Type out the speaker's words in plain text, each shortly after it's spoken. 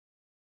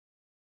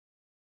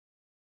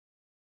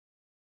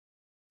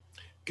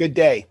Good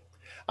day.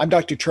 I'm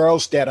Dr.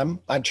 Charles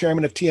Denham. I'm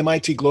chairman of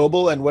TMIT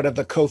Global and one of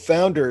the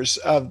co-founders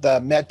of the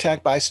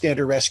MedTech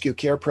Bystander Rescue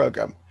Care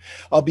Program.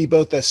 I'll be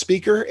both a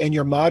speaker and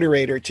your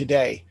moderator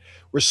today.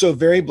 We're so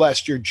very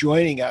blessed you're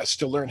joining us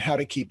to learn how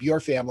to keep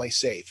your family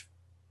safe.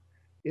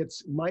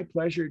 It's my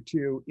pleasure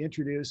to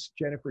introduce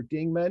Jennifer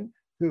Dingman,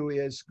 who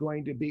is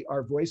going to be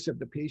our voice of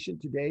the patient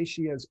today.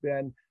 She has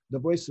been the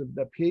voice of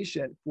the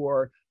patient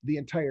for the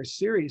entire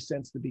series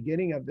since the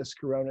beginning of this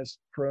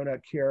Corona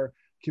Care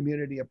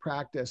Community of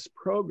Practice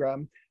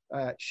program.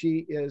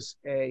 She is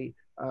a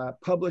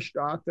published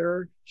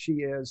author. She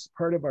is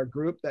part of our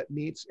group that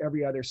meets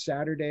every other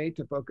Saturday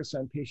to focus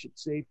on patient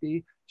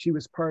safety. She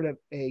was part of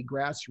a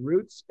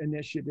grassroots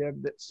initiative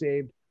that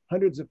saved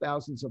hundreds of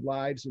thousands of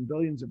lives and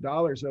billions of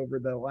dollars over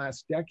the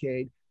last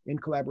decade in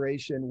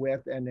collaboration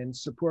with and in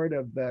support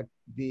of the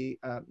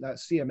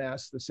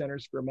CMS, the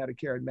Centers for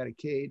Medicare and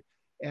Medicaid.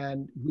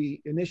 And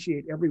we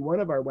initiate every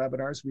one of our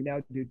webinars. We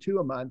now do 2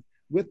 a month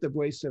with the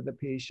voice of the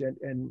patient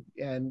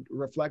and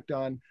reflect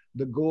on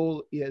the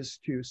goal is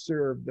to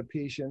serve the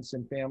patients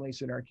and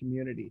families in our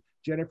community.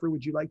 Jennifer,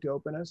 would you like to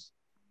open us?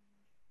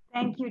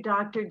 Thank you,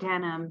 Dr.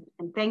 Denham,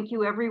 and thank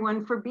you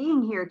everyone for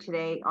being here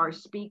today, our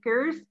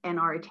speakers and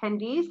our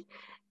attendees.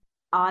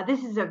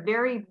 This is a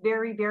very,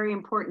 very, very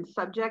important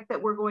subject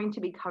that we're going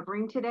to be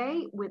covering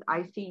today with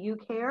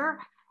ICU care.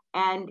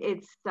 And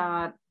it's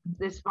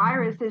this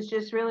virus has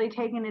just really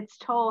taken its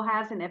toll,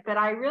 hasn't it? But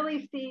I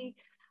really see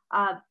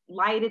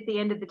light at the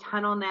end of the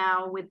tunnel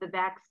now with the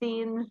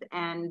vaccines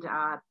and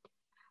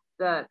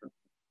the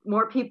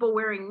more people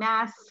wearing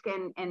masks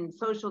and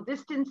social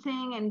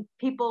distancing and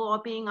people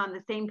all being on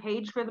the same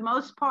page for the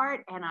most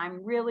part. And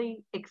I'm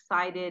really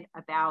excited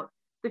about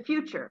the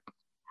future.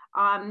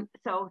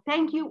 So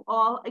thank you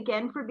all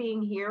again for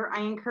being here.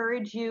 I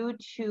encourage you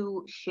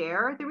to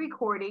share the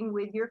recording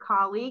with your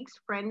colleagues,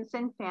 friends,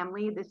 and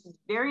family. This is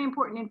very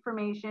important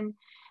information,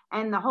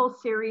 and the whole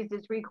series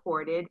is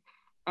recorded,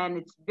 and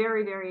it's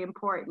very, very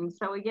important.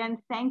 So again,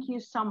 thank you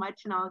so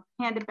much, and I'll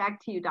hand it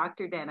back to you,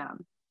 Dr.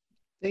 Denham.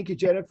 Thank you,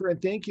 Jennifer,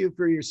 and thank you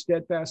for your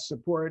steadfast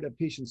support of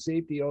patient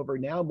safety over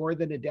now more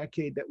than a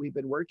decade that we've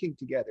been working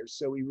together.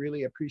 So we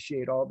really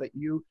appreciate all that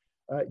you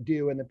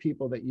do and the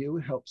people that you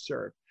help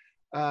serve.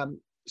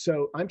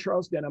 So I'm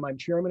Charles Denham. I'm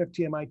chairman of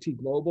TMIT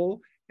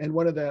Global and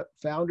one of the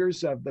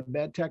founders of the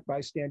MedTech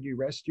Bystander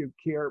Rescue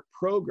Care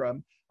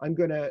Program. I'm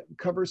going to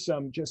cover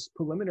some just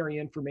preliminary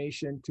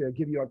information to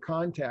give you a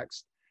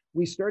context.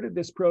 We started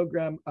this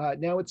program,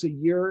 now it's a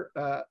year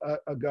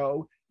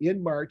ago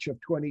in March of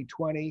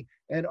 2020,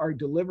 and are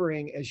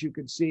delivering, as you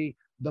can see,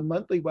 the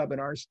monthly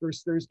webinars,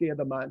 first Thursday of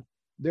the month.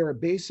 There are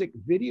basic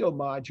video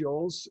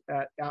modules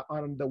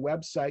on the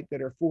website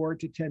that are 4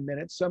 to 10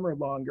 minutes, some are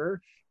longer,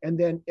 and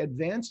then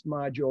advanced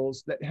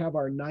modules that have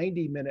our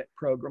 90-minute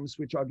programs,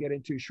 which I'll get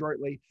into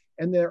shortly.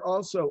 And there are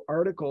also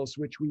articles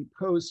which we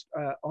post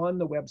on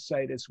the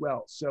website as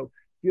well. So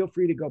feel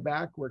free to go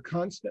back. We're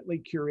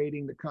constantly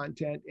curating the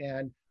content,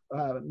 and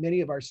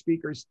many of our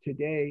speakers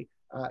today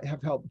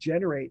have helped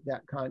generate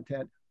that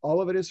content.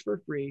 All of it is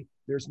for free.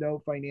 There's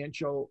no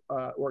financial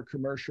or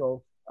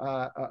commercial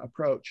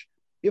approach.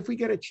 If we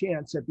get a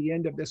chance at the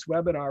end of this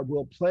webinar,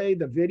 we'll play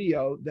the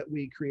video that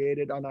we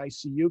created on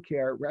ICU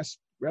care,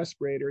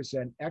 respirators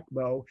and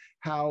ECMO,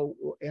 how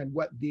and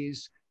what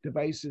these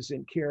devices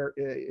in care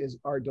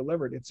are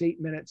delivered. It's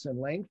 8 minutes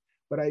in length,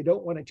 but I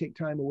don't want to take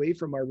time away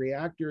from our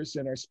reactors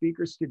and our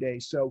speakers today.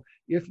 So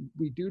if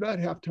we do not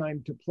have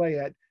time to play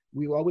it,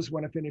 we always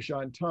want to finish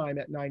on time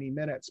at 90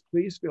 minutes.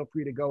 Please feel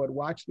free to go and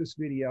watch this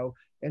video,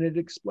 and it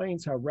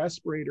explains how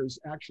respirators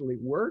actually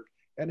work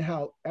and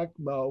how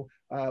ECMO,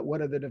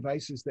 one of the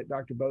devices that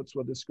Dr. Boats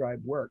will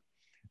describe, work.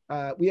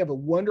 We have a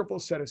wonderful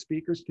set of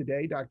speakers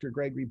today. Dr.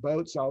 Gregory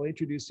Boats, I'll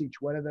introduce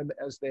each one of them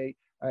as they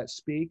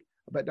speak,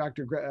 but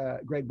Dr.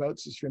 Greg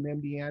Boats is from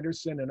MD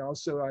Anderson and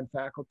also on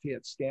faculty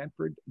at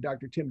Stanford.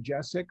 Dr. Tim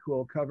Jessic, who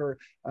will cover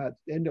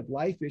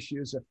end-of-life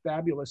issues, a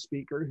fabulous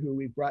speaker who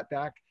we've brought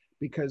back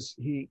because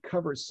he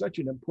covers such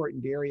an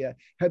important area.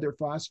 Heather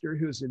Foster,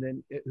 who is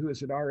an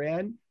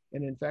RN,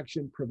 an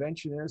infection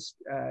preventionist,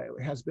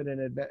 has been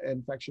an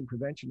infection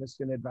preventionist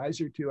and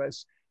advisor to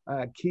us.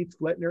 Keith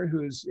Flittner,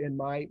 who's in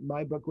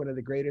my book, one of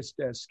the greatest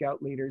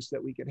scout leaders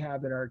that we could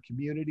have in our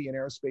community, an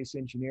aerospace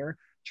engineer.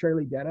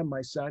 Charlie Denham,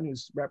 my son, who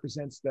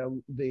represents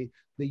the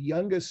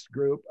youngest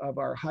group of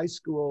our high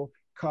school,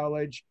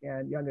 college,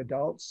 and young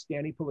adults.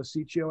 Danny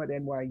Policicio at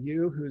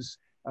NYU, who's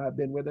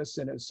been with us,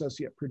 an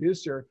associate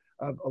producer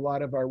of a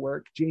lot of our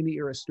work. Jamie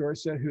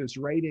Iristorza, who's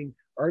writing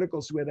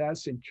articles with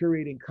us and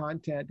curating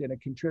content, and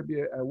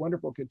a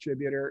wonderful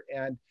contributor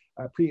and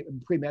a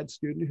pre-med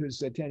student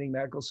who's attending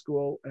medical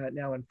school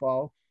now in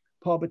fall.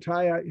 Paul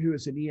Bataya, who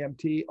is an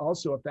EMT,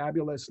 also a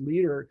fabulous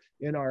leader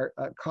in our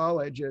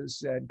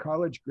colleges and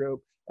college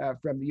group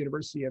from the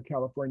University of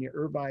California,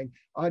 Irvine.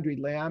 Audrey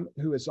Lamb,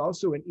 who is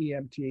also an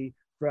EMT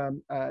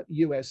from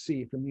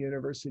USC, from the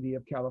University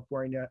of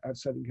California, of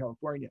Southern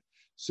California.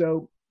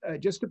 So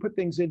just to put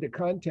things into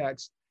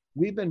context,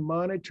 we've been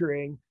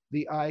monitoring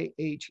the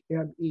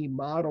IHME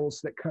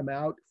models that come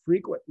out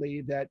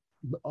frequently that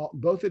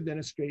both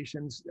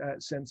administrations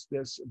since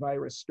this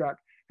virus struck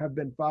have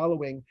been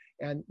following.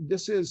 And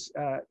this is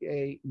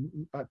a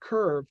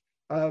curve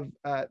of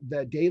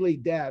the daily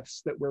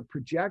deaths that were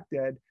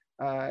projected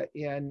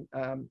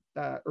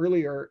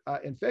earlier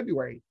in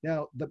February.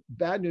 Now, the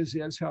bad news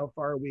is how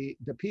far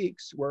the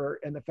peaks were,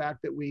 and the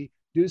fact that we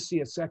do see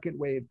a second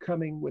wave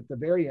coming with the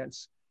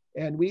variants.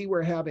 And we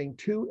were having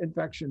 2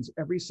 infections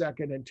every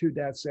second and 2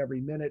 deaths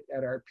every minute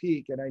at our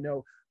peak. And I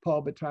know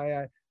Paul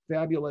Bataya,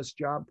 fabulous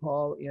job,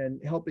 Paul, in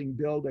helping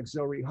build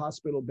auxiliary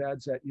hospital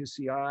beds at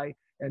UCI.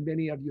 And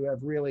many of you have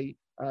really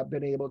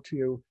been able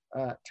to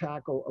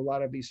tackle a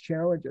lot of these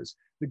challenges.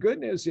 The good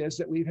news is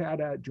that we've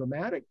had a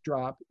dramatic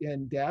drop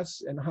in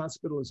deaths and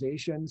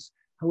hospitalizations.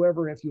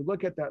 However, if you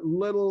look at that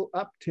little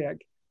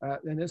uptick,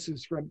 and this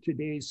is from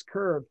today's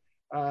curve,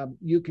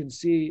 you can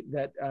see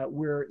that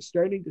we're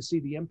starting to see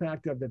the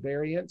impact of the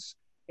variants,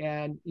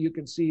 and you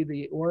can see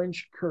the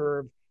orange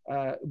curve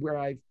where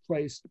I've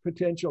placed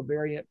potential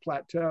variant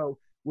plateau.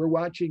 We're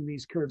watching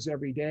these curves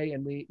every day,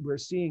 and we're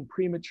seeing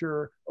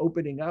premature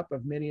opening up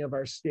of many of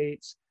our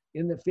states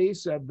in the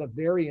face of the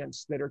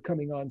variants that are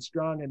coming on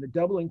strong and the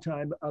doubling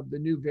time of the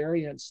new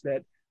variants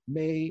that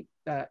may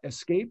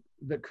escape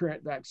the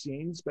current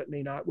vaccines, but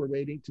may not, we're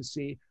waiting to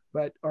see,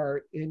 but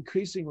are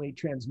increasingly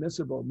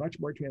transmissible, much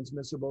more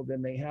transmissible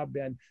than they have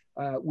been.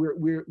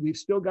 We've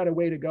still got a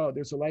way to go.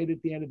 There's a light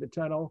at the end of the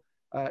tunnel.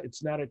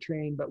 It's not a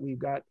train, but we've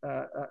got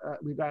a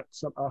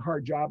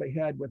hard job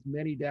ahead with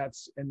many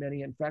deaths and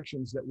many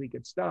infections that we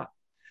could stop.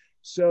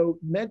 So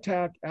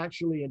MedTech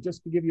actually, and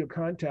just to give you a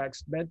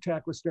context,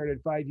 MedTech was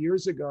started 5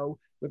 years ago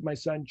with my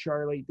son,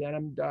 Charlie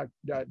Denham,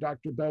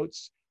 Dr.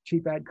 Boats,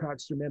 Chief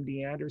Adcox from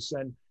MD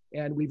Anderson.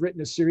 And we've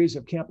written a series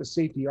of campus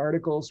safety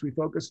articles. We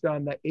focused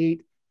on the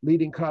 8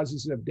 leading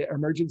causes of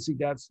emergency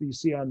deaths that you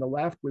see on the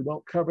left. We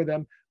won't cover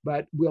them,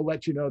 but we'll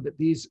let you know that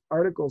these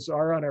articles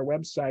are on our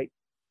website.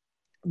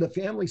 The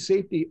family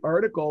safety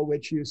article,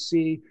 which you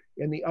see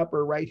in the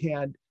upper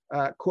right-hand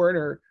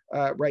corner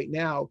right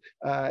now,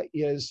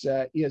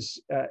 addresses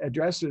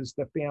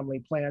the family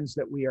plans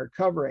that we are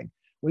covering.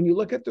 When you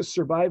look at the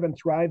Survive and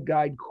Thrive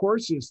Guide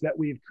courses that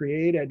we've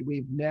created,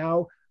 we've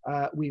now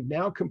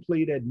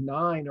completed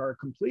 9 or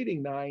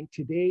completing 9.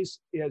 Today's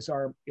is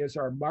our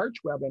March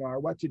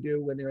webinar, what to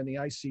do when they're in the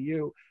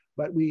ICU.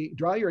 But we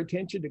draw your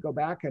attention to go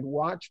back and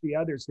watch the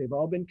others. They've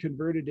all been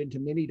converted into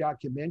mini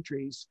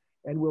documentaries,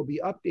 and we'll be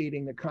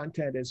updating the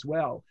content as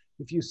well.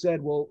 If you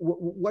said, well,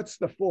 what's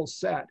the full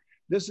set?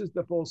 This is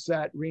the full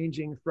set,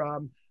 ranging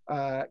from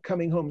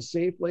coming home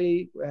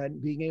safely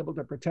and being able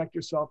to protect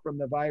yourself from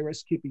the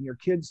virus, keeping your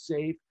kids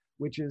safe,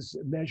 which is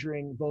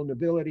measuring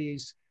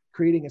vulnerabilities,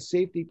 creating a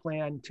safety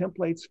plan,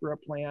 templates for a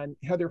plan.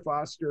 Heather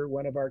Foster,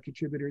 one of our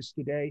contributors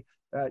today,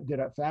 did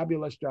a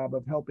fabulous job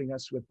of helping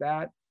us with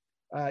that.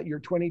 Your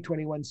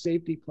 2021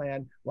 safety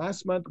plan.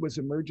 Last month was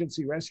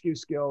emergency rescue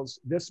skills.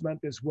 This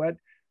month is what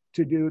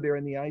to do there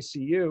in the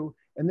ICU.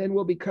 And then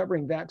we'll be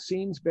covering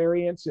vaccines,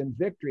 variants, and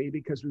victory,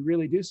 because we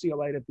really do see a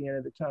light at the end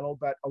of the tunnel,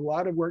 but a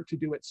lot of work to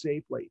do it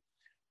safely.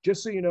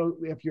 Just so you know,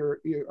 if you're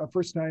a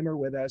first timer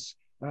with us,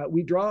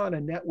 we draw on a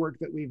network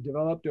that we've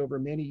developed over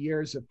many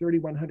years of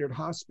 3,100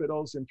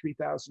 hospitals and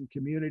 3,000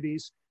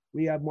 communities.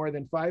 We have more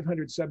than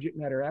 500 subject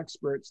matter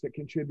experts that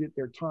contribute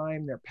their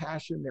time, their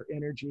passion, their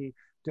energy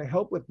to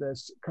help with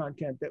this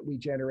content that we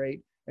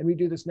generate. And we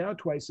do this now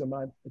twice a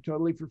month,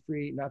 totally for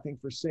free, nothing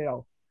for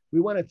sale. We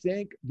want to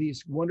thank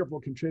these wonderful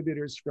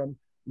contributors from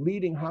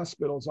leading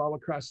hospitals all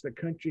across the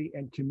country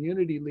and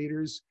community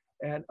leaders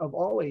and of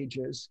all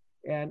ages,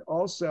 and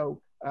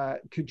also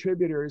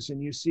contributors.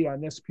 And you see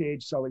on this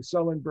page, Sully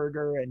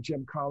Sullenberger and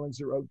Jim Collins,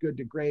 who wrote Good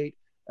to Great,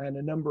 and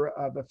a number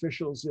of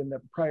officials in the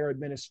prior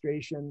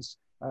administrations,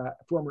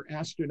 former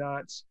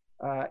astronauts,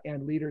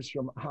 and leaders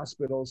from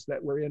hospitals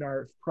that were in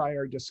our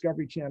prior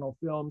Discovery Channel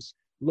films.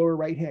 Lower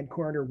right-hand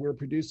corner, we're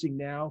producing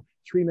now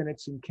 3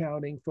 minutes and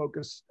counting,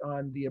 focused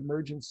on the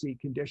emergency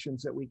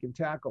conditions that we can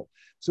tackle.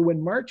 So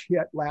when March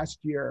hit last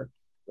year,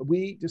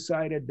 we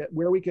decided that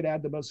where we could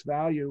add the most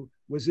value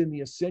was in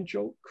the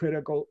essential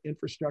critical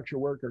infrastructure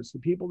workers, the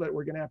people that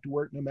were going to have to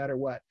work no matter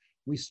what.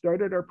 We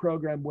started our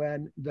program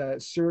when the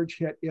surge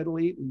hit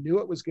Italy. We knew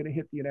it was going to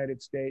hit the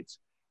United States.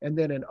 And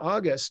then in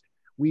August,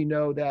 we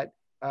know that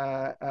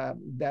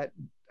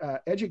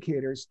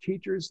educators,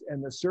 teachers,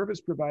 and the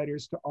service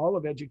providers to all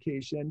of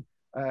education,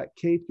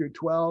 K through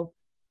 12,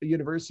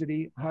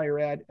 university, higher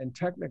ed, and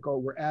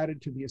technical, were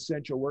added to the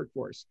essential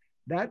workforce.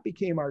 That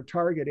became our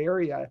target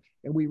area,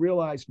 and we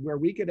realized where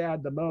we could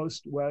add the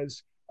most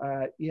was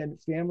in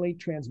family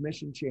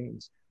transmission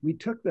chains. We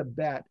took the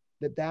bet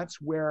that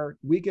that's where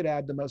we could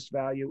add the most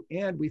value,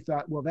 and we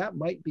thought, well, that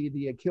might be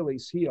the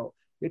Achilles heel.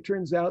 It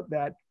turns out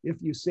that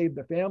if you save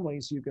the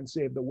families, you can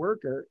save the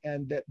worker,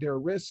 and that their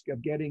risk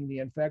of getting the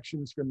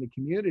infections from the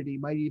community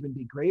might even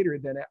be greater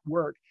than at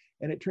work.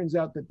 And it turns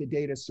out that the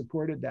data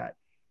supported that.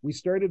 We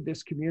started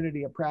this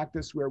community of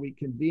practice where we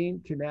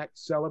convene, connect,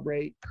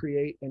 celebrate,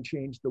 create, and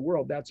change the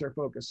world. That's our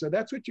focus. So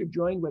that's what you've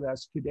joined with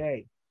us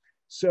today.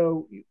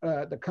 So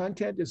the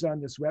content is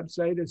on this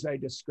website, as I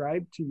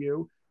described to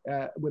you,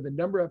 with a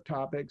number of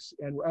topics,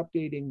 and we're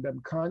updating them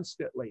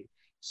constantly.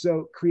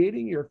 So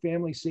creating your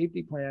family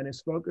safety plan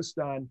is focused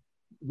on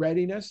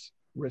readiness,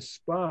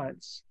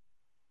 response,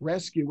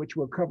 rescue, which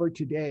we'll cover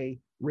today,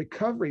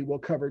 recovery we'll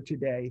cover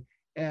today,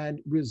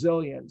 and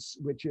resilience,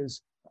 which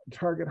is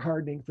target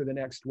hardening for the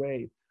next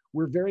wave.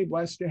 We're very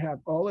blessed to have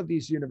all of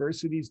these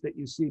universities that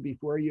you see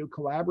before you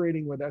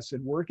collaborating with us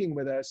and working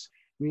with us.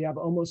 We have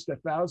almost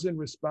 1,000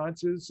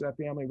 responses,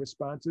 family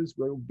responses.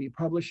 We'll be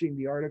publishing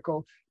the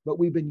article, but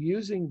we've been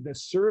using the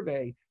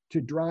survey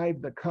to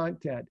drive the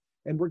content.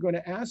 And we're going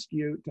to ask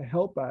you to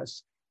help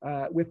us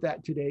with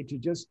that today, to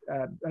just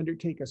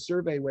undertake a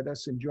survey with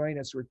us and join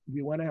us.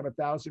 We want to have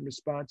 1,000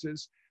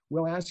 responses.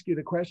 We'll ask you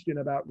the question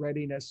about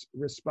readiness,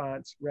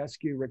 response,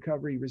 rescue,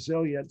 recovery,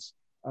 resilience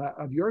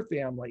of your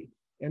family.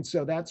 And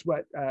so that's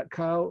what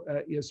Kyle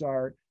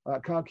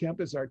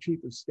Kemp is our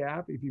chief of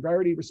staff. If you've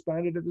already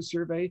responded to the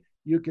survey,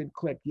 you can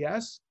click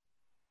yes.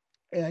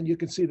 And you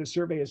can see the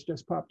survey has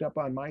just popped up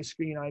on my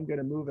screen. I'm going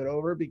to move it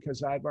over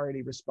because I've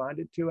already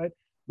responded to it.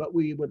 But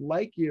we would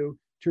like you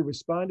to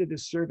respond to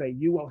this survey.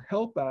 You will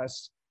help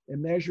us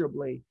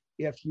immeasurably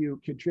if you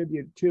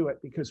contribute to it,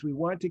 because we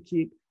want to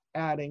keep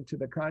adding to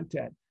the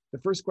content. The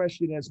first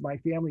question is, my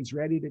family's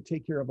ready to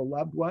take care of a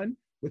loved one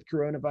with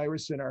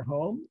coronavirus in our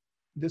home.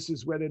 This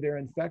is whether they're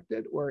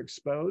infected or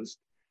exposed.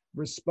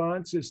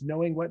 Response is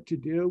knowing what to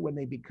do when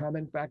they become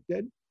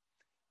infected.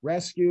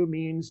 Rescue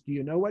means, do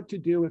you know what to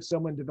do if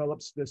someone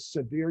develops the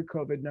severe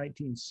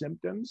COVID-19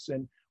 symptoms?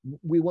 And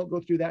we won't go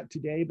through that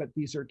today, but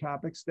these are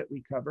topics that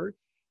we cover.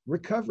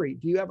 Recovery,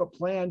 do you have a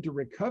plan to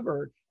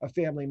recover a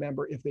family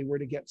member if they were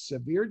to get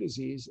severe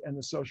disease and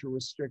the social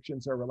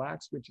restrictions are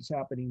relaxed, which is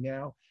happening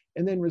now?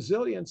 And then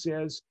resilience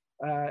is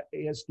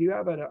do you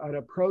have an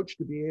approach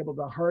to be able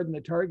to harden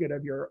the target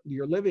of your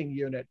living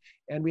unit?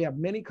 And we have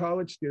many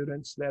college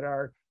students that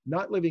are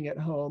not living at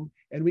home,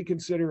 and we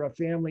consider a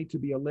family to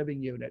be a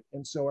living unit.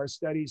 And so our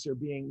studies are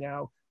being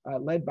now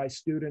led by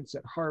students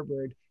at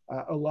Harvard,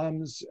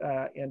 alums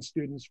and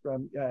students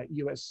from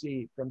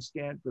USC, from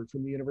Stanford,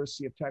 from the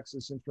University of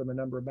Texas, and from a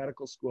number of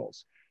medical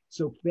schools.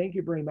 So thank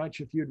you very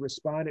much. If you'd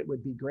respond, it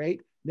would be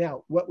great.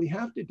 Now, what we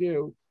have to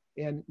do,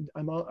 and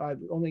I'm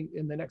only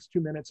in the next 2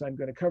 minutes, I'm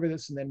going to cover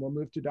this, and then we'll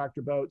move to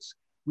Dr. Boats.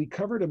 We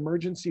covered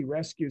emergency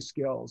rescue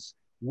skills,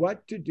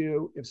 what to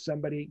do if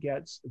somebody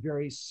gets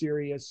very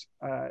serious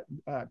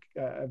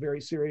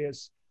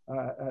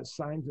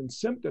signs and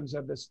symptoms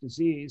of this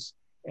disease.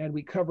 And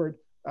we covered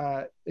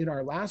in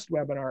our last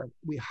webinar,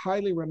 we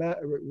highly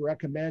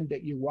recommend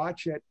that you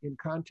watch it in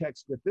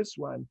context with this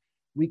one.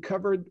 We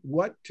covered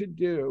what to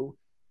do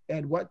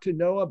and what to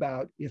know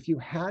about if you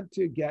had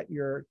to get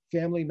your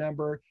family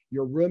member,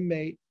 your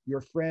roommate,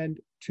 your friend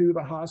to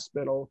the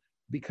hospital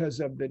because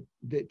of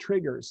the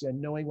triggers,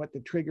 and knowing what the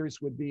triggers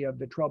would be of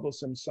the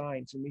troublesome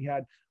signs. And we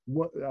had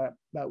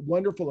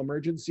wonderful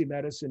emergency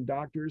medicine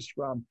doctors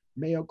from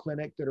Mayo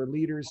Clinic that are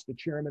leaders, the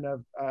chairman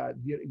of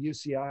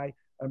UCI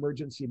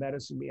emergency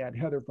medicine. We had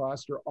Heather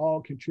Foster, all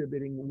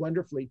contributing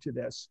wonderfully to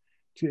this,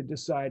 to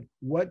decide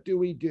what do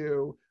we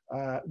do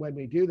when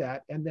we do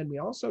that. And then we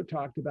also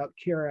talked about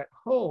care at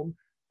home.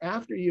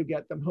 After you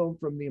get them home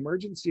from the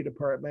emergency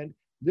department,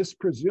 this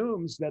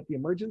presumes that the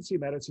emergency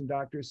medicine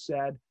doctors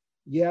said,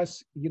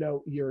 yes, you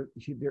know, your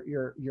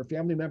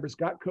family members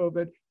got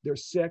COVID, they're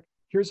sick,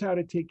 here's how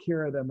to take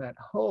care of them at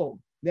home.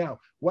 Now,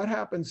 what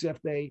happens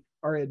if they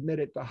are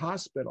admitted to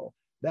hospital?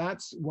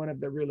 That's one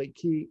of the really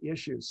key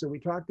issues. So we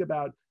talked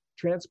about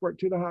transport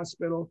to the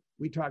hospital,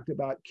 we talked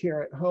about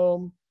care at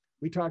home,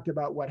 we talked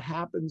about what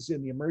happens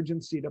in the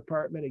emergency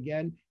department.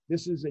 Again,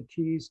 this is a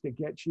tease to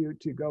get you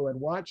to go and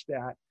watch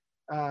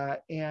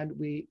that. And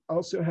we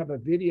also have a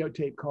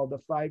videotape called The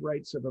 5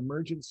 Rights of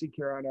Emergency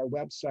Care on our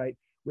website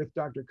with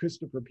Dr.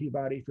 Christopher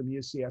Peabody from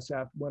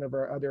UCSF, one of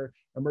our other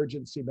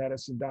emergency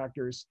medicine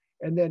doctors,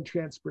 and then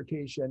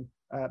transportation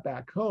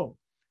back home.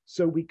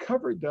 So we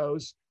covered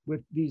those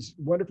with these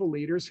wonderful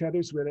leaders.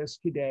 Heather's with us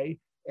today,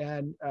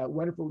 and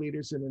wonderful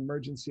leaders in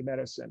emergency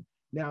medicine.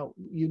 Now,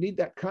 you need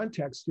that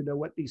context to know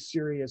what these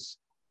serious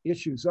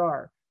issues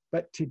are.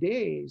 But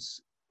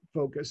today's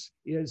focus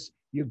is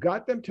you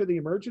got them to the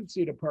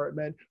emergency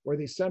department, or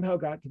they somehow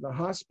got to the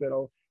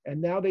hospital, and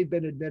now they've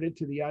been admitted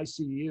to the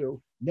ICU.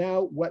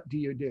 Now, what do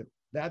you do?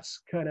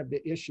 That's kind of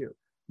the issue.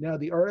 Now,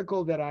 the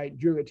article that I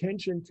drew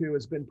attention to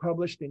has been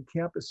published in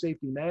Campus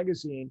Safety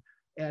Magazine,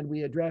 and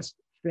we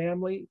addressed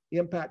family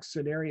impact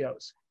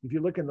scenarios. If you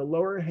look in the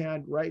lower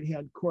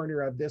right-hand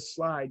corner of this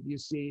slide, you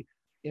see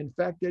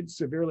infected,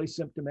 severely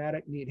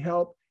symptomatic, need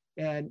help,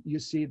 and you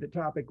see the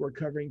topic we're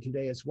covering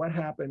today is what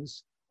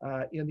happens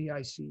in the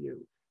ICU.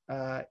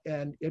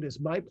 And it is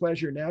my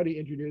pleasure now to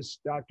introduce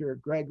Dr.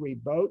 Gregory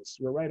Boats.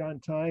 We're right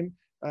on time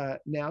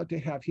now to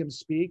have him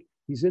speak.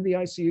 He's in the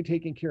ICU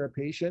taking care of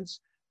patients.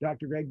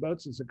 Dr. Greg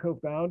Boats is a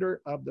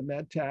co-founder of the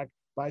MedTech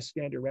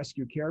Bystander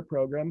Rescue Care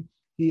Program.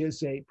 He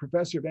is a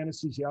professor of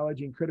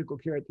anesthesiology and critical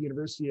care at the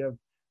University of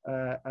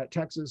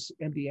Texas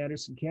MD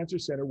Anderson Cancer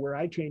Center, where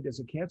I trained as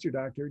a cancer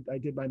doctor. I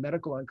did my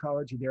medical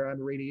oncology there. I'm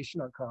a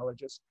radiation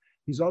oncologist.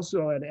 He's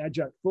also an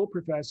adjunct full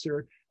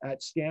professor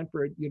at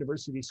Stanford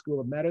University School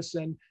of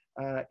Medicine,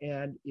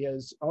 and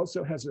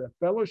also has a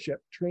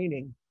fellowship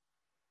training.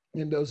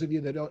 And those of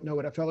you that don't know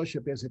what a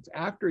fellowship is, it's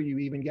after you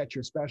even get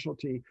your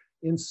specialty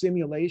in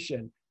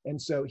simulation.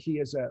 And so he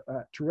is a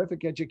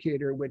terrific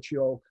educator, which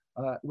you'll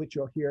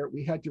hear.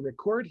 We had to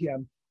record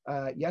him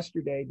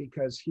yesterday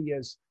because he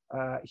is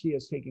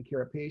taking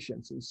care of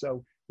patients. And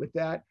so with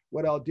that,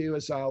 what I'll do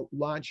is I'll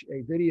launch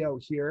a video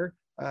here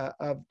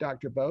of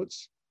Dr.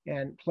 Boats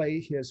and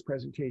play his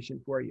presentation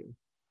for you.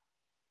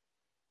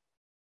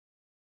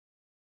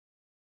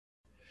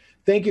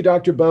 Thank you,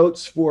 Dr.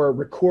 Boats, for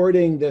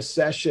recording this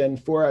session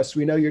for us.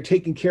 We know you're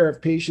taking care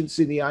of patients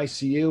in the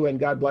ICU, and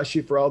God bless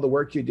you for all the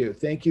work you do.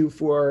 Thank you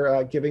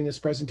for giving this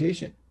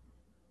presentation.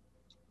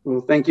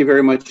 Well, thank you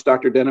very much,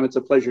 Dr. Denham. It's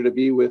a pleasure to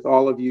be with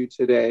all of you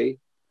today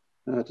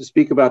to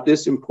speak about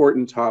this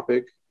important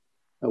topic,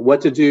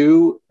 what to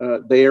do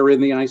there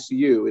in the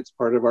ICU. It's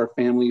part of our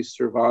Family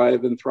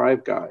Survive and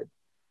Thrive Guide.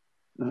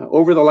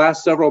 Over the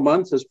last several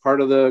months, as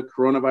part of the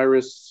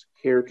coronavirus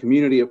care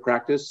community of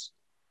practice,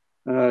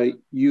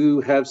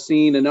 you have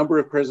seen a number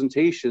of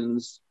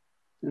presentations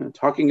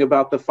talking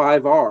about the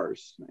 5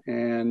 R's.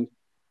 And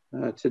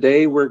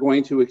today we're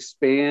going to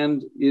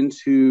expand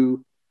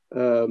into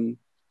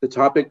the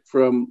topic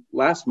from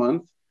last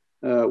month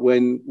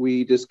when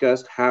we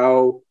discussed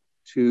how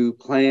to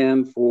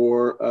plan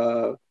for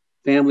a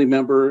family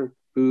member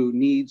who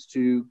needs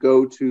to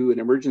go to an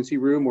emergency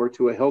room or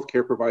to a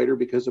healthcare provider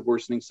because of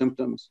worsening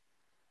symptoms.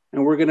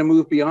 And we're going to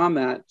move beyond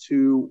that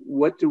to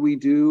what do we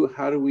do,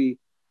 how do we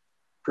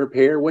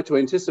prepare, what to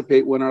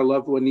anticipate when our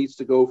loved one needs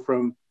to go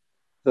from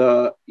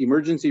the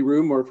emergency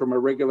room or from a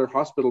regular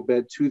hospital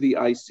bed to the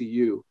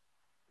ICU.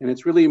 And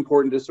it's really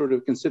important to sort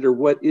of consider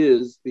what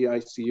is the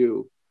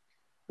ICU.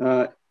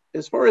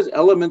 As far as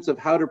elements of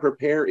how to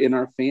prepare in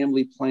our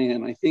family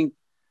plan, I think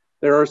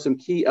there are some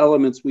key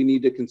elements we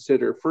need to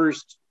consider.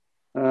 First,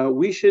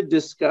 we should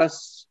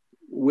discuss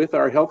with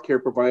our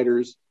healthcare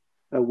providers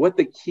what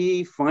the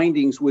key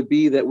findings would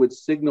be that would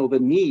signal the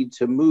need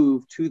to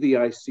move to the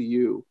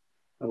ICU.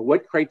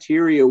 What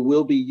criteria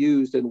will be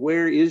used, and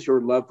where is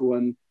your loved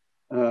one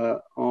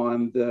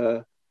on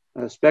the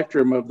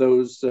spectrum of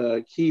those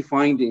key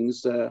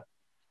findings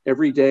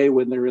every day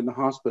when they're in the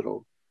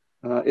hospital.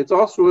 It's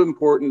also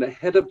important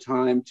ahead of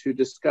time to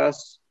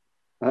discuss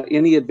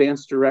any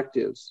advance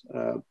directives.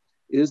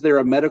 Is there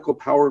a medical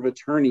power of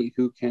attorney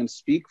who can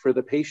speak for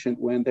the patient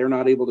when they're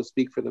not able to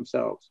speak for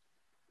themselves?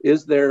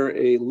 Is there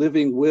a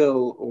living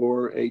will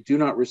or a do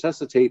not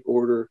resuscitate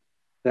order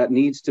that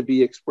needs to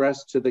be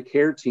expressed to the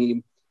care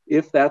team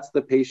if that's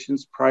the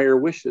patient's prior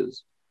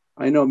wishes?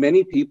 I know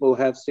many people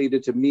have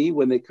stated to me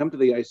when they come to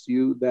the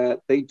ICU that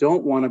they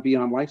don't want to be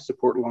on life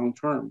support long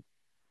term.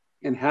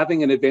 And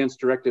having an advance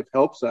directive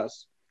helps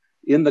us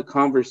in the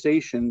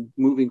conversation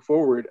moving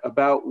forward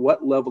about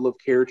what level of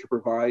care to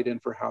provide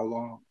and for how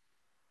long.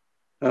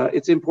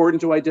 It's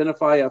important to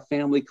identify a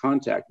family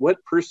contact.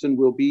 What person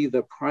will be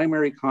the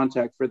primary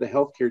contact for the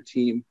healthcare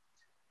team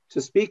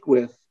to speak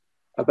with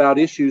about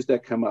issues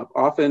that come up?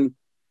 Often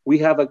we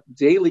have a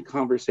daily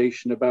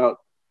conversation about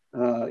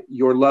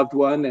your loved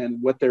one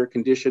and what their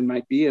condition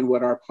might be and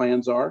what our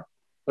plans are,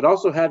 but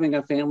also having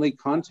a family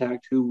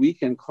contact who we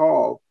can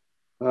call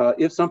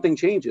if something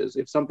changes,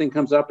 if something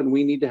comes up and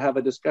we need to have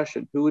a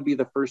discussion. Who would be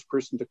the first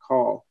person to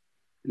call?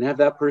 And have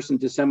that person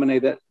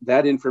disseminate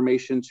that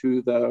information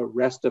to the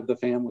rest of the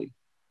family.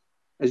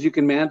 As you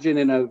can imagine,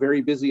 in a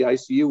very busy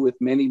ICU with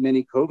many,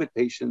 many COVID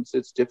patients,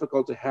 it's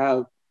difficult to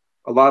have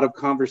a lot of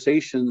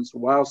conversations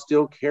while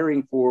still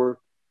caring for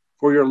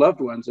your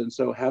loved ones. And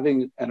so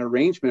having an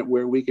arrangement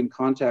where we can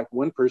contact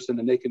one person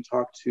and they can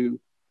talk to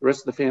the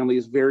rest of the family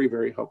is very,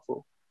 very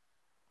helpful.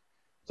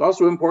 It's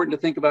also important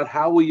to think about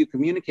how will you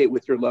communicate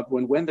with your loved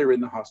one when they're in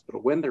the hospital,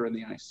 when they're in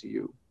the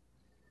ICU.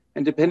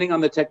 And depending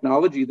on the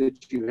technology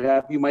that you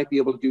have, you might be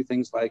able to do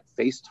things like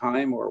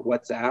FaceTime or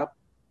WhatsApp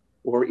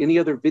or any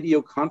other video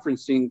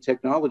conferencing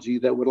technology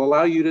that would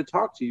allow you to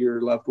talk to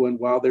your loved one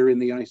while they're in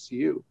the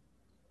ICU.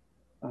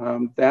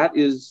 That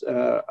is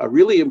a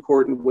really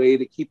important way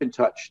to keep in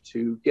touch,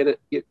 to get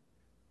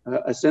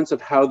a sense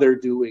of how they're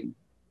doing.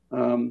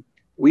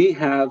 We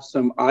have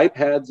some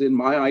iPads in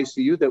my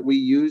ICU that we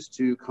use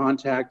to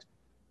contact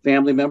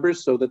family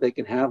members so that they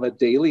can have a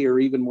daily or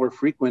even more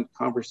frequent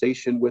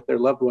conversation with their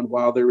loved one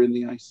while they're in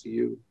the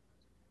ICU.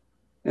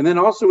 And then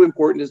also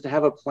important is to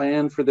have a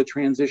plan for the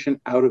transition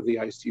out of the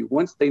ICU.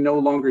 Once they no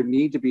longer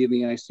need to be in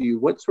the ICU,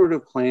 what sort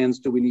of plans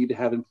do we need to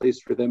have in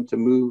place for them to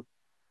move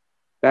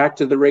back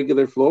to the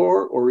regular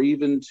floor or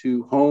even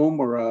to home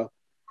or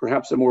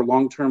perhaps a more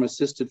long-term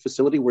assisted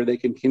facility where they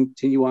can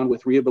continue on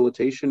with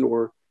rehabilitation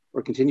or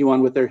continue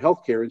on with their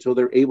healthcare until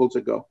they're able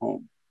to go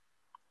home.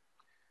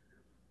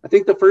 I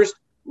think the first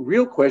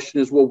real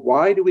question is, well,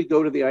 why do we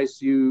go to the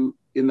ICU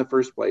in the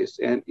first place?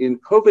 And in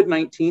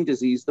COVID-19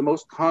 disease, the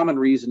most common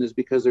reason is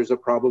because there's a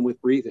problem with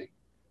breathing.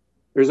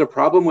 There's a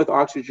problem with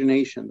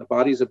oxygenation, the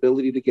body's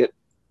ability to get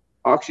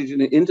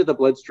oxygen into the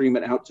bloodstream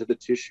and out to the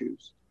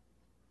tissues.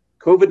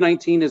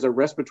 COVID-19 is a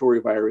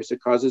respiratory virus.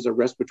 It causes a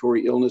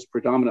respiratory illness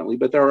predominantly,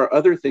 but there are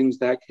other things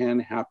that can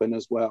happen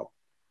as well.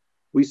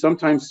 We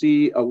sometimes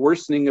see a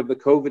worsening of the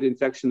COVID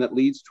infection that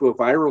leads to a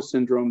viral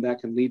syndrome that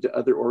can lead to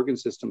other organ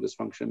system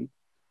dysfunction.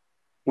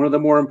 One of the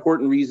more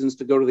important reasons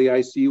to go to the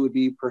ICU would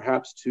be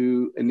perhaps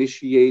to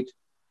initiate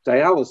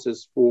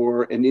dialysis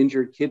for an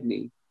injured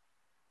kidney.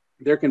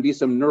 There can be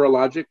some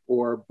neurologic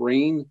or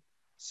brain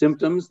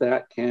symptoms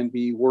that can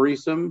be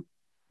worrisome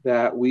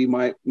that we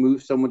might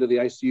move someone to the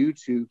ICU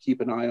to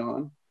keep an eye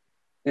on.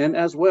 And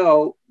as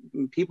well,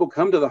 people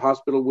come to the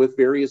hospital with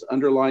various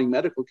underlying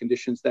medical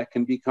conditions that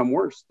can become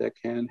worse, that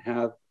can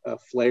have a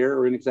flare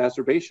or an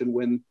exacerbation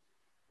when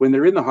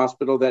they're in the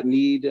hospital that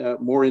need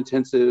more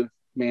intensive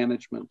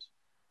management.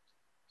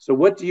 So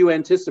what do you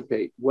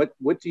anticipate? What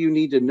do you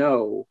need to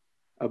know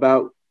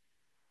about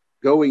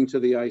going to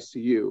the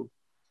ICU?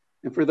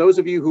 And for those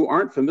of you who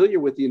aren't familiar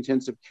with the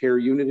intensive care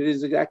unit, it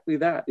is exactly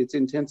that. It's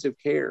intensive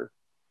care.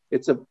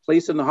 It's a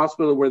place in the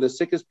hospital where the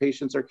sickest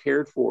patients are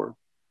cared for.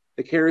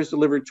 The care is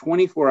delivered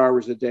 24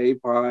 hours a day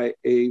by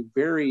a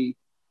very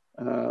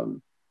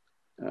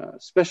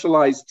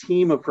specialized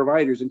team of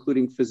providers,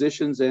 including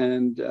physicians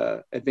and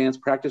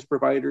advanced practice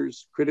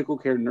providers, critical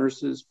care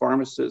nurses,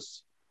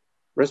 pharmacists,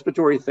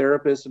 respiratory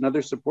therapists, and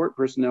other support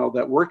personnel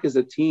that work as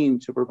a team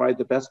to provide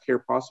the best care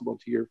possible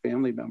to your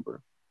family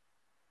member.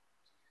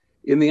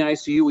 In the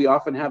ICU, we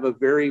often have a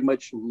very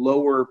much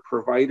lower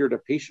provider to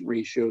patient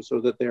ratio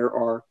so that there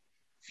are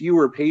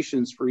fewer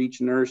patients for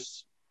each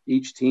nurse,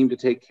 each team to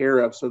take care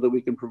of so that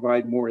we can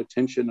provide more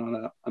attention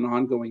on an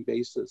ongoing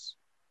basis.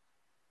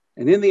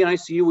 And in the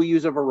ICU, we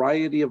use a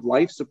variety of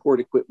life support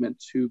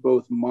equipment to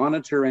both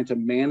monitor and to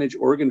manage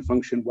organ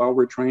function while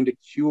we're trying to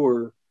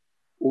cure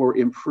or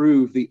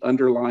improve the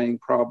underlying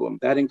problem.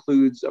 That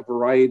includes a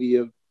variety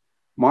of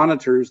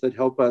monitors that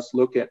help us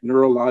look at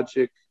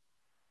neurologic,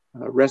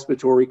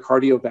 respiratory,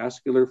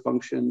 cardiovascular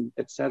function,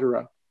 et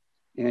cetera,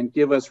 and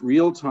give us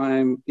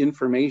real-time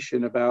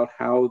information about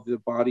how the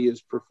body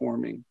is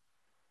performing.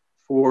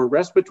 For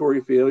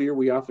respiratory failure,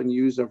 we often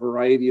use a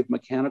variety of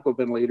mechanical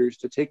ventilators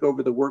to take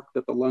over the work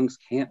that the lungs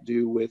can't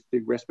do with the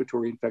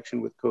respiratory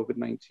infection with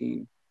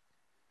COVID-19.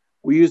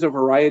 We use a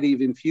variety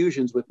of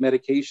infusions with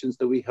medications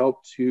that we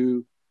help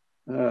to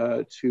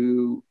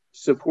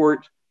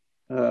support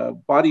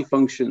body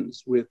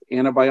functions with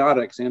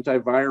antibiotics,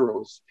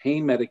 antivirals,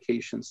 pain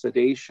medications,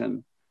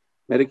 sedation,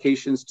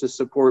 medications to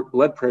support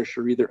blood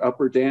pressure, either up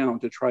or down,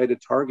 to try to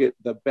target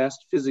the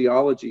best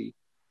physiology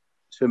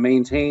to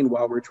maintain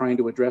while we're trying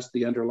to address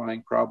the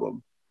underlying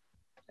problem.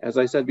 As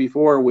I said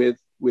before,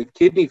 with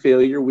kidney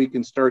failure, we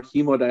can start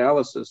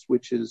hemodialysis,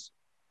 which is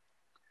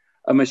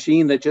a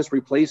machine that just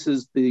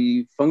replaces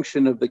the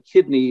function of the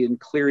kidney in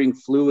clearing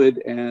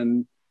fluid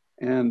and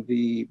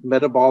the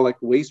metabolic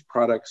waste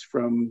products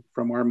from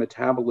our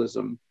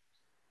metabolism.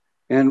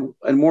 And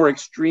more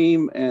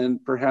extreme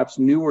and perhaps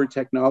newer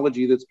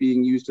technology that's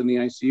being used in the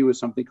ICU is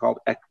something called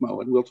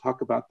ECMO, and we'll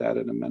talk about that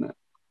in a minute.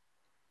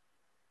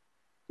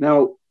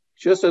 Now,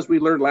 just as we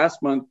learned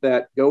last month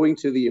that going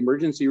to the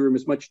emergency room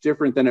is much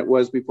different than it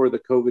was before the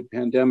COVID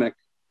pandemic,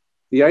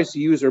 the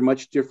ICUs are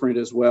much different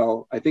as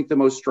well. I think the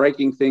most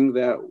striking thing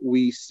that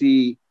we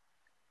see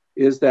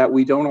is that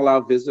we don't allow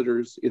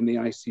visitors in the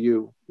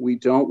ICU. We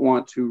don't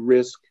want to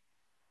risk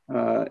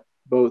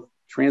both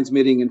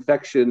transmitting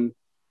infection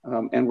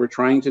and we're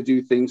trying to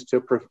do things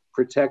to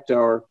protect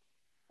our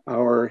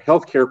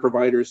healthcare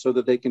providers so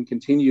that they can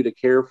continue to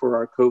care for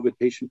our COVID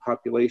patient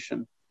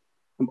population.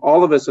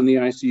 All of us in the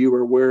ICU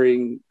are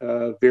wearing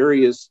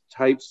various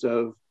types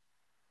of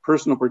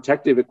personal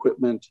protective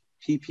equipment,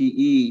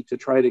 PPE, to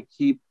try to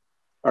keep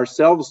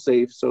ourselves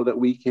safe so that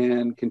we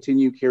can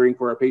continue caring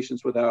for our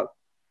patients without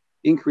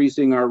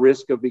increasing our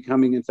risk of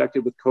becoming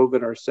infected with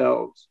COVID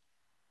ourselves.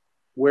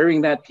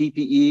 Wearing that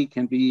PPE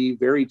can be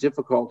very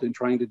difficult in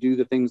trying to do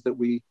the things that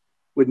we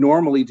would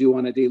normally do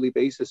on a daily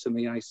basis in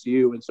the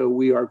ICU. And so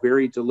we are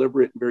very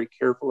deliberate and very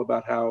careful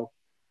about how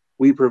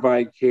we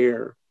provide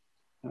care.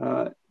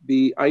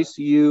 The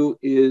ICU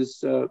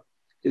is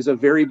a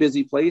very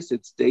busy place.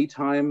 It's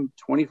daytime,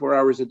 24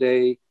 hours a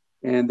day,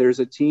 and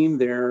there's a team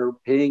there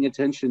paying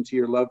attention to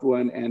your loved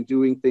one and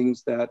doing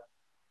things that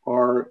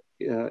are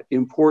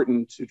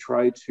important to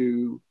try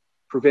to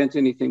prevent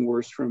anything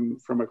worse from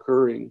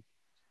occurring.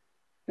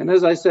 And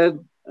as I said,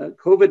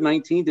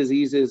 COVID-19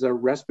 disease is a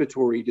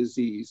respiratory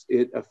disease.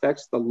 It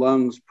affects the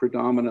lungs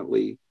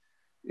predominantly.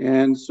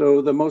 And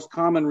so the most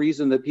common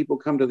reason that people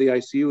come to the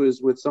ICU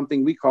is with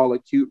something we call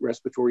acute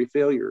respiratory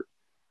failure.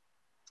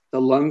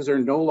 The lungs are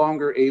no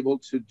longer able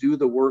to do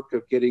the work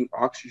of getting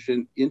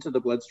oxygen into the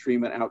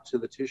bloodstream and out to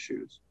the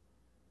tissues.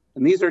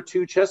 And these are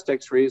two chest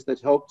x-rays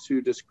that help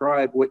to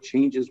describe what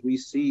changes we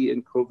see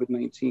in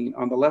COVID-19.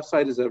 On the left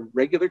side is a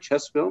regular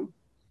chest film.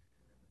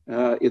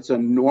 It's a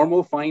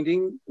normal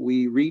finding.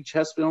 We read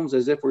chest films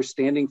as if we're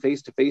standing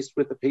face to face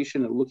with the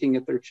patient and looking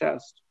at their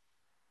chest.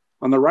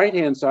 On the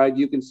right-hand side,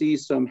 you can see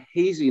some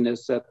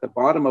haziness at the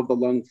bottom of the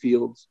lung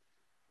fields,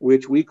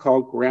 which we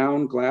call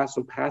ground glass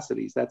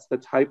opacities. That's the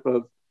type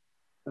of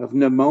of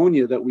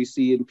pneumonia that we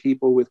see in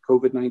people with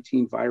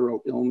COVID-19 viral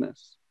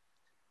illness.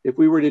 If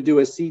we were to do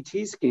a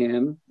CT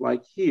scan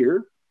like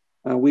here,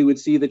 we would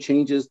see the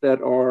changes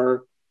that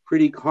are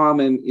pretty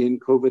common in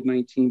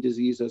COVID-19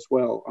 disease as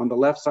well. On the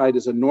left side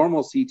is a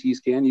normal CT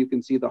scan. You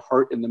can see the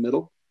heart in the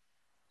middle.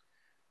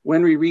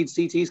 When we read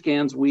CT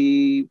scans,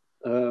 we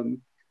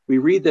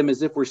read them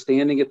as if we're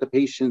standing at the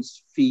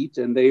patient's feet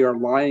and they are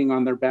lying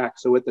on their back.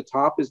 So at the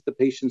top is the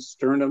patient's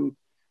sternum.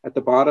 At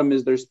the bottom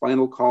is their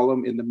spinal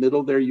column. In the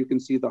middle there, you can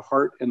see the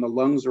heart and the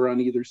lungs are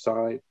on either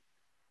side.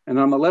 And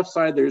on the left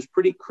side, there's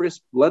pretty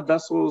crisp blood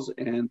vessels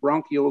and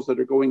bronchioles that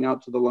are going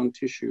out to the lung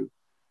tissue.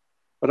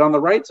 But on the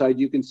right side,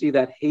 you can see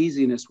that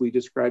haziness we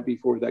described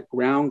before, that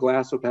ground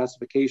glass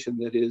opacification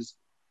that is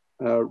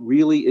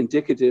really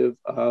indicative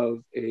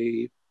of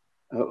a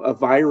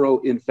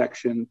viral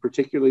infection,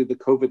 particularly the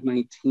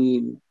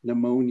COVID-19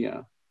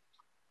 pneumonia.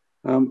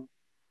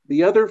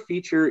 The other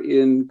feature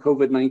in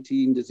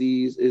COVID-19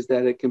 disease is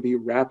that it can be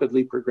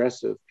rapidly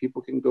progressive.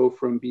 People can go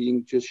from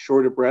being just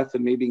short of breath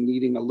and maybe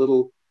needing a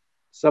little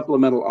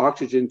supplemental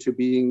oxygen to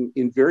being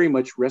in very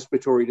much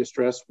respiratory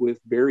distress with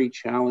very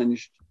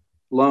challenged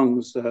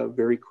lungs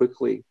very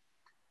quickly.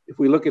 If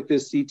we look at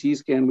this CT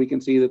scan, we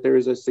can see that there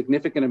is a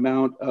significant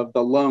amount of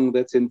the lung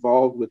that's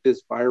involved with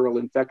this viral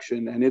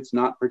infection, and it's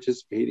not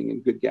participating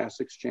in good gas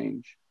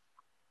exchange.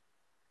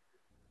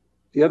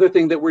 The other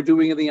thing that we're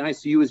doing in the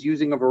ICU is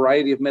using a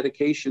variety of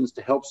medications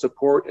to help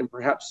support and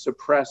perhaps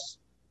suppress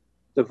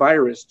the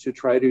virus to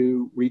try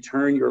to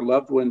return your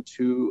loved one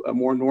to a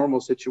more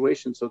normal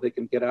situation so they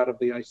can get out of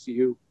the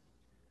ICU.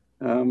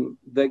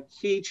 The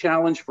key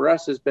challenge for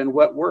us has been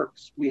what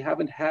works. We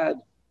haven't had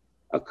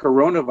a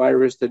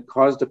coronavirus that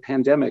caused a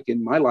pandemic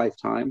in my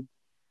lifetime,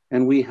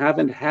 and we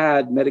haven't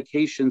had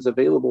medications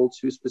available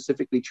to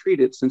specifically treat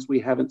it since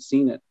we haven't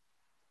seen it.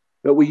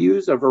 But we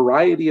use a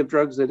variety of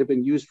drugs that have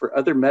been used for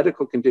other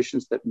medical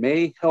conditions that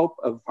may help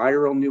a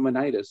viral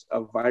pneumonitis,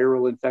 a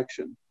viral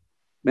infection.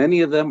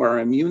 Many of them are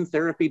immune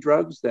therapy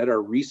drugs that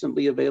are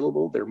recently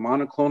available. They're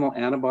monoclonal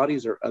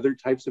antibodies or other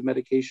types of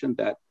medication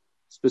that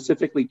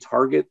specifically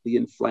target the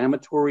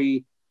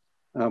inflammatory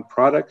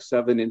products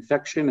of an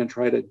infection and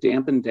try to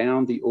dampen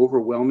down the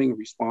overwhelming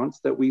response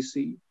that we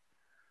see.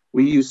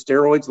 We use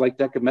steroids like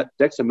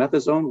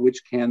dexamethasone,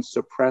 which can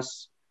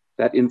suppress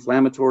that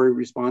inflammatory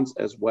response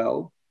as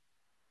well.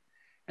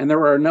 And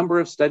there are a number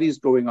of studies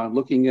going on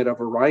looking at a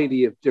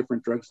variety of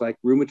different drugs like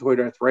rheumatoid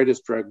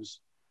arthritis drugs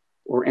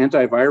or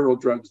antiviral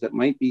drugs that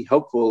might be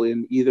helpful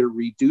in either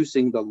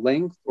reducing the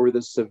length or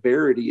the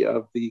severity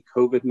of the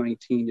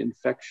COVID-19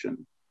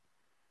 infection.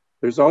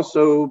 There's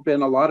also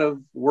been a lot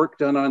of work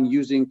done on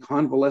using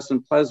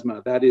convalescent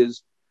plasma, that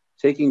is,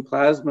 taking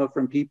plasma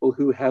from people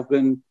who have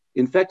been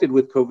infected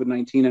with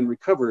COVID-19 and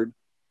recovered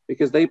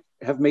because they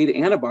have made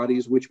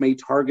antibodies which may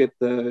target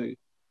the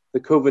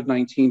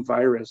COVID-19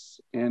 virus,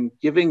 and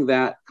giving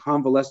that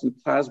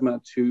convalescent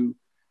plasma to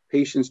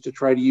patients to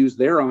try to use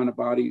their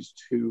antibodies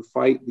to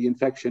fight the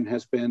infection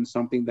has been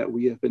something that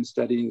we have been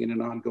studying in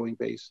an ongoing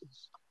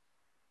basis.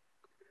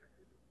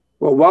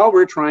 Well, while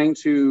we're trying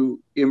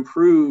to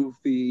improve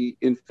the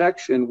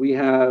infection, we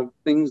have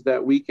things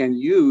that we can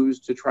use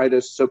to try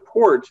to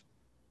support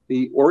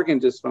the organ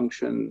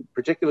dysfunction,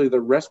 particularly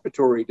the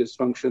respiratory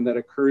dysfunction that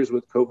occurs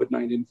with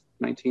COVID-19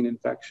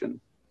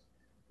 infection.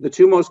 The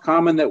two most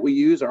common that we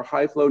use are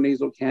high flow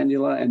nasal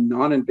cannula and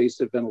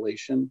non-invasive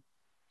ventilation.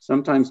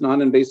 Sometimes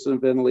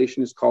non-invasive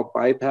ventilation is called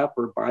BiPAP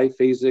or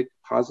biphasic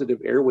positive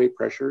airway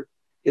pressure.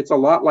 It's a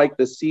lot like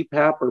the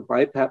CPAP or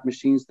BiPAP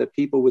machines that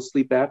people with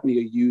sleep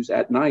apnea use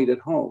at night at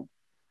home.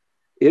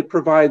 It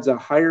provides a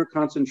higher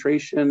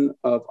concentration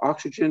of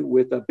oxygen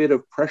with a bit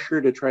of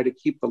pressure to try to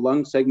keep the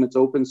lung segments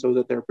open so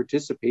that they're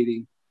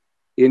participating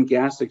in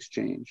gas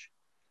exchange.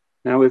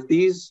 Now, if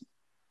these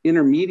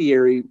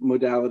intermediary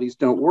modalities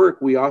don't work,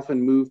 we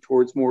often move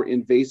towards more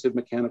invasive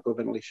mechanical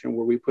ventilation,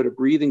 where we put a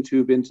breathing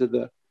tube into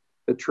the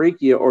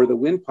trachea or the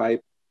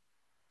windpipe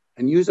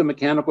and use a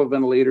mechanical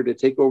ventilator to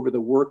take over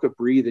the work of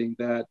breathing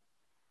that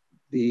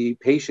the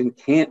patient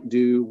can't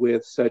do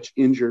with such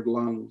injured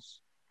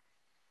lungs.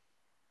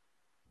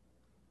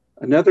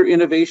 Another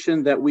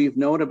innovation that we've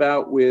known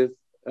about with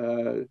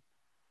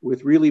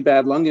really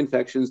bad lung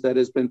infections that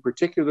has been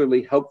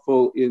particularly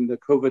helpful in the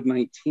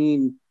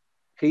COVID-19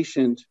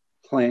 patient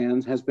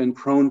plans has been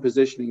prone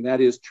positioning.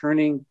 That is,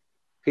 turning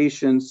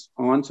patients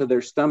onto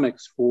their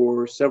stomachs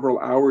for several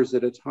hours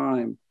at a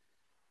time,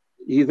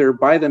 either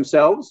by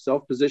themselves,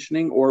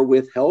 self-positioning, or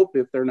with help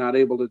if they're not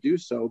able to do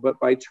so. But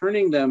by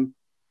turning them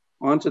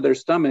onto their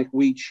stomach,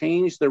 we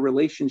change the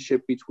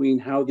relationship between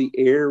how the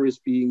air is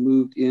being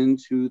moved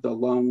into the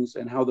lungs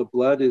and how the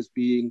blood is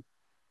being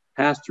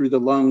passed through the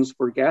lungs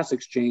for gas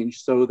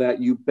exchange, so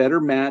that you better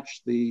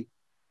match the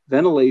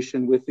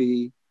ventilation with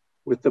the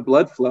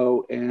blood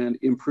flow and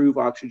improve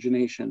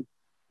oxygenation.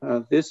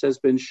 This has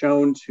been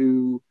shown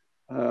to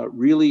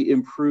really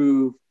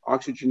improve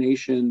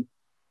oxygenation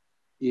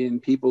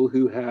in people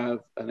who have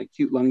an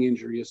acute lung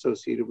injury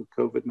associated with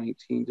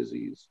COVID-19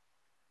 disease.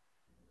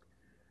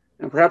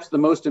 And perhaps the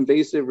most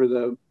invasive or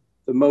the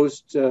the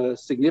most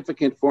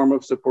significant form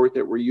of support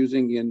that we're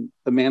using in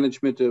the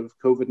management of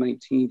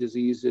COVID-19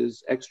 disease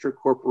is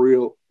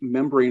extracorporeal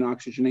membrane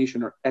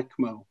oxygenation, or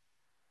ECMO.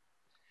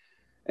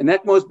 And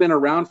ECMO has been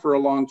around for a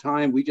long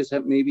time. We just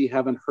maybe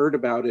haven't heard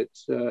about it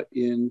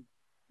in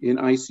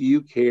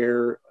ICU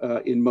care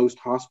in most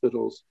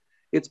hospitals.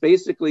 It's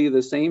basically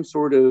the same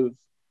sort of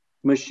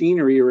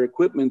machinery or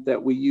equipment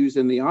that we use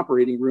in the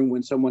operating room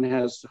when someone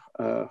has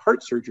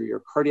heart surgery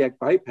or cardiac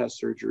bypass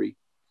surgery.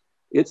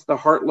 It's the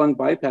heart-lung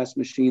bypass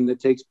machine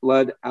that takes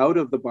blood out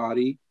of the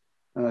body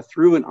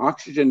through an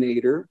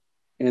oxygenator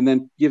and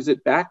then gives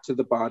it back to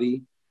the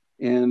body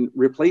and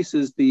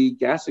replaces the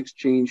gas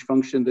exchange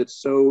function that's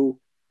so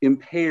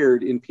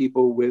impaired in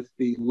people with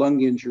the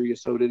lung injury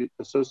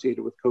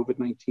associated with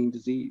COVID-19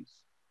 disease.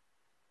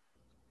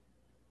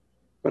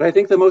 But I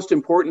think the most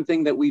important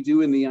thing that we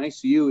do in the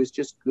ICU is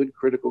just good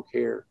critical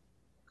care,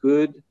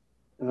 good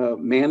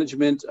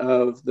management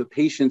of the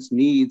patient's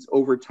needs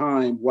over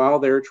time while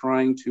they're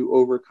trying to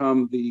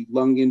overcome the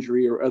lung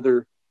injury or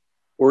other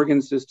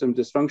organ system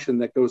dysfunction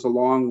that goes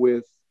along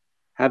with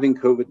having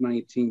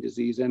COVID-19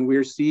 disease. And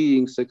we're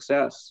seeing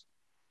success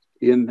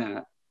in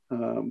that.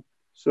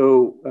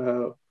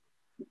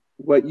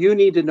 What you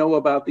need to know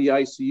about the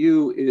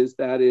ICU is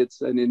that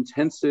it's an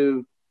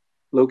intensive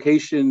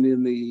location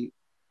in the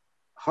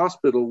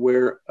hospital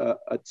where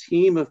a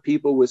team of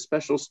people with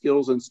special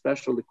skills and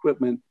special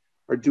equipment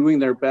are doing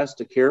their best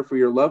to care for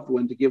your loved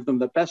one, to give them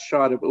the best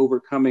shot of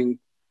overcoming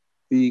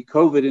the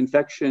COVID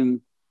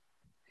infection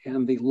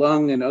and the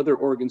lung and other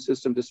organ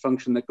system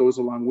dysfunction that goes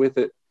along with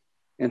it,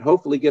 and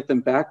hopefully get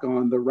them back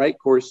on the right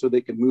course so they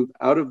can move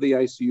out of the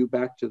ICU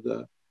back to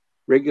the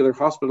regular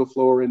hospital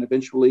floor and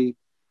eventually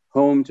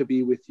home to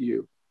be with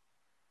you.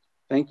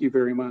 Thank you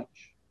very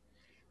much.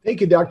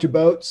 Thank you, Dr.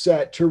 Boats.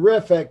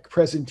 Terrific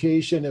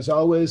presentation, as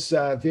always,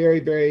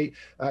 very, very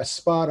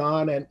spot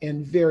on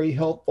and very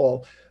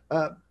helpful.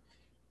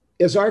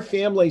 As our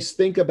families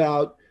think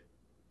about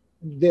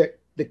the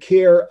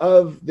care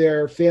of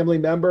their family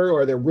member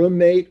or their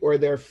roommate or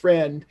their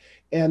friend,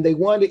 and they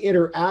want to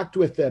interact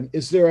with them,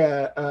 is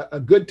there a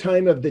good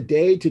time of the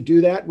day to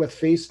do that with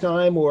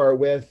FaceTime or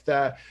with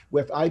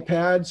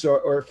iPads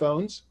or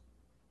phones?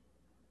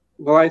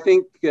 Well, I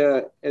think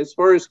as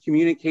far as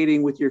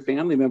communicating with your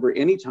family member,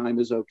 anytime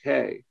is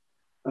okay.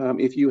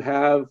 If you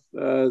have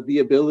the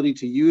ability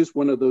to use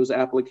one of those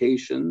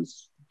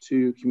applications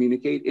to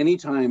communicate,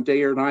 anytime,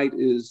 day or night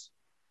is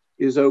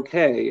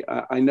okay.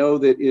 I know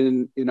that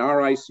in our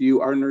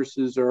ICU, our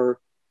nurses are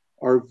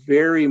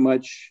very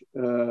much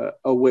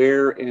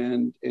aware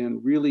and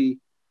really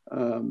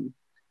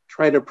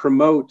try to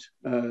promote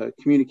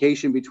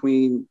communication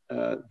between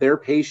their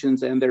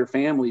patients and their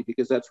family,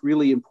 because that's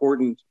really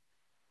important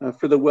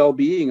for the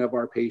well-being of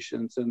our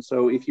patients. And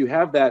so if you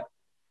have that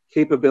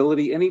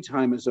capability,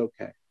 anytime is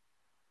okay.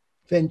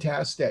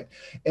 Fantastic.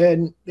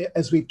 And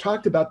as we've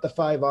talked about the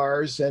 5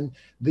 R's, and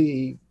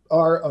the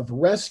R of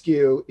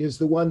rescue is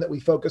the one that we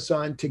focus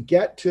on to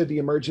get to the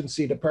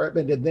emergency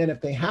department. And then if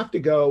they have to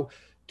go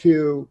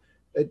to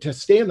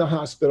stay in the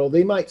hospital,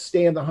 they might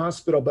stay in the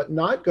hospital but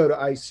not go to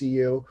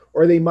ICU,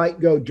 or they might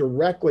go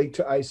directly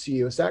to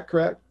ICU. Is that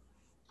correct?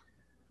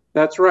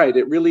 That's right.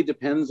 It really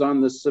depends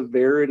on the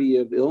severity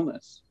of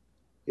illness.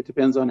 It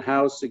depends on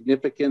how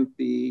significant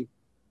the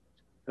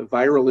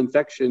viral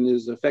infection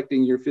is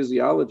affecting your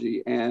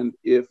physiology. And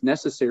if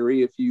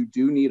necessary, if you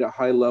do need a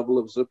high level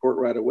of support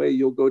right away,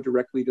 you'll go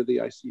directly to the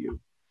ICU.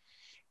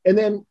 And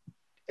then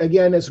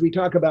again, as we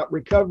talk about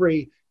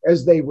recovery,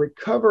 as they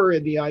recover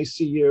in the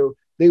ICU,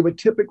 they would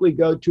typically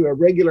go to a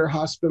regular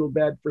hospital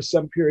bed for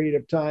some period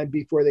of time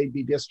before they'd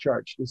be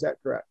discharged. Is that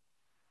correct?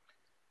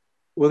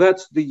 Well,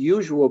 that's the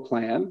usual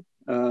plan.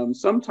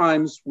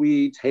 Sometimes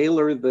we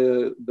tailor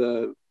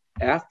the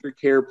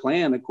aftercare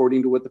plan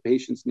according to what the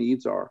patient's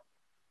needs are.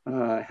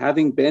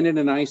 Having been in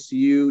an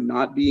ICU,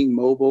 not being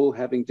mobile,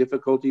 having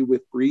difficulty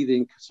with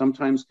breathing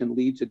sometimes can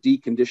lead to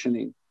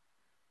deconditioning.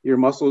 Your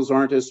muscles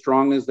aren't as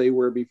strong as they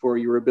were before.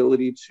 Your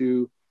ability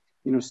to,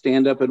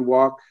 stand up and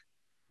walk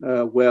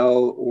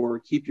well or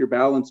keep your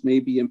balance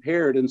may be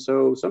impaired. And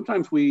so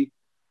sometimes we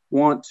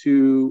want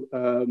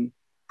to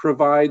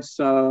provide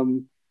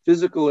some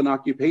physical and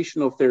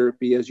occupational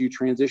therapy as you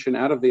transition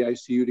out of the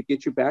ICU to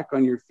get you back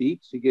on your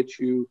feet, to get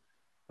you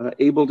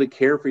able to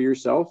care for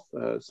yourself.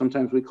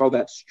 Sometimes we call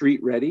that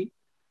street ready,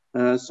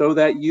 so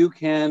that you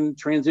can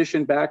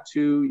transition back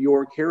to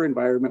your care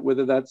environment,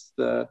 whether that's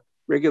the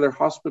regular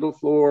hospital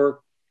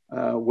floor,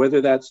 whether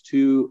that's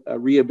to a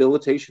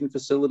rehabilitation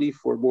facility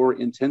for more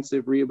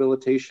intensive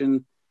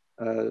rehabilitation,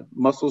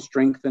 muscle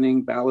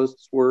strengthening,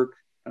 ballast work,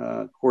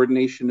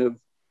 coordination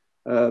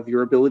of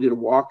your ability to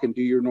walk and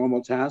do your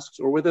normal tasks,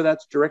 or whether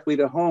that's directly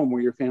to home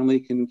where your family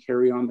can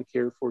carry on the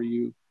care for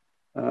you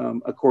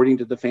according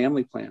to the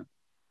family plan.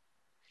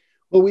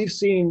 Well, we've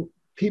seen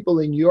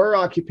people in your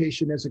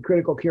occupation as a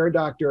critical care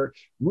doctor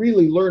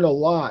really learn a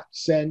lot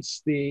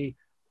since the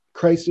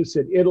crisis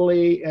in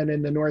Italy and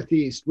in the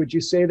Northeast. Would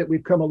you say that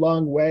we've come a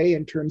long way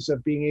in terms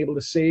of being able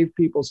to save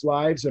people's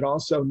lives and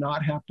also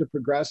not have to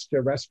progress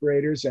to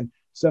respirators and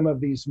some of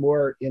these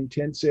more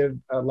intensive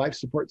life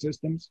support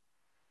systems?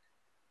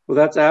 Well,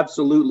 that's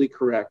absolutely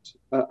correct.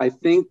 I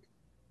think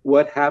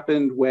what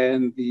happened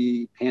when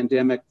the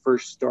pandemic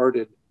first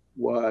started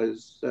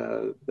was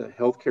the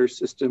healthcare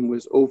system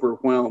was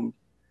overwhelmed,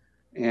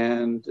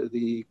 and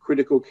the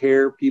critical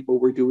care people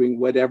were doing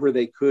whatever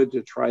they could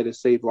to try to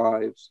save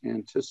lives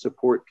and to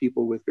support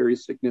people with very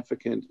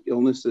significant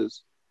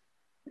illnesses.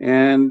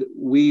 And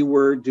we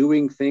were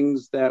doing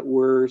things that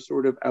were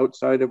sort of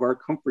outside of our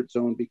comfort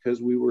zone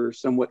because we were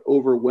somewhat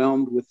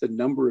overwhelmed with the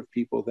number of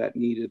people that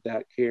needed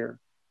that care.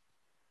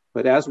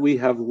 But as we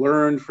have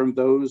learned from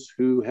those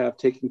who have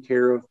taken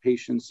care of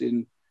patients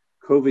in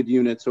COVID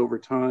units over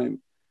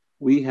time,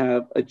 we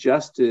have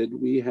adjusted,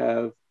 we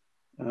have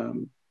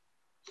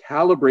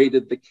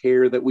calibrated the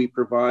care that we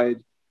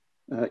provide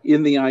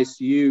in the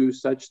ICU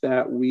such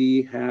that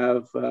we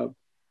have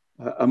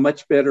a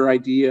much better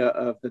idea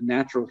of the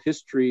natural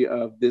history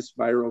of this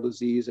viral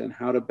disease and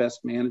how to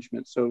best manage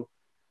it. So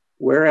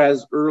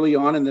whereas early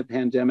on in the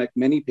pandemic,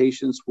 many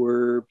patients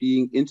were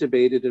being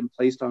intubated and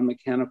placed on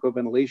mechanical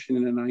ventilation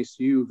in an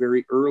ICU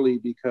very early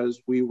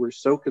because we were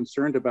so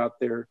concerned about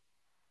their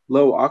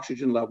low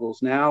oxygen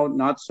levels. Now,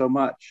 not so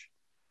much.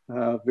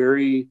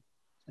 Very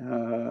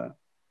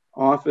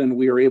often,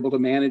 we are able to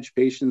manage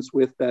patients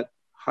with that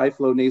high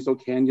flow nasal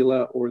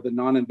cannula or the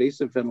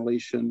non-invasive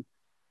ventilation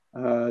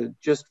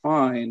just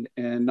fine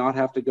and not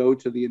have to go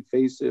to the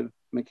invasive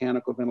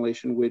mechanical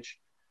ventilation, which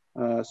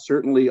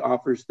certainly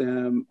offers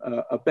them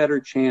a better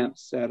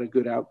chance at a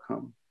good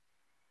outcome.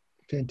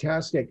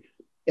 Fantastic.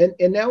 And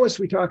now as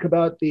we talk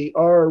about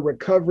our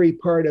recovery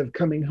part of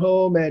coming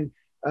home, and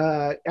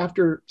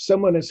after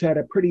someone has had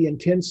a pretty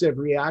intensive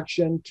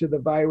reaction to the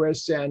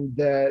virus and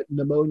the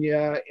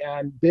pneumonia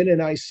and been in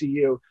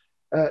ICU,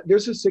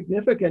 there's a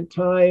significant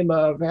time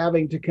of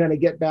having to kind of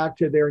get back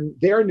to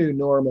their new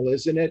normal,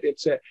 isn't it?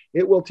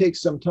 It will take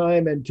some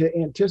time, and to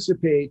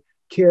anticipate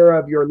care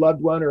of your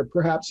loved one or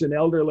perhaps an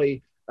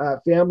elderly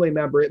family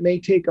member, it may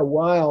take a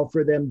while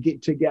for them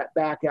to get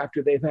back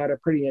after they've had a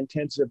pretty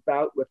intensive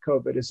bout with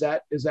COVID. Is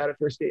that a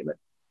fair statement?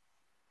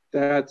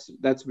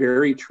 That's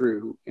very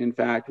true. In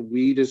fact,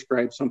 we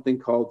describe something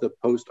called the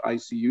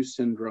post-ICU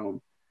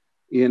syndrome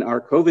in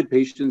our COVID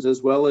patients,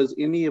 as well as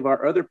any of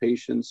our other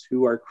patients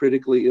who are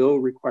critically ill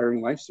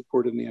requiring life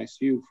support in the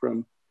ICU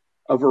from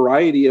a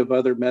variety of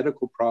other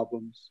medical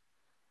problems.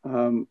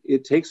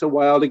 It takes a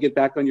while to get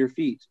back on your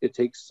feet. It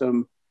takes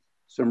some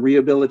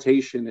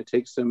rehabilitation. It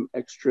takes some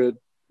extra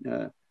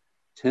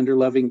tender,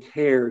 loving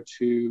care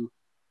to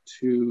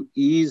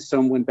ease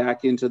someone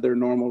back into their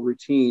normal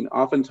routine.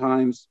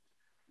 Oftentimes,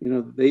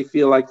 they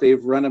feel like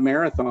they've run a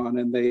marathon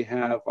and they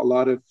have a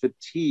lot of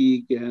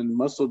fatigue and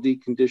muscle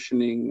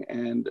deconditioning,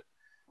 and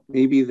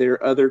maybe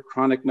their other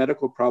chronic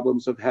medical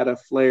problems have had a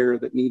flare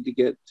that need to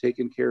get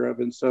taken care of.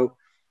 And so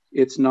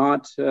it's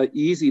not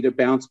easy to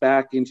bounce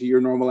back into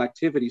your normal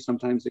activity.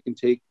 Sometimes it can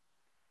take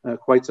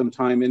quite some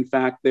time. In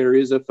fact, there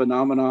is a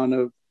phenomenon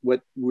of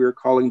what we're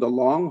calling the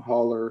long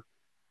hauler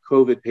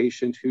COVID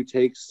patient who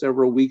takes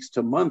several weeks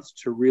to months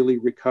to really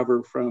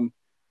recover from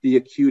the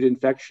acute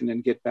infection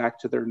and get back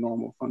to their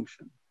normal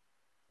function.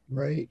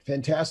 Right,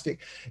 fantastic.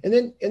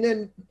 And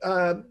then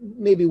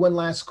maybe one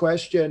last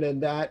question,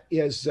 and that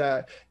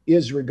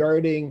is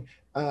regarding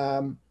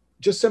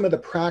just some of the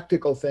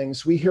practical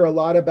things. We hear a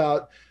lot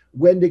about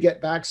when to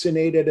get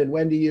vaccinated and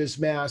when to use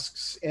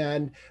masks,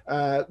 and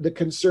the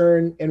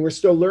concern, and we're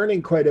still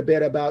learning quite a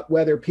bit about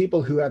whether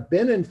people who have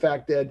been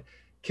infected,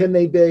 can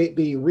they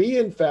be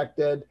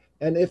reinfected?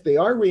 And if they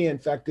are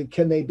reinfected,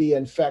 can they be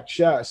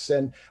infectious?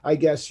 And I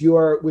guess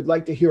would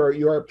like to hear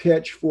your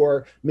pitch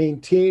for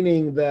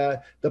maintaining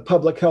the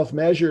public health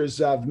measures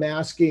of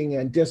masking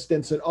and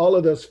distance and all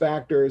of those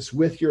factors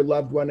with your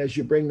loved one as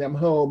you bring them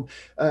home.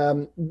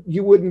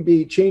 You wouldn't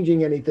be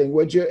changing anything,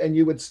 would you? And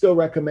you would still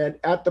recommend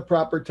at the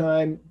proper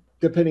time,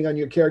 depending on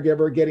your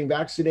caregiver, getting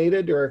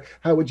vaccinated? Or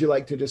how would you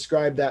like to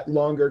describe that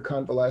longer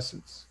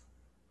convalescence?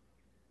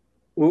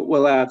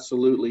 Well,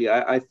 absolutely.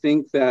 I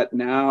think that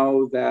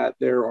now that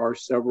there are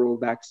several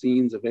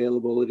vaccines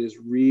available, it is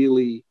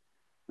really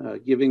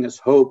giving us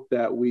hope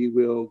that we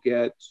will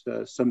get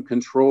some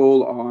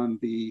control on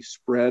the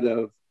spread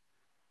of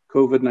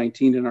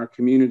COVID-19 in our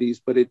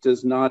communities, but it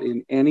does not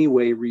in any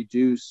way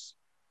reduce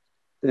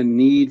the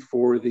need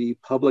for the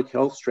public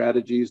health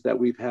strategies that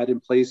we've had in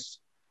place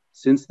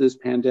since this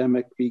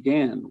pandemic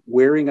began.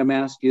 Wearing a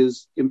mask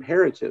is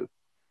imperative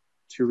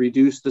to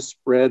reduce the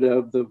spread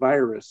of the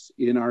virus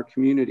in our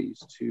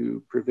communities,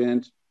 to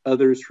prevent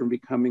others from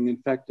becoming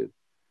infected.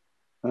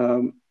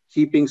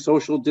 Keeping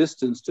social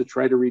distance to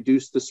try to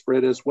reduce the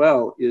spread as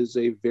well is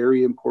a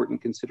very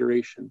important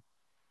consideration.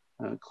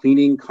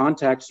 Cleaning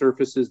contact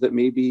surfaces that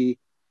may be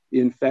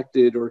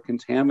infected or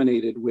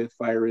contaminated with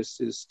virus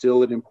is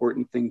still an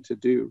important thing to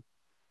do.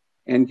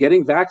 And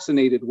getting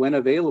vaccinated when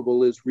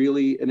available is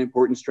really an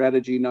important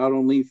strategy, not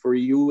only for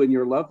you and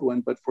your loved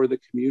one, but for the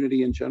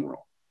community in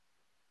general.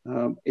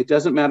 It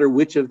doesn't matter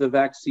which of the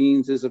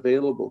vaccines is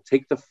available.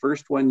 Take the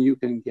first one you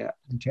can get.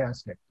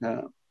 Fantastic.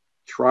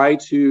 Try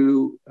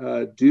to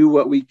do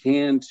what we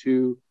can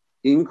to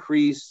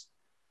increase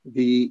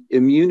the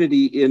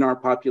immunity in our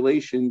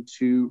population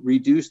to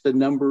reduce the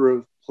number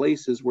of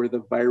places where the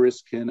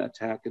virus can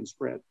attack and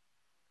spread.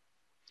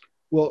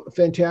 Well,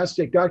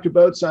 fantastic. Dr.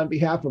 Boats, on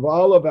behalf of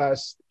all of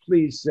us,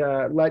 please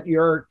let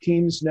your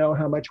teams know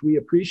how much we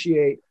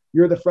appreciate.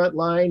 You're the front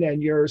line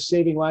and you're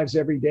saving lives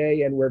every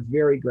day, and we're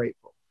very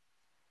grateful.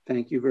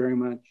 Thank you very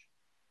much.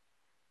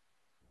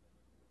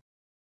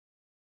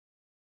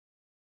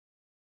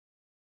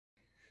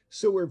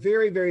 So we're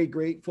very, very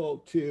grateful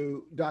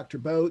to Dr.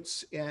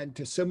 Boats and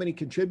to so many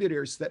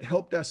contributors that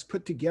helped us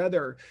put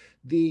together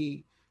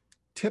the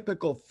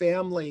typical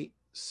family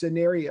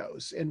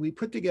scenarios. And we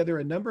put together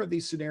a number of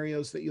these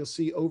scenarios that you'll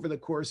see over the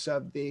course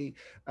of the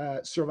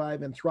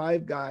Survive and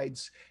Thrive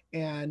guides.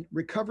 And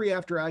recovery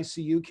after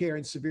ICU care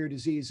and severe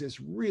disease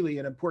is really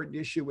an important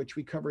issue, which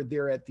we covered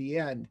there at the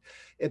end.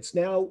 It's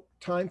now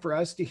time for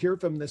us to hear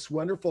from this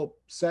wonderful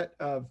set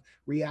of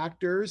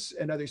reactors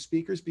and other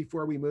speakers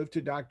before we move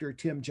to Dr.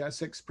 Tim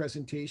Jessek's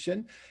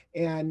presentation.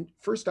 And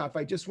first off,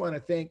 I just want to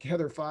thank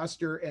Heather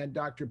Foster and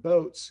Dr.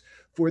 Boats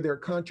for their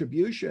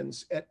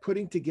contributions at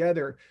putting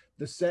together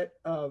the set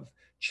of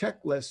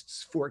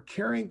checklists for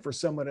caring for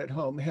someone at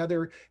home.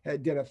 Heather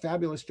did a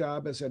fabulous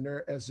job as a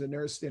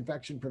nurse,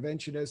 infection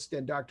preventionist,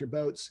 and Dr.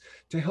 Boats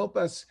to help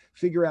us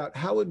figure out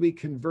how would we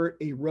convert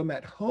a room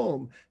at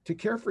home to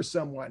care for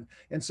someone.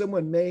 And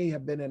someone may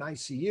have been in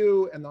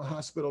ICU and the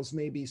hospitals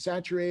may be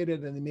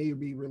saturated and they may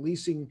be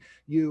releasing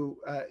you,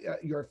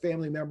 your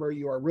family member,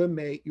 your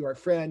roommate, your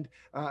friend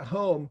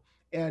home.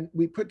 And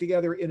we put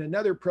together in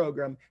another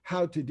program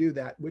how to do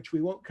that, which we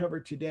won't cover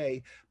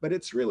today. But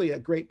it's really a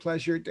great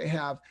pleasure to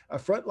have a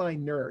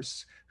frontline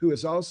nurse who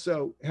is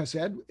also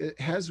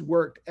has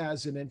worked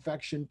as an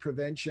infection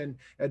prevention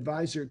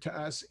advisor to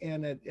us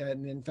and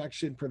an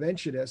infection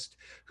preventionist,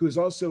 who is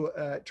also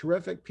a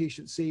terrific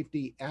patient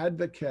safety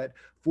advocate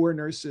for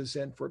nurses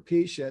and for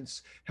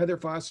patients. Heather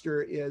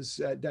Foster has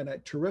done a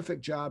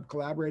terrific job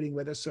collaborating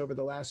with us over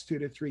the last 2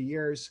 to 3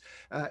 years.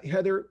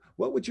 Heather,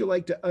 what would you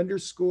like to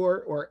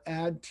underscore or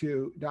add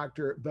to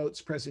Dr.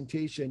 Boats'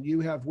 presentation? You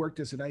have worked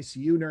as an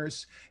ICU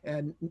nurse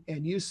and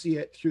you see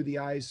it through the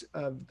eyes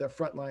of the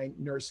frontline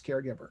nurse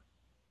caregiver.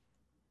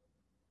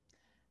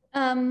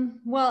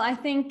 Well, I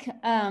think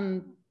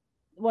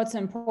what's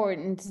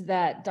important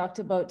that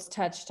Dr. Boats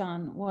touched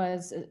on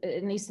was,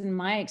 at least in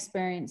my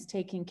experience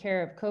taking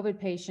care of COVID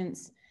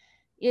patients,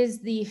 is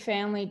the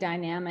family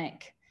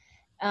dynamic.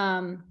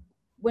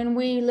 When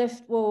we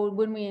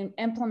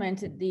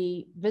implemented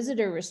the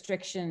visitor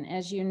restriction,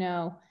 as you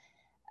know,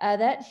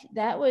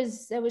 that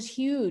was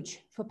huge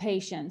for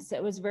patients.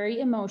 It was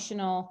very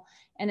emotional,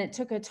 and it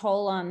took a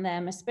toll on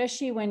them,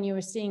 especially when you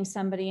were seeing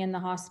somebody in the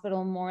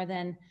hospital more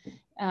than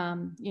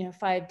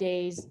 5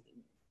 days,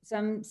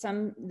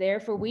 some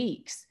there for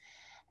weeks,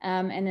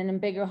 and then in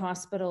bigger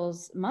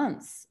hospitals,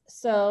 months.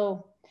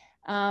 So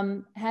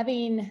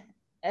having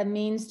a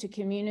means to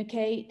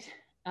communicate,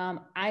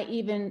 I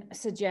even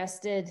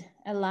suggested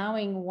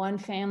allowing one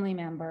family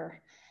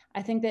member.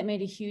 I think that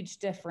made a huge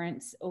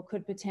difference, or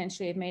could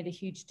potentially have made a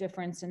huge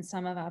difference in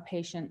some of our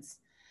patients.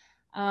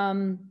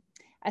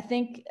 I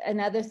think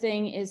another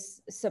thing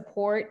is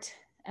support.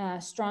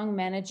 Strong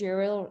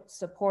managerial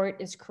support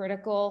is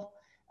critical,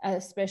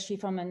 especially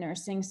from a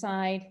nursing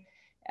side.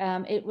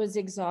 It was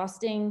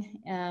exhausting.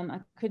 I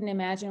couldn't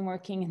imagine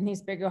working in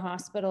these bigger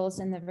hospitals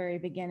in the very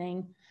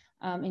beginning.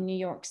 In New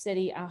York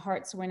City, our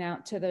hearts went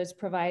out to those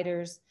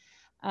providers,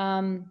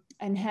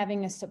 and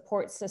having a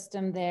support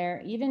system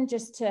there, even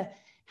just to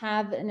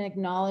have an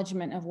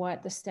acknowledgement of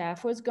what the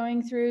staff was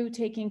going through,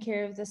 taking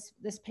care of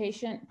this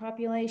patient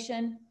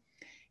population.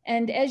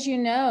 And as you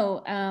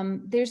know,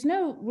 there's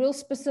no real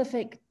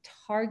specific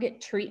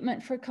target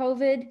treatment for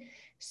COVID.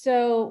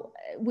 So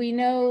we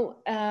know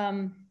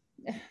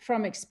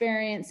from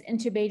experience,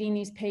 intubating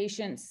these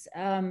patients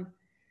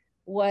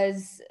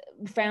was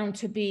found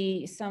to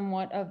be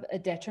somewhat of a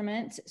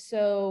detriment.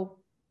 So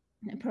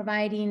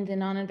providing the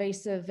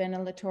non-invasive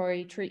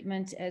ventilatory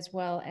treatment as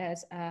well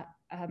as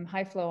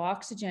high flow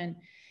oxygen,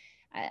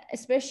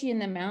 especially in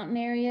the mountain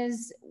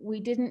areas,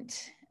 we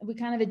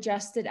kind of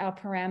adjusted our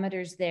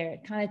parameters there.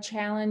 It kind of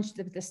challenged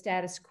the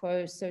status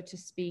quo, so to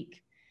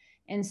speak.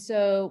 And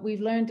so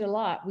we've learned a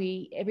lot.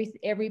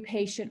 Every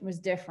patient was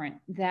different.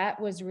 That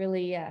was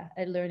really a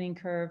learning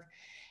curve.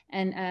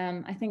 And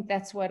I think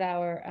that's what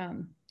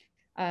our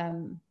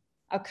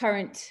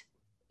current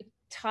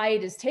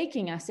tide is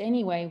taking us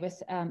anyway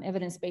with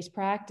evidence-based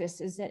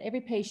practice, is that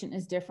every patient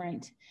is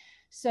different.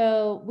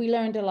 So we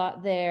learned a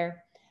lot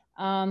there.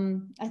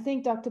 I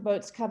think Dr.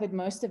 Boats covered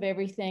most of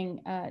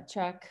everything,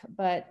 Chuck,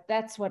 but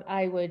that's what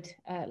I would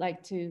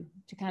like to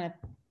kind of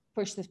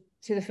push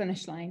to the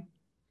finish line.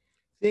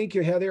 Thank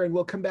you, Heather. And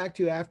we'll come back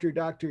to you after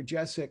Dr.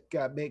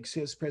 Jessek makes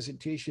his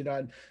presentation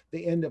on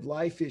the end of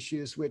life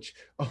issues, which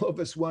all of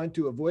us want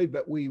to avoid,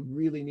 but we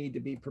really need to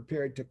be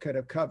prepared to kind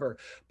of cover.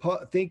 Paul,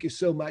 thank you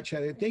so much,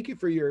 Heather. Thank you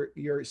for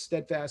your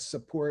steadfast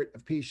support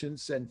of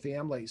patients and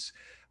families.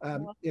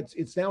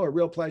 It's now a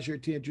real pleasure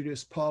to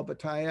introduce Paul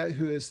Bataya,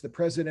 who is the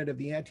president of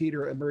the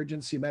Anteater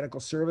Emergency Medical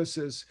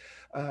Services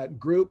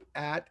group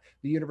at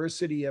the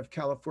University of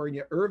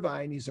California,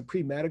 Irvine. He's a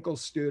pre-medical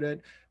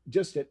student,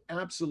 just an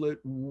absolute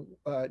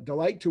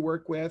delight to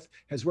work with,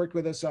 has worked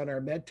with us on our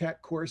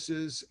MedTech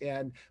courses,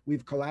 and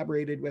we've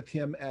collaborated with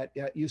him at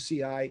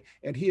UCI,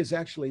 and he is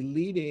actually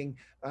leading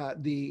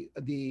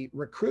the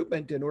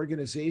recruitment and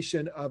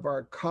organization of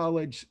our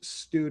college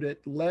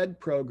student-led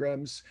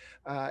programs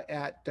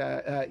at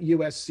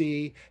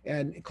USC,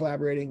 and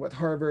collaborating with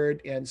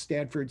Harvard and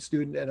Stanford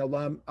student and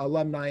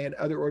alumni and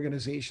other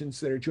organizations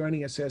that are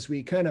joining us as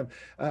we kind of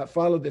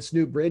follow this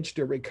new bridge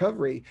to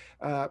recovery.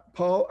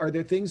 Paul, are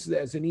there things that,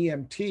 as an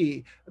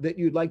EMT, that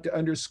you'd like to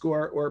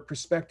underscore, or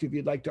perspective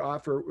you'd like to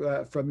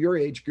offer from your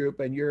age group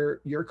and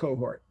your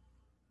cohort?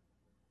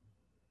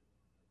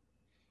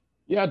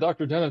 Yeah,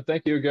 Dr. Denham,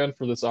 thank you again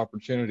for this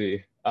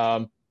opportunity.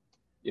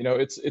 You know,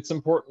 it's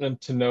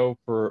important to know,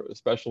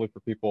 especially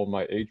for people in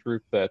my age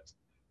group, that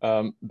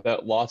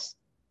that loss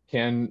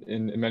can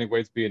in many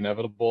ways be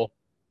inevitable,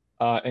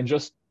 and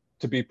just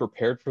to be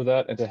prepared for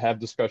that and to have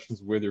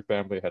discussions with your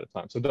family ahead of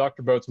time. So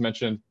Dr. Boats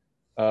mentioned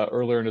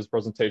earlier in his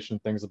presentation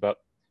things about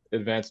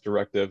advanced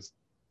directives,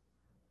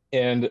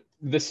 and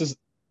this is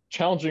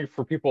challenging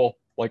for people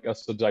like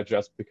us to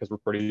digest because we're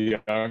pretty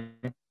young,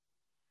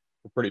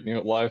 we're pretty new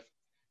at life,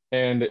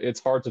 and it's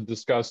hard to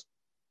discuss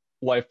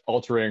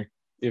life-altering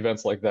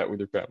events like that with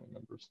your family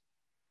members.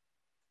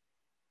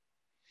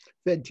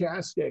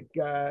 Fantastic.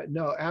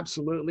 No,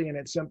 absolutely. And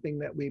it's something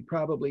that we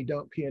probably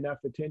don't pay enough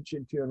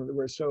attention to. And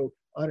we're so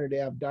honored to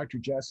have Dr.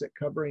 Jessic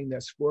covering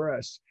this for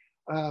us.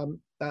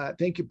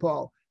 Thank you,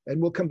 Paul.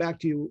 And we'll come back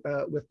to you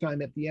with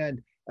time at the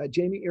end.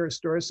 Jamie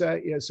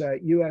Iristorza is a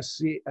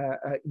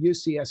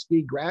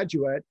UCSD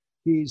graduate.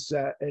 He's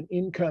an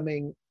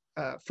incoming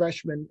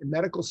freshman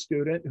medical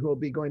student who will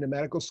be going to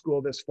medical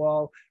school this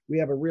fall. We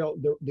have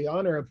the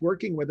honor of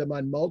working with him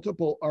on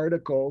multiple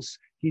articles.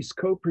 He's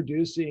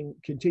co-producing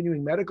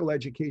continuing medical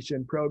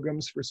education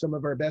programs for some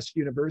of our best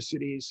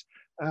universities,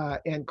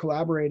 and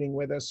collaborating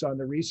with us on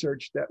the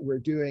research that we're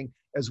doing,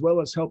 as well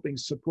as helping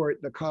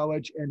support the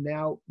college. And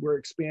now we're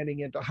expanding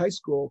into high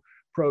school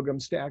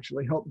programs to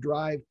actually help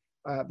drive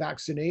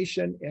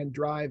vaccination and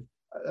drive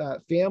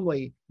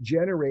family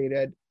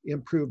generated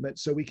improvement,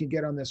 so we can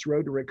get on this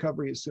road to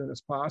recovery as soon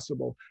as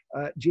possible.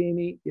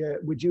 Jamie,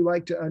 would you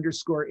like to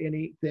underscore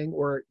anything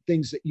or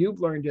things that you've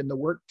learned in the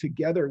work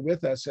together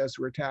with us as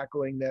we're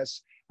tackling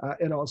this,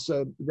 and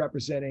also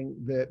representing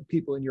the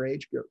people in your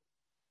age group?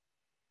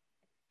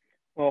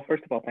 Well,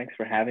 first of all, thanks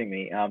for having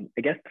me.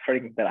 I guess the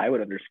first thing that I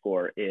would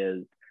underscore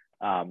is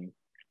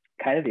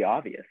kind of the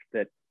obvious,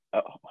 that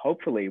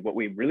hopefully what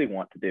we really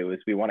want to do is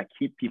we want to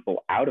keep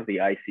people out of the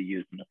ICUs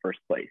in the first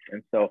place.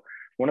 And so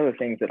one of the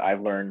things that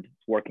I've learned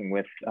working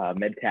with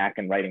MedTech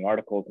and writing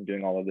articles and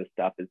doing all of this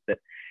stuff is that,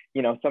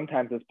 you know,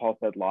 sometimes, as Paul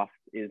said, loss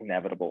is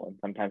inevitable. And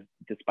sometimes,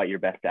 despite your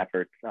best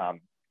efforts,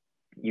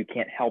 you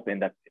can't help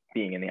end up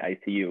being in the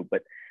ICU.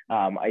 But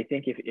I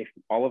think if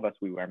all of us,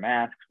 we wear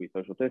masks, we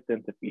social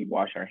distance, if we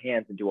wash our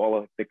hands and do all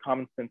of the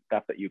common sense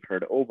stuff that you've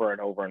heard over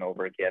and over and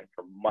over again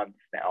for months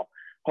now,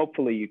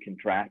 hopefully you can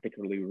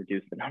drastically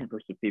reduce the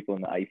numbers of people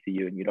in the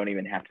ICU, and you don't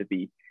even have to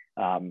be,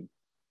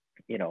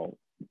 you know,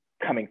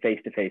 coming face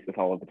to face with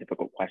all of the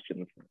difficult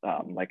questions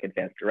like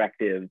advanced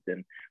directives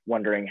and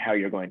wondering how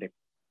you're going to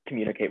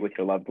communicate with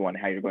your loved one,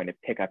 how you're going to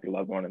pick up your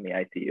loved one in the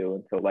ICU.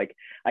 And so, like,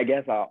 I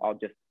guess I'll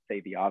just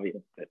say the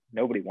obvious, that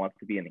nobody wants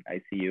to be in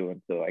the ICU.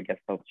 And so I guess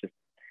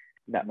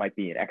that might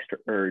be an extra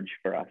urge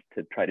for us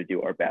to try to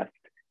do our best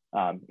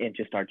in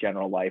just our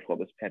general life while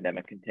this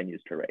pandemic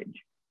continues to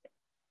rage.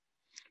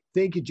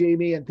 Thank you,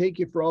 Jamie, and thank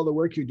you for all the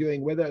work you're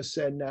doing with us.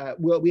 And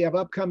we have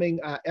upcoming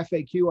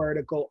FAQ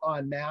article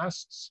on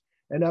masks,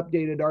 an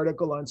updated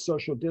article on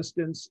social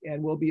distance,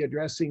 and we'll be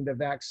addressing the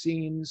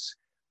vaccines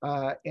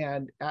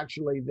and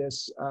actually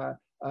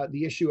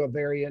the issue of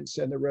variants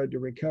and the road to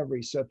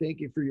recovery. So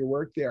thank you for your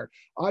work there.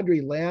 Audrey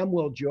Lamb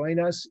will join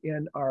us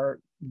in our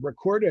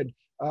recorded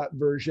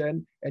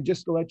version. And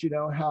just to let you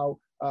know how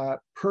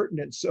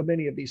pertinent so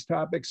many of these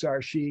topics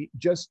are, she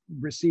just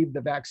received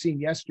the vaccine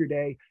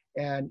yesterday,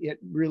 and it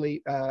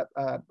really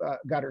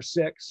got her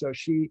sick. So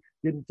she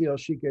didn't feel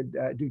she could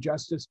do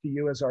justice to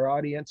you as our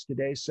audience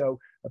today. So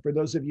for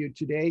those of you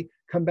today,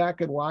 come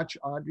back and watch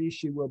Audrey.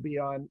 She will be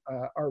on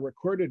our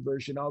recorded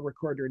version. I'll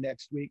record her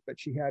next week, but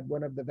she had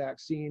one of the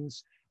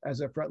vaccines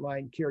as a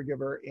frontline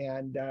caregiver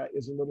and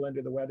is a little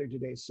under the weather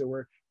today.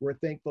 So we're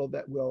thankful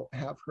that we'll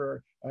have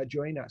her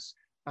join us.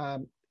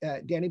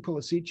 Danny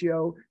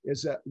Policiccio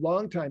is a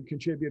longtime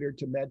contributor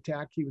to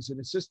MedTech. He was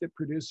an assistant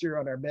producer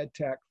on our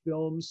MedTech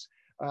films.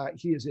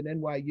 He is an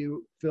NYU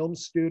film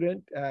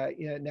student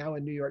now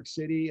in New York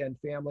City, and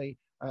family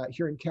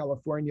here in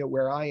California,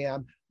 where I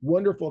am.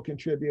 Wonderful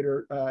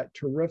contributor,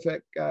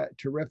 terrific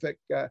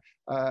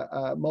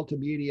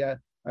multimedia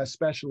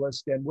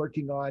specialist and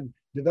working on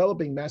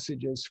developing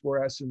messages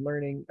for us and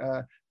learning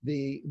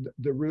the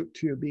route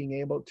to being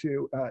able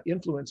to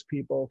influence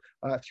people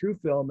through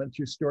film and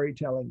through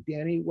storytelling.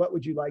 Danny, what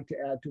would you like to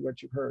add to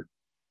what you've heard?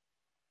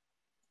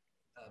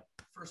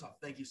 First off,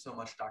 thank you so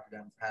much, Dr.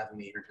 Denham, for having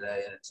me here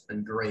today. And it's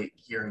been great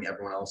hearing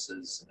everyone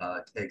else's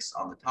takes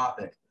on the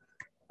topic.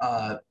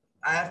 I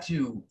have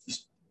to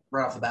just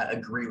right off the bat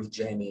agree with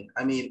Jamie.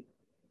 I mean,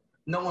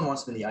 no one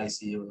wants to be in the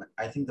ICU. And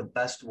I think the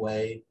best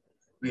way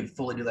we can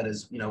fully do that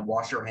is,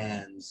 wash your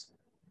hands,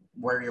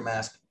 wear your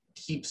mask,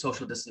 keep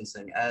social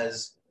distancing.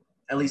 As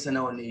at least I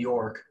know in New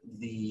York,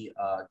 the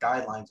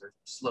guidelines are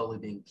slowly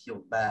being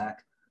peeled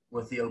back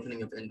with the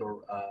opening of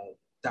indoor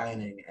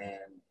dining and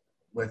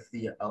with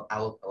the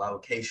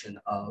allocation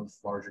of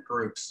larger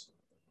groups.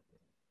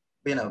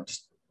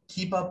 Just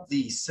keep up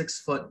the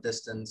 6-foot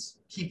distance,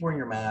 keep wearing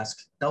your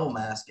mask, double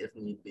mask if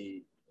need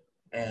be,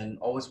 and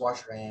always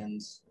wash your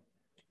hands.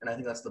 And I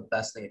think that's the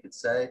best thing I could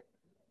say.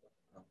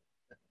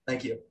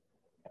 Thank you.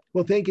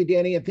 Well, thank you,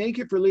 Danny. And thank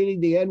you for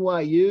leading the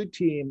NYU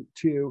team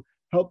to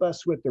help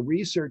us with the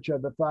research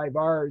of the 5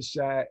 Rs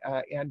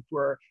and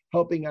for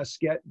helping us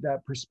get the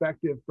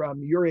perspective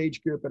from your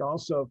age group and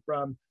also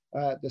from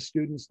the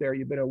students there.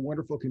 You've been a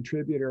wonderful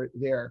contributor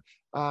there.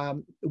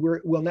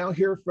 We'll now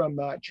hear from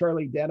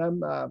Charlie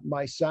Denham,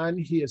 my son.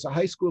 He is a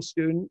high school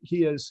student.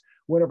 He is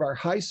one of our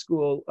high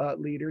school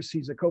leaders.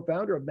 He's a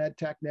co-founder of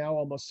MedTech now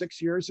almost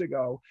 6 years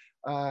ago.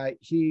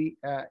 He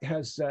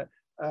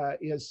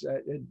is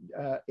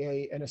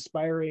an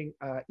aspiring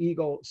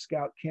Eagle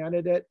Scout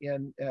candidate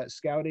in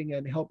scouting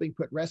and helping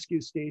put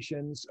rescue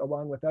stations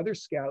along with other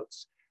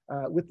scouts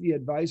with the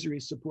advisory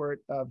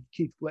support of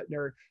Keith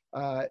Flittner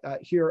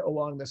here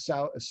along the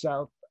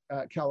South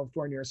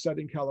California or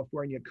Southern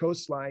California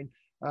coastline.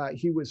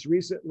 He was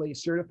recently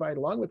certified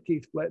along with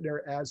Keith Flittner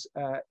as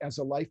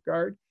a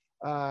lifeguard,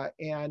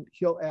 and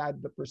he'll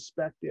add the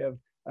perspective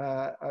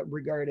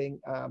regarding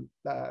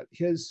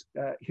his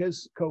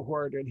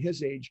cohort and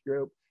his age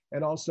group,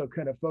 and also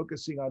kind of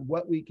focusing on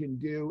what we can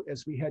do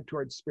as we head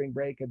towards spring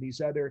break and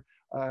these other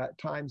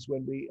times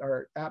when we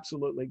are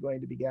absolutely going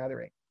to be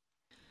gathering.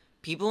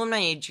 People in my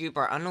age group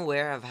are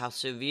unaware of how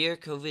severe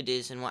COVID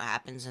is and what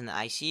happens in the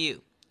ICU.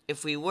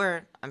 If we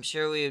were, I'm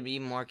sure we would be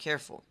more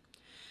careful.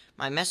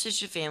 My message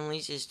to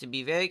families is to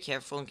be very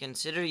careful and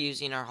consider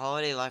using our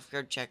holiday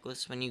lifeguard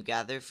checklist when you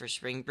gather for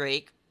spring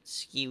break,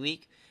 ski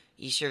week,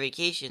 Easter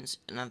vacations,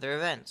 and other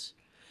events.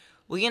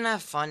 We can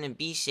have fun and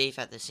be safe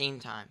at the same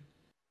time.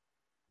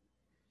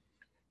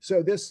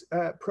 So this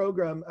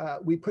program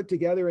we put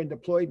together and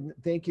deployed, and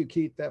thank you,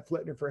 Keith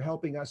Flittner, for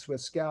helping us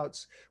with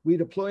Scouts. We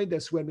deployed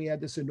this when we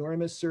had this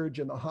enormous surge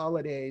in the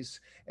holidays,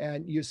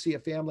 and you see a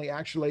family,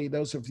 actually,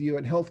 those of you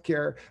in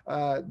healthcare,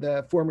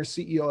 the former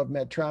CEO of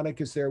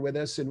Medtronic is there with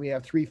us, and we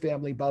have 3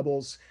 family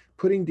bubbles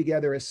putting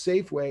together a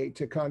safe way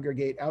to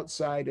congregate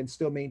outside and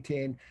still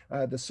maintain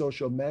the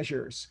social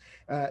measures.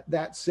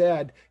 That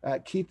said,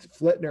 Keith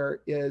Flittner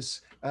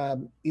is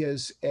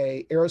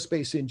a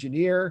aerospace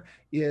engineer,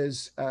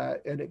 is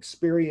an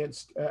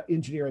experienced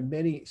engineer in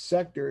many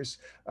sectors,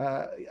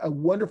 a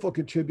wonderful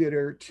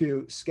contributor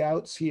to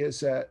Scouts. He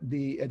is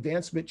the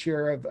advancement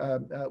chair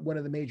of one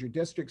of the major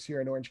districts here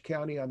in Orange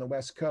County on the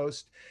West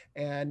Coast,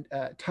 and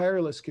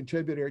tireless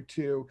contributor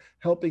to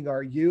helping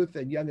our youth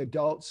and young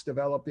adults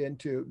develop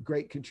into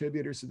great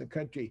contributors in the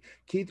country.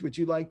 Keith, would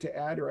you like to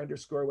add or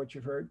underscore what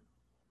you've heard?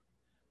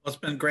 Well, it's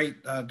been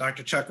great,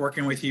 Dr. Chuck,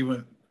 working with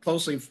you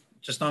closely,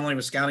 just not only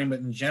with scouting, but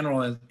in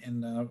general.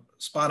 And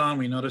spot on,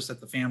 we noticed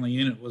that the family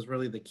unit was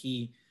really the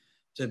key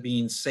to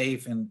being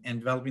safe and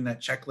developing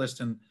that checklist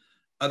and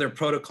other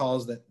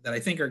protocols that I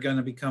think are going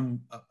to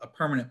become a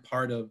permanent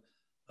part of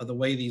the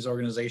way these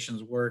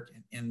organizations work.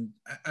 And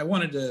I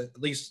wanted to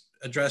at least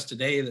address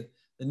today that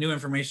the new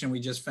information we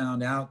just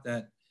found out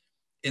that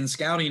in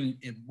scouting,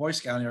 in Boy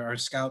Scouting, our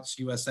Scouts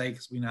USA,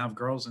 because we now have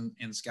girls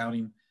in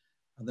scouting,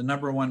 the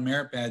 #1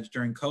 merit badge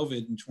during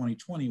COVID in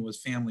 2020 was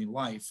family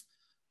life,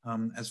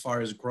 as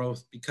far as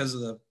growth, because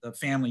of the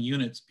family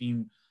units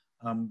being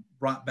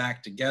brought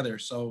back together.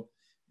 So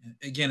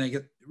again,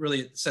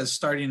 it says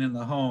starting in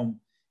the home.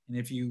 And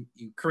if you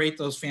create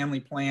those family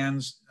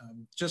plans,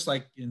 just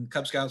like in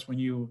Cub Scouts, when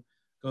you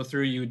go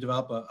through, you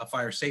develop a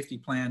fire safety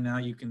plan. Now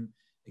you can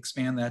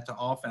expand that to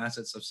all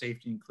facets of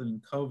safety,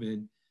 including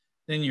COVID.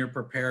 Then you're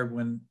prepared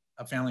when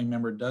a family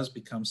member does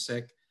become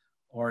sick,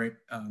 or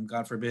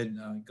God forbid,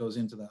 goes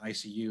into the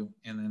ICU,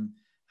 and then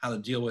how to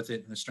deal with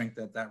it and the strength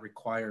that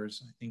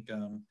requires. I think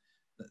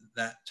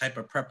that type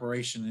of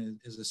preparation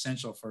is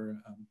essential for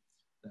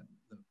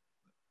the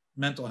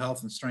mental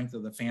health and strength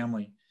of the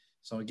family.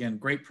 So again,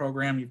 great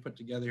program you put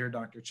together here,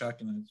 Dr.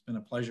 Chuck, and it's been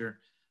a pleasure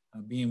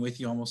being with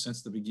you almost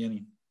since the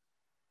beginning.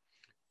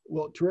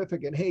 Well,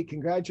 terrific. And hey,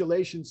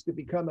 congratulations to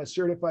become a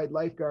certified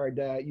lifeguard.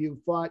 You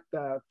fought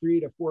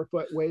 3 to 4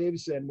 foot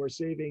waves, and we're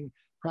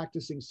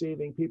practicing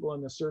saving people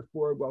on the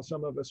surfboard while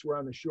some of us were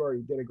on the shore.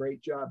 You did a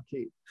great job,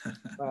 Keith.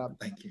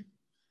 Thank you.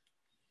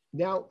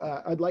 Now,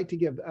 I'd like to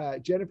give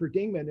Jennifer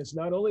Dingman is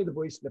not only the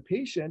voice of the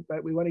patient,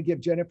 but we want to give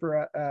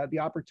Jennifer the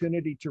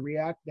opportunity to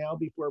react now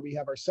before we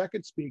have our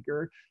second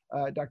speaker,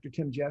 Dr.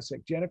 Tim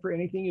Jessic. Jennifer,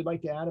 anything you'd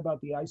like to add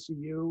about the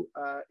ICU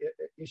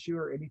issue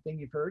or anything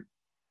you've heard?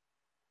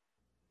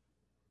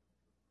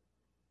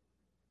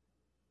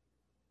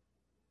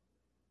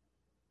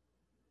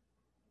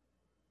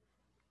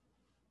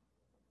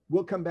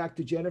 We'll come back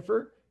to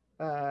Jennifer.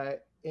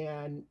 What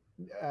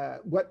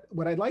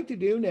I'd like to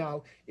do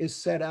now is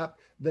set up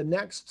the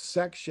next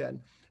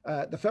section.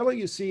 The fellow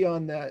you see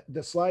on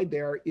the slide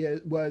there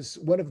was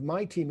one of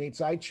my teammates.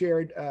 I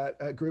chaired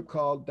a group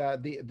called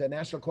the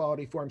National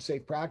Quality Form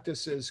Safe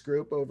Practices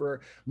group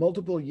over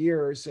multiple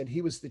years, and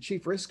he was the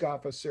chief risk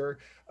officer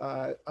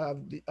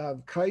of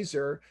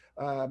Kaiser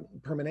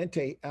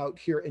Permanente out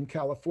here in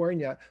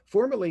California,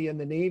 formerly in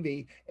the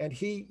Navy, and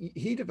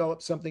he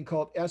developed something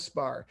called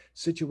SBAR,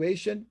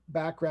 Situation,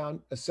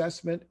 Background,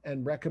 Assessment,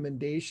 and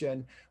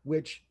Recommendation,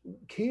 which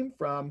came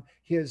from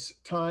his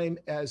time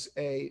as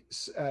a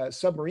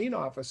submarine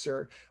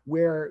officer,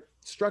 where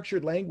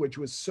structured language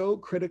was so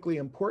critically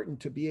important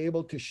to be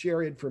able to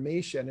share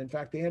information. In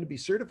fact, they had to be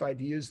certified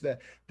to use the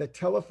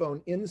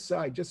telephone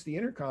inside, just the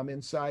intercom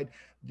inside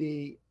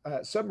the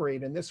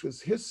submarine, and this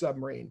was his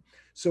submarine.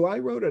 So I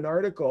wrote an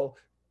article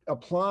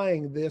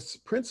applying this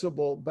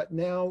principle, but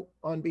now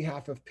on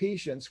behalf of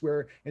patients,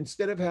 where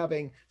instead of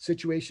having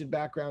situation,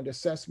 background,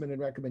 assessment, and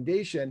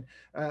recommendation,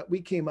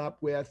 we came up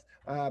with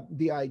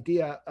the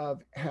idea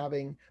of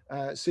having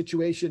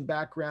situation,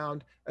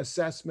 background,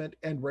 assessment,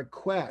 and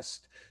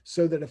request,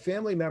 so that a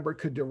family member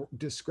could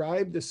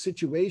describe the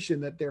situation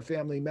that their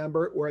family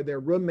member or their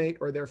roommate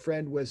or their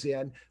friend was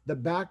in, the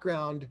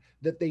background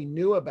that they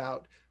knew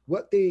about,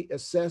 what they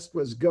assessed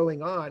was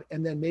going on,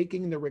 and then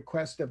making the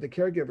request of the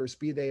caregivers,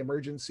 be they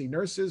emergency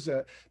nurses,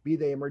 be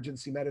they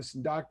emergency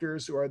medicine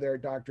doctors, or their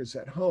doctors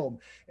at home.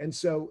 And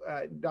so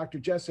Dr.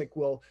 Jessic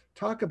will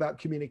talk about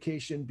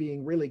communication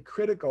being really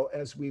critical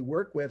as we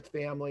work with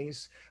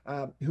families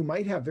who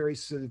might have very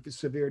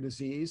severe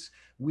disease.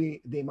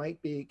 They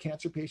might be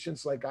cancer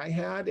patients like I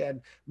had,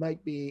 and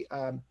might be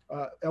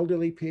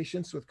elderly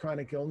patients with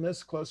chronic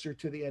illness closer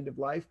to the end of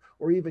life,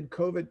 or even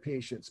COVID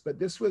patients. But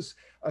this was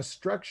a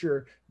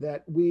structure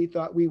that we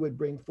thought we would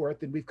bring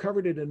forth, and we've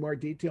covered it in more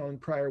detail in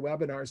prior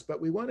webinars, but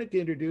we wanted to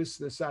introduce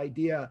this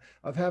idea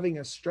of having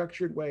a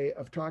structured way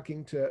of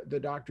talking to the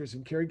doctors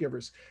and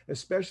caregivers,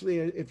 especially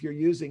if you're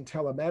using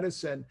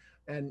telemedicine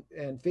and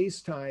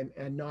FaceTime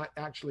and not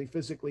actually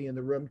physically in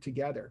the room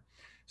together.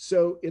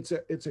 So it's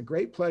a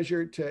great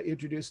pleasure to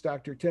introduce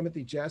Dr.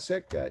 Timothy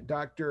Jessic.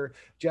 Dr.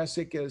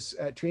 Jessic is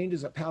trained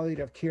as a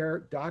palliative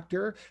care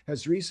doctor,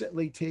 has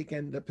recently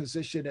taken the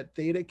position at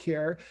Theta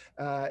Care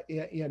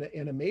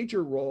in a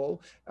major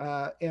role,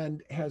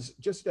 and has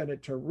just done a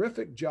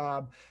terrific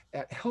job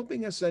at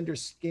helping us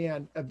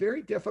understand a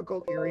very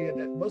difficult area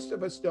that most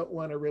of us don't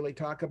want to really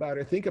talk about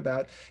or think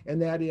about,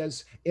 and that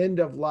is end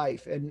of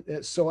life. And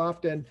so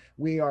often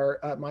we are,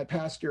 my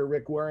pastor,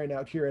 Rick Warren,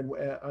 out here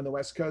on the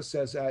West Coast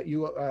says,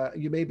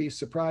 you may be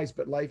surprised,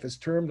 but life is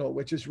terminal,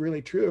 which is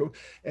really true.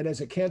 And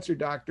as a cancer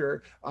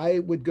doctor, I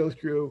would go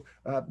through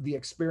the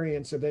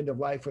experience of end of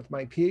life with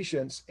my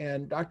patients,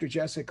 and Dr.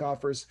 Jessic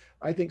offers,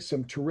 I think,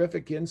 some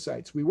terrific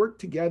insights. We worked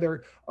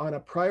together on a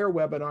prior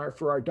webinar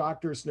for our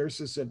doctors,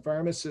 nurses, and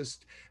pharmacists,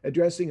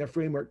 addressing a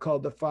framework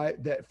called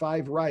the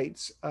five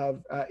rights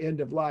of end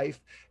of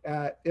life.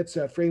 It's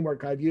a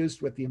framework I've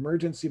used with the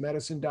emergency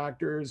medicine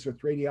doctors,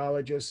 with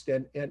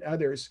radiologists, and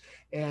others.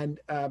 And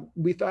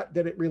we thought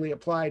that it really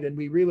applied, and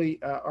we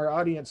really, our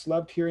audience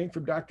loved hearing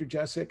from Dr.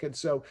 Jessic. And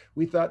so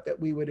we thought that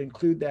we would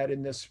include that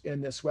in this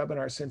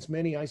webinar, since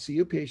many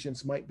ICU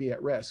patients might be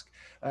at risk.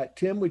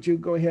 Tim, would you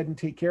go ahead and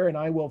take care, and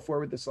I will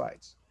forward the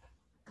slides.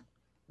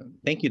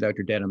 Thank you,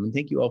 Dr. Denham, and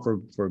thank you all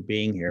for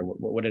being here.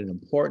 What an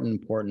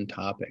important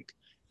topic.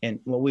 And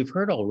what we've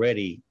heard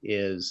already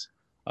is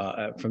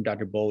from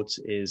Dr. Boats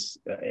is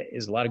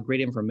a lot of great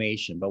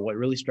information, but what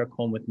really struck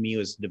home with me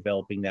was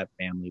developing that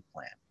family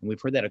plan. And we've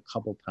heard that a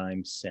couple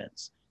times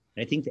since.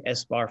 And I think the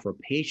SBAR for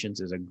patients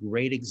is a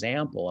great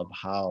example of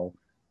how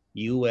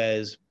you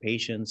as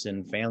patients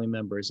and family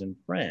members and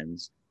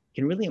friends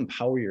can really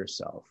empower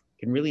yourself,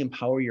 can really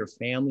empower your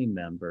family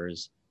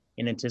members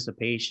in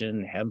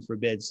anticipation, heaven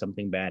forbid,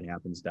 something bad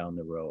happens down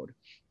the road.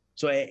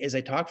 So as I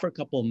talk for a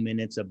couple of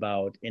minutes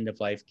about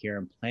end-of-life care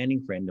and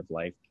planning for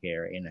end-of-life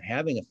care and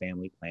having a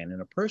family plan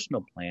and a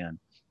personal plan,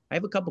 I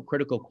have a couple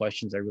critical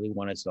questions I really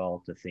want us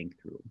all to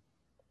think through.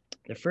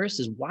 The first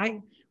is why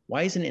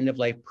is an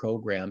end-of-life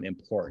program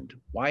important?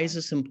 Why is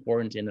this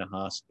important in a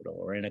hospital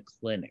or in a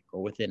clinic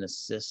or within a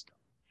system?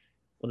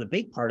 Well, the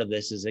big part of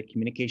this is that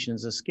communication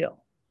is a skill.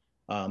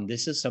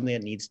 This is something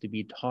that needs to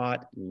be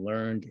taught,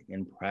 learned,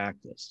 and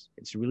practiced.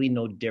 It's really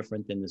no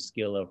different than the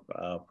skill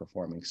of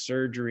performing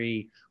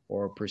surgery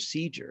or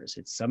procedures.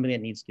 It's something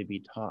that needs to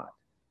be taught.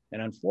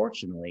 And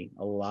unfortunately,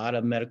 a lot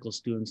of medical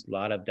students, a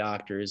lot of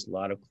doctors, a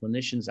lot of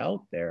clinicians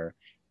out there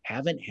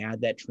haven't had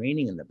that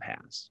training in the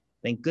past.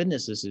 Thank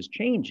goodness this is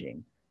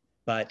changing,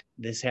 but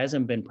this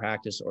hasn't been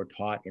practiced or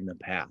taught in the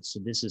past. So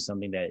this is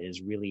something that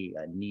is really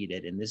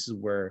needed. And this is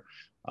where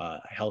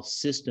health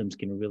systems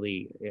can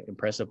really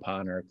impress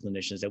upon our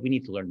clinicians that we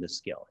need to learn this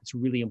skill. It's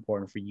really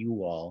important for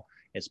you all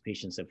as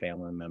patients and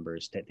family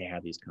members to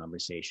have these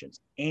conversations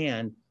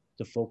and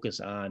to focus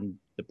on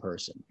the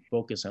person,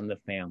 focus on the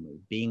family.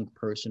 Being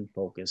person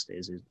focused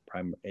is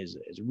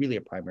really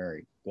a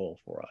primary goal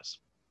for us.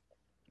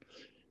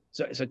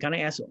 So kind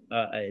of ask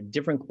a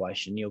different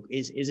question,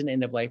 is an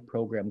end-of-life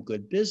program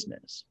good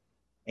business?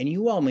 And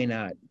you all may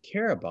not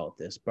care about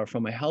this, but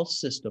from a health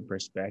system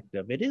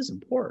perspective, it is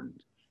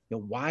important.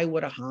 Why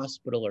would a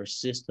hospital or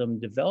system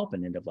develop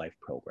an end-of-life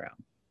program?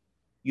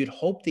 You'd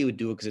hope they would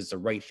do it because it's the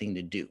right thing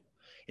to do.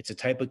 It's a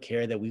type of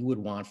care that we would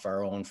want for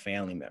our own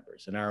family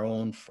members and our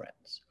own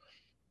friends.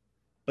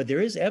 But there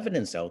is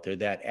evidence out there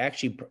that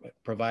actually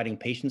providing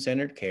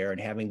patient-centered care and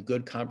having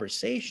good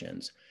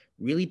conversations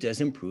really does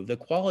improve the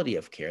quality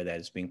of care that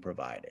is being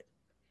provided.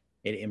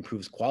 It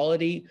improves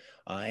quality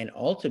and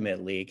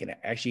ultimately it can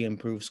actually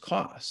improves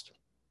cost.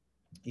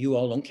 You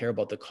all don't care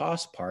about the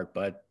cost part,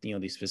 but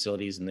these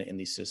facilities and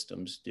these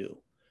systems do.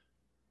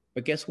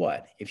 But guess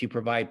what? If you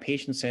provide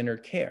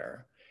patient-centered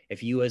care,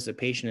 if you as a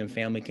patient and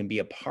family can be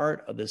a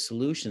part of the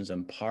solutions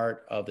and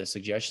part of the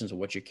suggestions of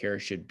what your care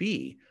should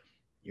be,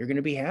 you're going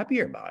to be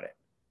happier about it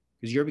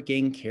because you're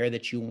getting care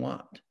that you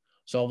want.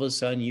 So all of a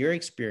sudden your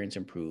experience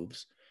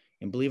improves,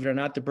 and believe it or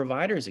not, the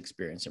provider's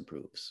experience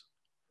improves.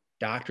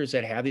 Doctors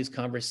that have these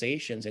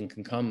conversations and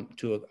can come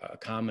to a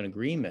common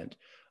agreement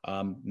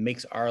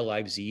makes our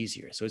lives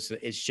easier. So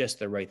it's just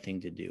the right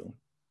thing to do.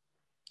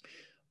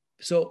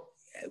 So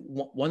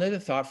one other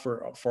thought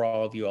for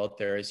all of you out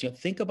there is,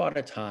 think about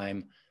a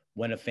time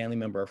when a family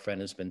member or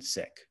friend has been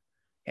sick.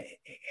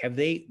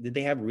 Did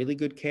they have really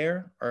good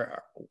care,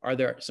 or are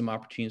there some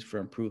opportunities for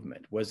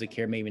improvement? Was the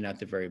care maybe not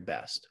the very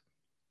best?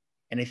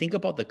 And I think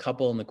about the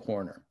couple in the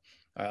corner.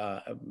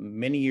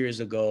 Many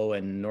years ago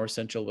in north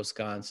central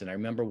Wisconsin, I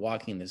remember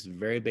walking in this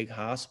very big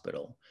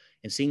hospital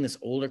and seeing this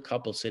older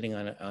couple sitting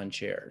on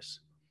chairs.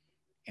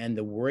 And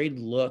the worried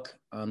look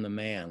on the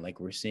man,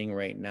 like we're seeing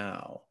right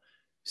now,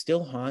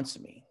 still haunts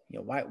me.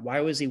 Why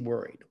was he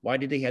worried? Why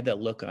did he have that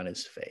look on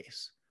his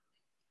face?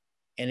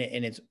 And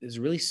it's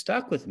really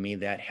stuck with me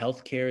that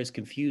healthcare is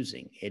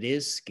confusing. It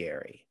is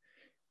scary.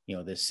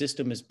 The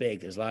system is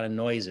big. There's a lot of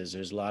noises.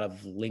 There's a lot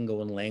of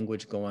lingo and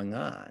language going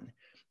on.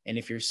 And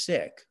if you're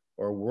sick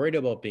or worried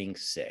about being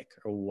sick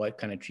or what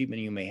kind of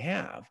treatment you may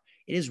have,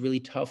 it is really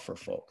tough for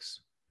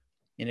folks.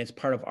 And it's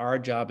part of our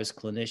job as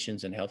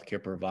clinicians and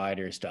healthcare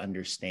providers to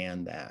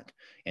understand that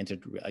and to,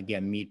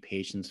 again, meet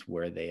patients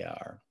where they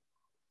are.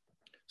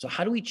 So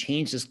how do we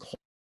change this culture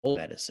of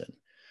medicine?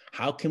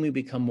 How can we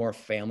become more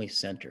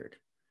family-centered?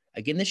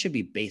 Again, this should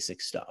be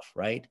basic stuff,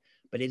 right?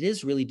 But it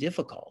is really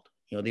difficult.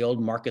 The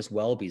old Marcus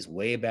Welby's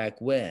way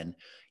back when,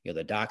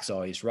 the doc's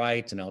always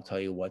right and I'll tell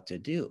you what to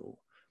do.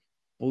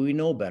 But we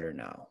know better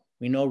now.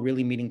 We know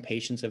really meeting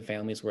patients and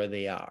families where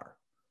they are,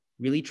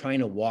 really trying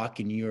to walk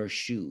in your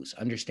shoes,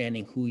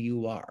 understanding who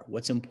you are,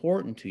 what's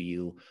important to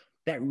you,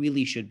 that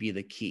really should be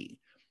the key.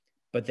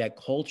 But that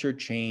culture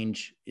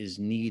change is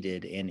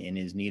needed and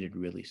is needed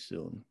really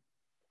soon.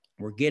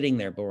 We're getting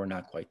there, but we're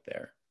not quite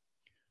there.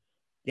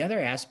 The other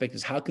aspect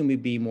is how can we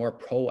be more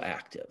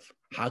proactive?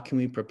 How can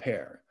we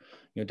prepare?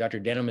 Dr.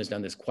 Denham has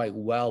done this quite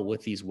well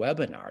with these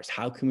webinars.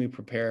 How can we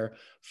prepare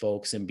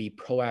folks and be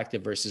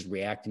proactive versus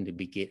reacting to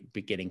be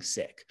getting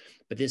sick?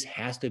 But this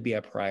has to be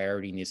a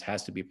priority, and this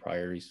has to be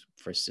priorities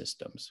for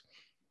systems.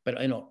 But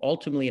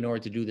ultimately, in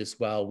order to do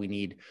this well, we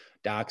need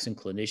docs and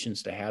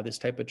clinicians to have this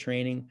type of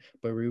training,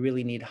 but we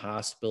really need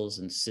hospitals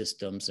and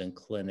systems and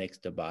clinics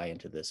to buy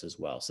into this as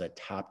well. So that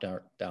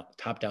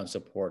top-down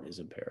support is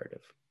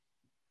imperative.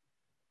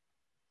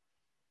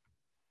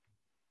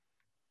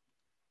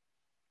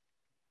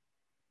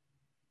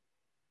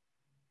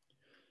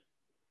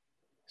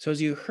 So as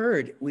you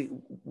heard,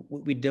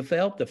 we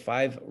developed the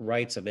 5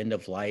 rights of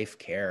end-of-life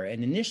care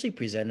and initially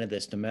presented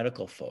this to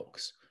medical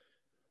folks.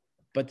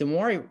 But the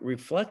more I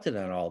reflected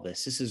on all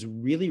this is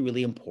really,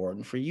 really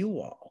important for you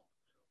all.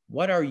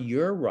 What are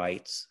your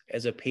rights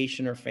as a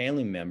patient or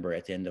family member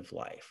at the end of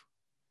life?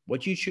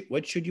 What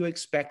should you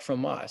expect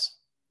from us,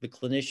 the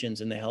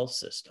clinicians in the health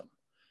system?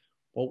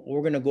 Well,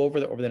 we're going to go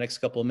over the next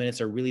couple of minutes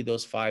are really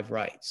those 5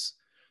 rights.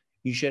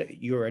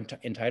 You're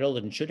entitled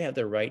and should have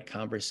the right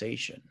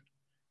conversation,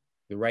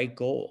 the right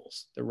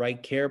goals, the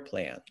right care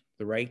plan,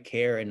 the right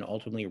care, and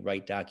ultimately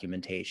right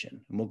documentation.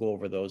 And we'll go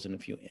over those in a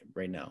few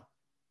right now.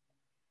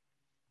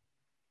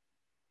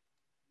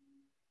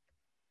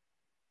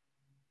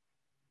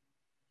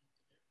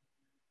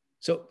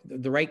 So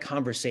the right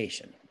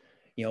conversation,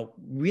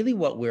 really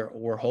what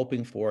we're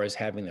hoping for is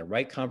having the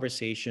right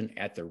conversation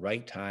at the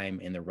right time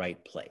in the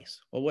right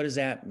place. Well, what does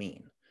that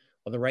mean?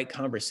 Well, the right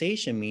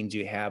conversation means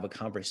you have a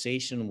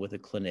conversation with a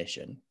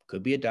clinician,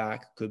 could be a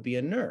doc, could be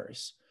a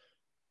nurse,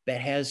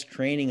 that has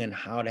training on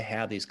how to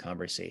have these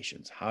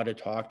conversations, how to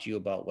talk to you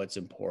about what's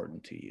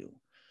important to you.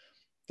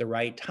 The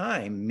right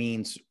time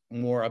means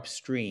more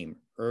upstream,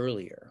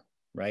 earlier.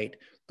 right?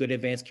 Good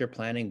advanced care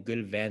planning, good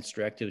advanced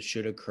directives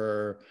should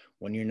occur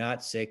when you're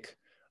not sick,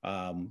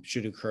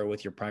 should occur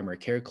with your primary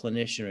care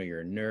clinician or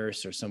your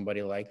nurse or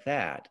somebody like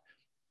that.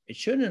 It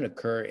shouldn't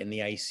occur in the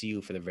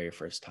ICU for the very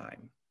first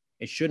time.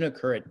 It shouldn't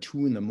occur at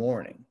 2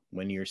 a.m.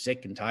 when you're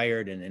sick and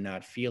tired and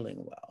not feeling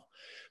well.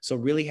 So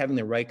really having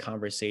the right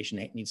conversation,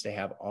 it needs to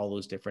have all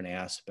those different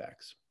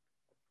aspects.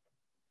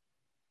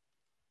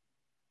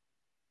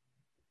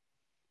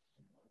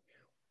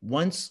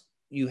 Once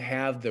you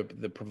have the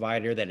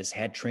provider that has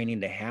had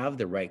training to have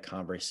the right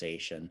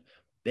conversation,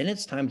 then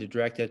it's time to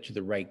direct that to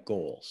the right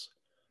goals.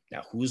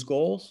 Now, whose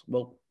goals?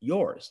 Well,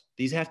 yours.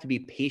 These have to be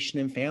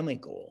patient and family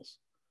goals,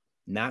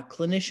 not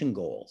clinician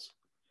goals.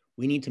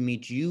 We need to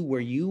meet you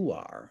where you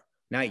are,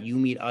 not you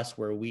meet us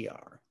where we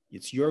are.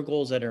 It's your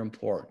goals that are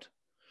important.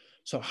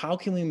 So how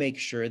can we make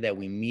sure that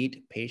we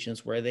meet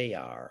patients where they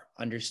are,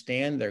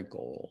 understand their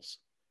goals,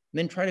 and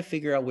then try to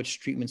figure out which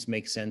treatments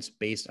make sense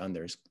based on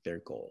their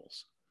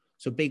goals?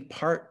 So a big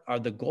part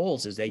of the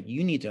goals is that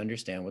you need to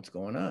understand what's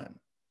going on.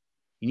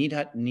 You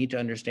need to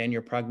understand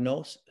your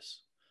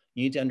prognosis.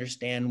 You need to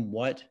understand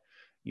what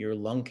your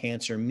lung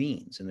cancer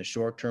means in the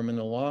short term and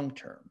the long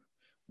term.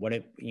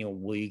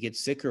 Will you get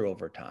sicker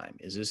over time?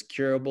 Is this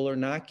curable or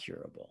not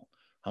curable?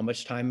 How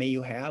much time may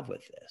you have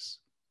with this?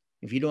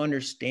 If you don't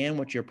understand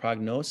what your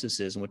prognosis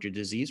is and what your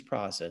disease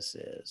process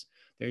is,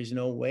 there's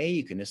no way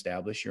you can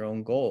establish your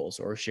own goals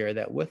or share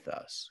that with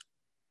us.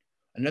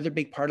 Another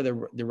big part of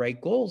the right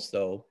goals,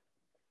 though,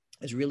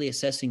 is really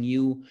assessing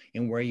you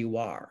and where you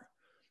are.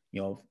 We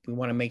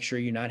want to make sure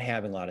you're not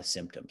having a lot of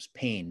symptoms,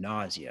 pain,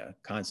 nausea,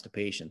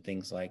 constipation,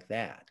 things like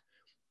that.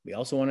 We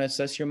also want to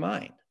assess your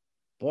mind.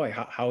 Boy,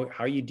 how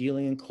are you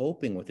dealing and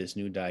coping with this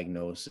new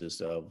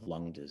diagnosis of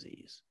lung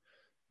disease?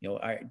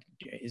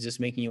 Is this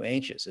making you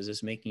anxious? Is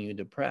this making you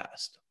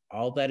depressed?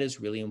 All that is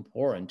really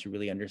important to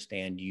really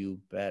understand you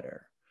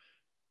better.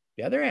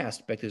 The other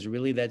aspect is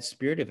really that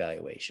spirit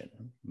evaluation,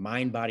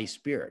 mind, body,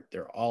 spirit.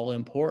 They're all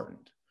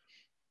important.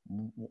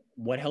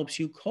 What helps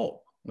you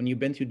cope when you've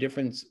been through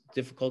different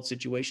difficult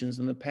situations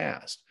in the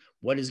past?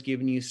 What has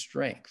given you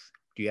strength?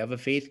 Do you have a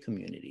faith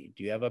community?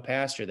 Do you have a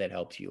pastor that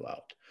helps you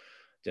out?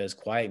 Does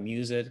quiet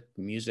music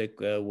within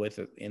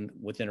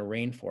a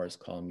rainforest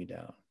calm you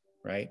down,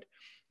 right?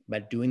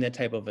 But doing that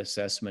type of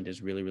assessment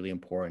is really, really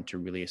important to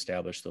really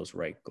establish those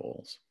right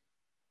goals.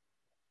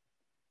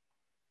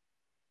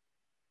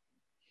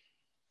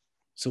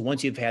 So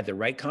once you've had the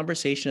right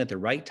conversation at the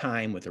right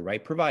time with the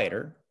right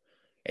provider,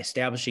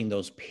 establishing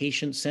those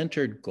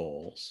patient-centered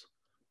goals,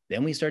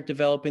 then we start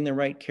developing the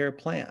right care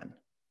plan.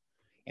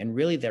 And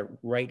really that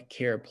right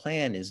care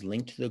plan is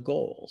linked to the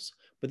goals.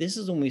 But this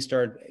is when we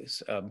start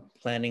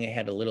planning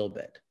ahead a little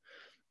bit.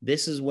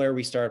 This is where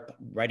we start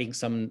writing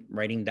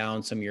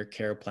down some of your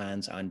care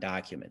plans on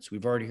documents.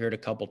 We've already heard a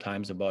couple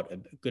times about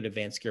good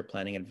advanced care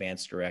planning,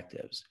 advanced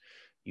directives.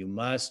 You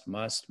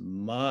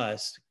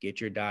must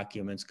get your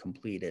documents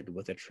completed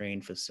with a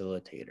trained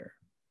facilitator.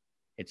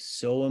 It's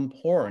so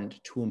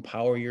important to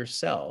empower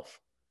yourself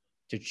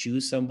to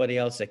choose somebody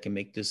else that can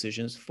make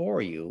decisions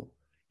for you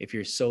if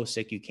you're so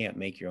sick you can't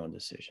make your own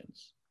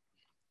decisions.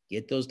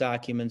 Get those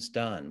documents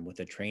done with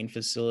a trained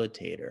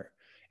facilitator.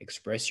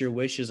 Express your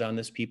wishes on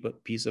this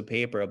piece of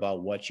paper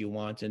about what you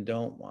want and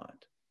don't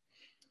want.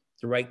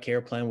 The right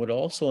care plan would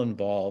also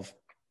involve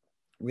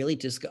really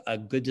just a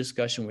good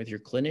discussion with your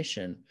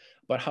clinician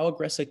about how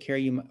aggressive care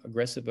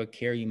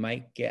you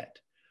might get.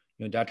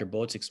 Dr.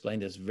 Boats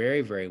explained this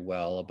very, very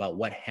well about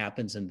what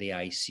happens in the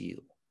ICU.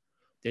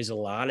 There's a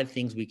lot of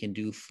things we can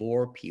do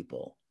for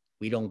people.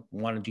 We don't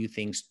want to do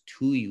things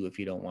to you if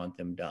you don't want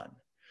them done.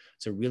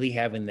 So really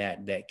having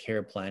that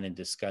care plan and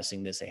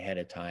discussing this ahead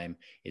of time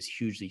is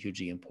hugely,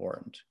 hugely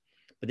important.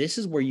 But this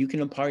is where you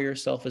can empower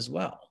yourself as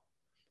well,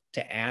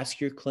 to ask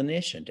your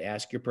clinician, to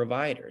ask your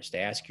providers, to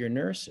ask your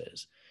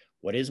nurses,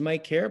 what is my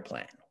care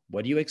plan?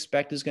 What do you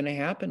expect is going to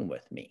happen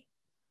with me?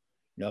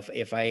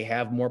 If I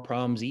have more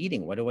problems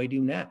eating, what do I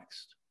do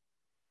next?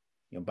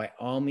 By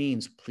all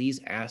means, please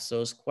ask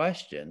those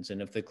questions.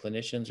 And if the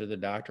clinicians or the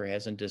doctor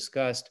hasn't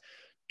discussed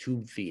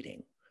tube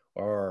feeding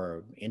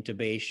or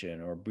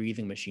intubation or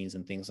breathing machines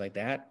and things like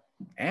that,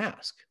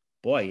 ask.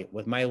 Boy,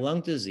 with my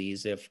lung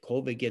disease, if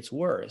COVID gets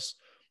worse,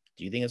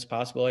 do you think it's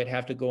possible I'd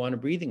have to go on a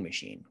breathing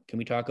machine? Can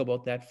we talk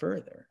about that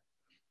further?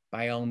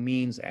 By all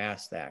means,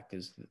 ask that,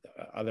 because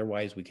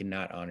otherwise we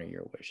cannot honor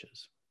your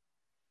wishes.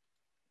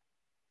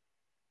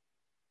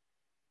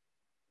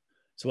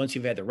 So once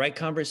you've had the right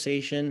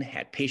conversation,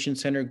 had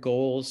patient-centered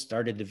goals,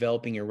 started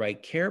developing your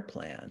right care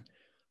plan,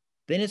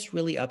 then it's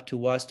really up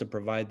to us to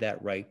provide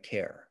that right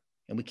care.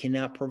 And we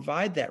cannot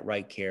provide that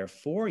right care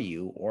for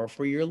you or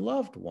for your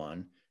loved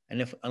one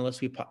unless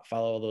we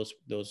follow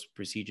those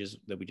procedures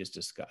that we just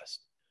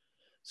discussed.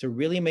 So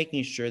really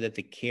making sure that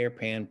the care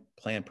plan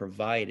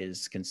provided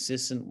is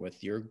consistent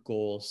with your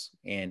goals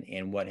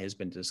and what has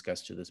been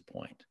discussed to this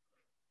point.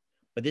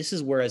 But this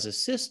is where, as a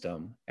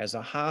system, as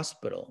a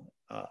hospital,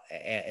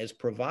 as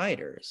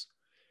providers,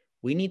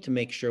 we need to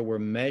make sure we're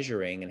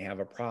measuring and have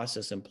a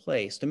process in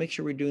place to make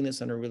sure we're doing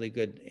this in a really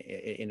good,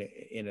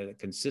 in a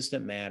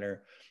consistent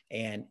manner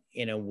and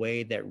in a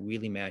way that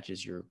really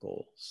matches your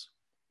goals.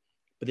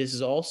 But this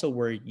is also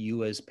where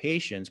you as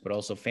patients, but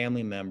also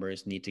family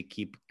members need to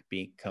keep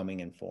becoming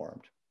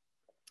informed.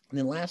 And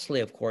then lastly,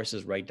 of course,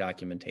 is right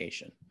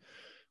documentation.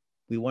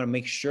 We want to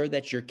make sure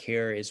that your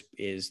care is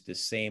the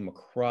same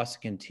across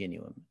the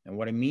continuum. And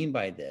what I mean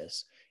by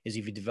this is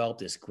if you develop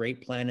this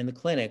great plan in the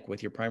clinic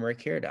with your primary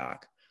care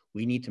doc,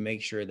 we need to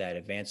make sure that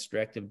advanced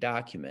directive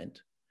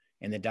document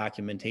and the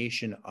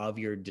documentation of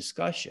your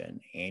discussion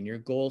and your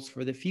goals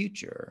for the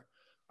future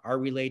are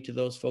relayed to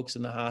those folks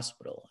in the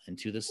hospital and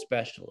to the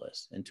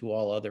specialists and to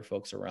all other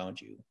folks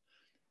around you.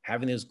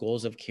 Having those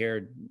goals of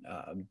care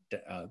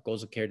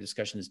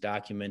discussions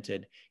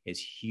documented is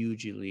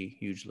hugely,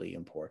 hugely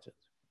important.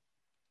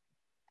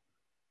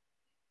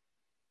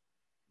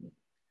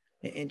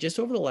 And just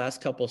over the last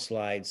couple of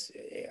slides,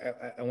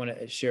 I want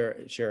to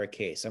share a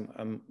case.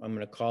 I'm going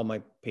to call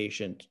my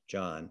patient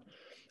John.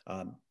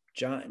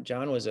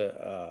 John was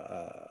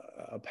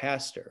a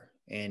pastor,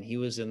 and he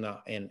was in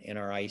our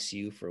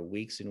ICU for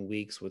weeks and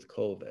weeks with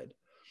COVID.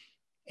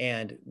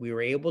 And we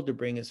were able to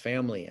bring his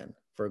family in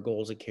for a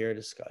goals of care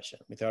discussion.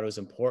 We thought it was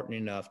important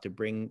enough to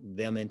bring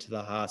them into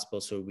the hospital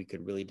so we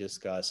could really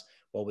discuss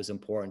what was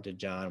important to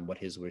John, what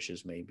his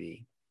wishes may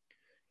be.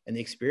 And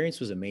the experience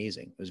was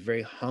amazing. It was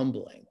very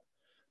humbling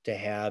to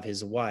have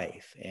his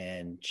wife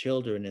and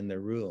children in the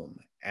room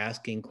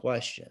asking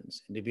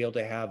questions and to be able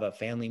to have a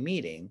family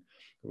meeting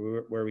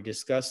where we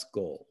discussed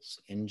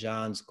goals and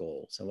John's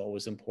goals and what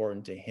was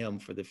important to him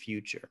for the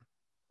future.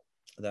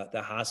 The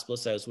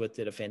hospitalist I was with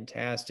did a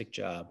fantastic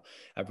job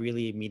of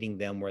really meeting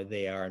them where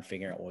they are and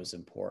figuring out what was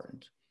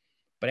important.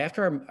 But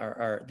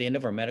after the end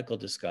of our medical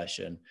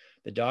discussion,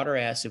 the daughter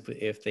asked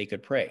if they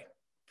could pray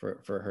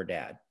for her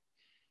dad.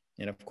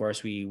 And of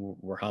course, we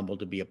were humbled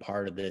to be a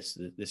part of this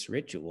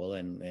ritual,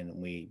 and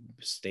we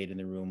stayed in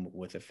the room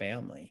with the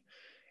family.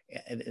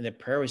 And the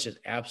prayer was just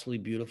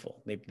absolutely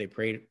beautiful. They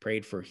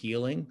prayed for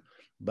healing,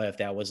 but if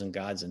that wasn't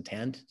God's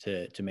intent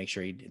to make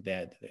sure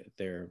that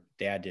their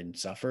dad didn't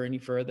suffer any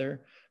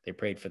further, they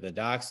prayed for the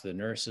docs, the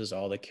nurses,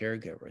 all the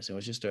caregivers. It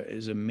was just it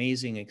was an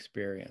amazing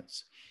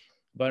experience.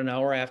 About an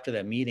hour after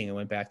that meeting, I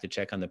went back to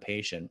check on the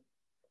patient,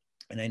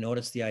 and I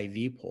noticed the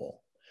IV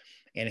pole.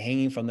 And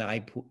hanging from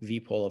the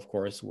IV pole, of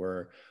course,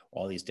 were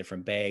all these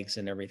different bags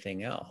and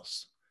everything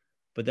else.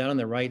 But then on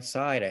the right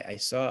side, I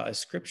saw a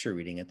scripture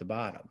reading at the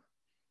bottom.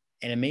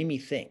 And it made me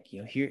think,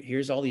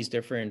 here's all these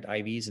different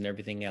IVs and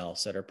everything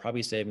else that are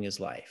probably saving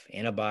his life.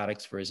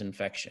 Antibiotics for his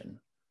infection,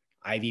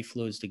 IV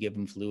fluids to give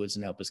him fluids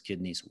and help his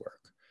kidneys work,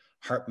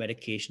 heart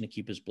medication to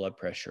keep his blood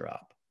pressure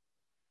up.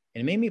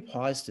 And it made me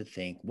pause to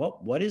think,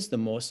 what is the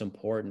most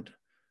important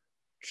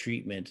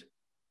treatment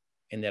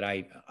in that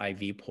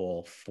IV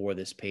pole for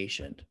this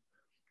patient?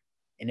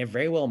 And it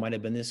very well might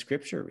have been this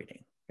scripture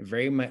reading. It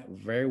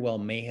very well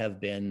may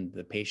have been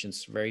the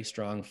patient's very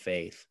strong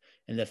faith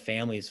and the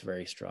family's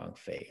very strong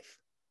faith.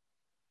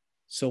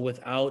 So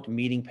without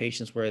meeting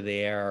patients where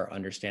they are,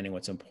 understanding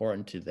what's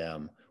important to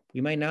them,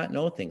 we might not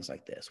know things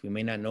like this. We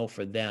may not know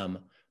for them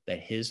that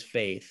his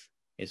faith,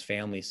 his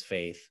family's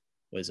faith,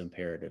 was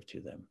imperative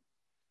to them.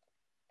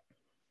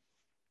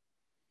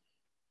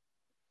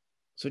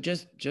 So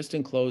just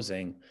in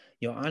closing,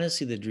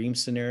 honestly, the dream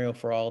scenario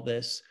for all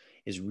this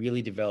is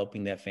really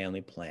developing that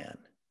family plan.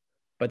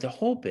 But the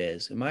hope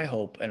is, my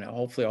hope, and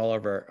hopefully all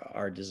of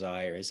our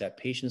desire, is that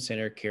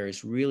patient-centered care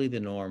is really the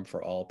norm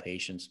for all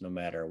patients, no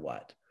matter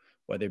what,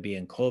 whether it be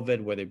in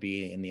COVID, whether it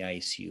be in the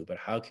ICU. But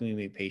how can we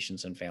meet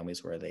patients and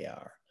families where they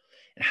are?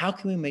 And how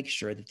can we make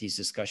sure that these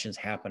discussions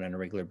happen on a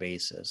regular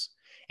basis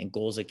and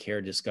goals of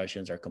care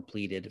discussions are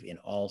completed in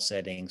all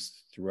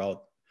settings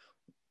throughout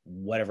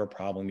whatever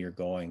problem you're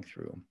going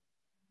through?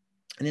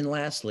 And then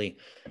lastly,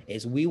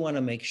 is we want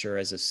to make sure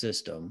as a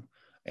system,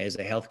 as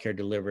a healthcare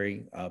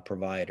delivery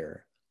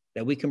provider,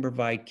 that we can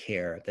provide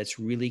care that's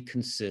really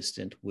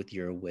consistent with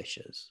your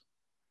wishes.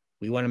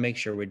 We want to make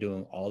sure we're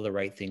doing all the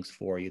right things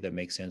for you that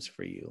make sense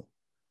for you.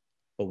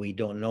 But we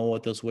don't know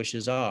what those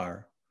wishes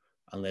are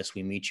unless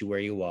we meet you where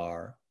you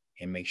are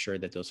and make sure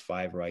that those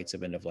 5 rights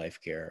of end-of-life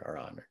care are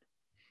honored.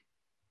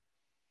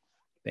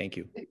 Thank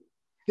you.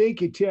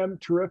 Thank you, Tim.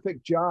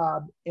 Terrific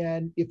job.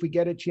 And if we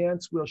get a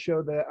chance, we'll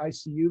show the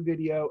ICU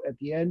video at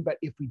the end. But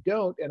if we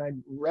don't, and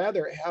I'd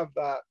rather have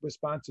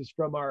responses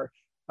from our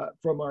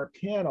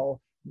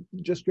panel,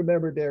 just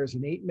remember there's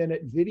an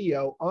 8-minute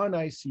video on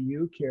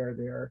ICU care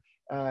there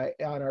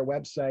on our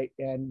website,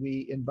 and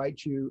we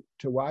invite you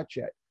to watch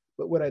it.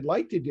 But what I'd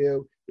like to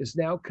do is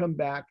now come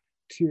back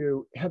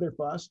to Heather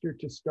Foster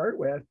to start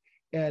with,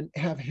 and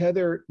have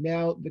Heather,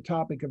 now the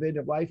topic of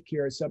end-of-life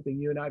care is something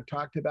you and I've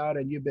talked about,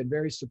 and you've been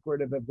very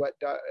supportive of what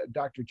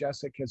Dr.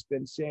 Jessica has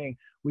been saying.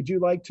 Would you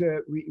like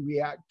to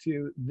react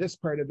to this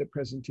part of the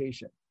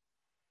presentation?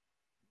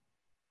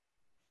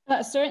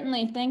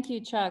 Certainly. Thank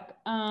you, Chuck.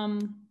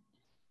 As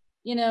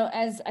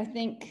I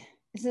think,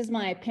 this is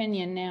my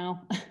opinion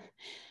now,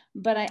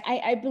 But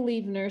I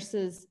believe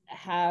nurses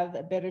have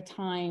a better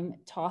time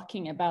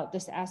talking about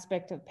this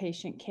aspect of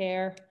patient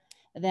care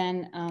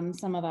than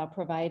some of our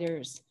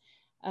providers.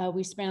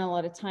 We spend a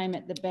lot of time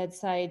at the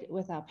bedside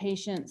with our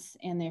patients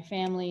and their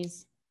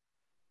families.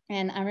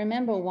 And I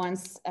remember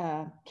once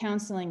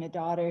counseling a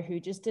daughter who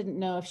just didn't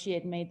know if she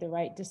had made the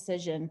right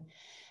decision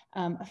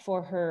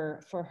for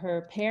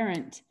her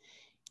parent.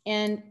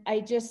 And I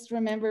just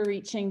remember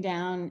reaching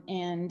down,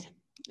 and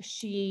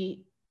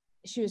she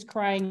was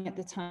crying at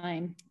the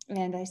time.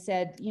 And I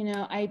said, you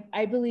know,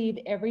 I believe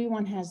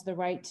everyone has the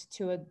right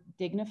to a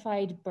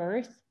dignified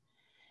birth,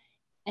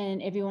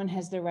 and everyone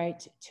has the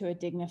right to a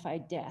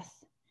dignified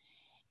death.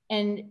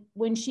 And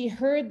when she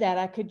heard that,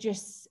 I could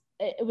just,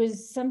 it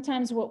was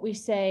sometimes what we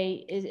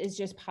say is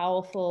just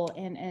powerful.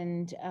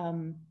 And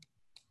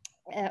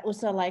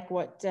also like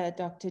what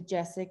Dr.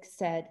 Jessic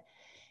said,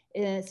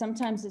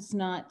 sometimes it's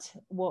not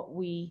what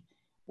we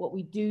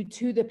do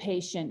to the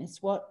patient,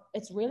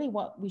 it's really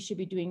what we should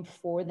be doing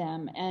for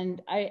them.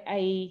 And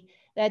I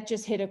that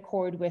just hit a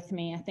chord with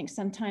me. I think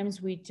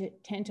sometimes we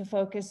tend to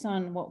focus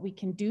on what we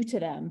can do to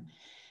them.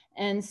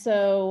 And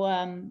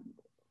so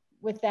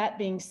with that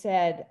being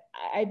said,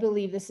 I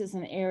believe this is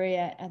an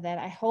area that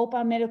I hope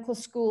our medical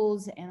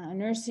schools and our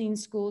nursing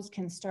schools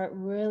can start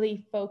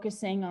really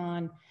focusing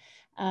on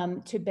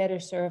to better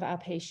serve our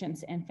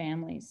patients and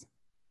families.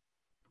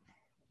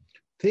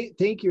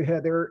 Thank you,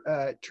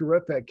 Heather.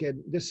 Terrific.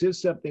 And this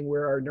is something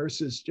where our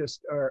nurses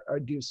just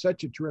do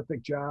such a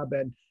terrific job.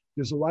 And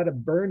there's a lot of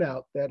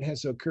burnout that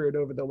has occurred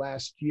over the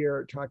last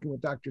year. Talking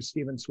with Dr.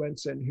 Stephen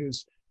Swenson,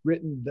 who's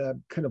written the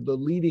kind of the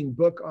leading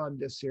book on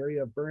this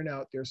area of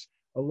burnout. There's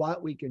a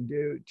lot we can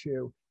do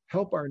to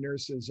help our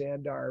nurses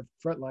and our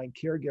frontline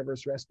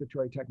caregivers,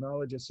 respiratory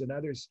technologists, and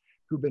others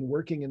who've been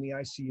working in the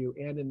ICU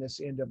and in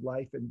this end of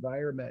life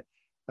environment.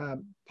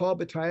 Paul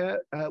Bataya,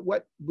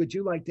 what would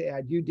you like to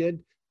add? You did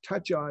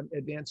touch on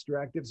advanced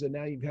directives, and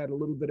now you've had a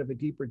little bit of a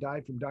deeper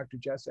dive from Dr.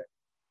 Jessic.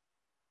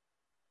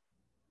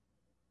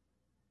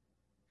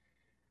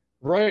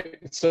 Right.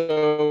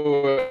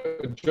 So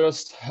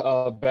just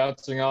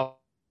bouncing off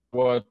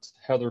what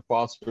Heather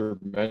Foster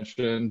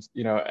mentioned,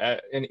 you know,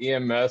 in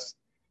EMS,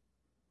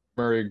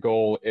 primary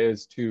goal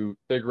is to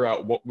figure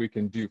out what we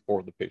can do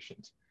for the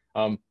patient.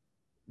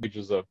 Which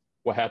is of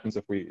what happens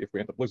if we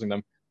end up losing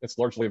them. It's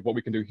largely what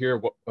we can do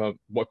here.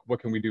 What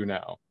can we do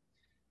now?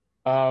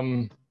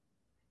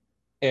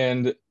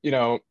 And you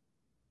know,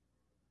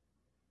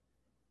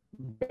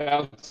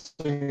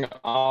 bouncing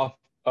off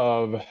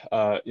of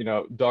you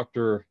know,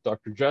 Dr.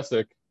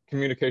 Jessic,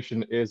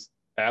 communication is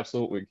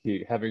absolutely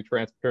key. Having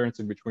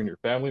transparency between your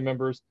family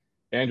members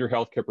and your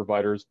healthcare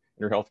providers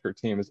and your healthcare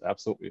team is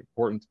absolutely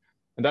important.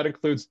 And that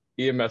includes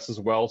EMS as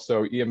well.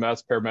 So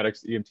EMS,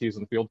 paramedics, EMTs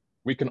in the field,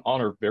 we can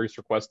honor various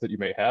requests that you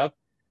may have,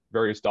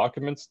 various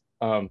documents,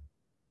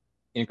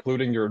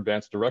 including your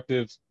advanced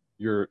directives,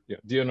 your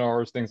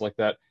DNRs, things like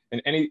that,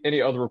 and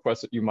any other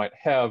requests that you might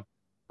have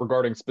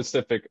regarding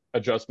specific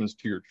adjustments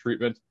to your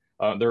treatment.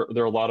 There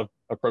are a lot of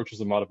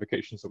approaches and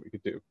modifications that we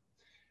could do.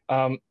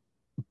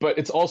 But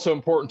it's also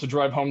important to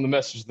drive home the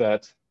message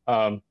that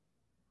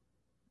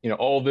you know,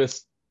 all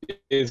this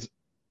is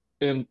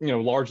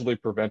largely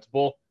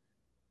preventable.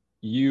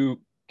 You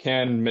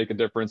can make a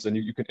difference, and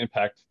you can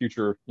impact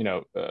future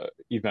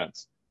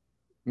events.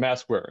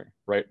 Mask wearing,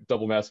 right?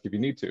 Double mask if you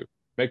need to.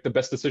 Make the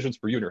best decisions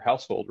for you and your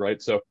household,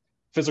 right? So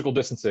physical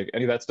distancing,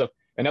 any of that stuff.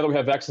 And now that we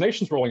have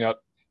vaccinations rolling out,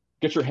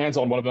 get your hands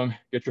on one of them.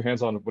 Get your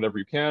hands on whatever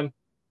you can.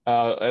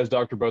 As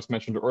Dr. Bose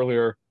mentioned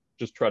earlier,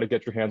 just try to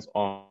get your hands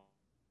on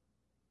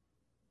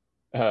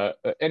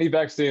any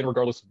vaccine,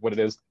 regardless of what it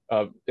is,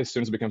 as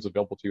soon as it becomes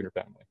available to you and your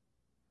family.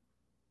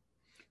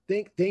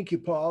 Thank you,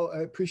 Paul. I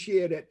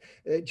appreciate it.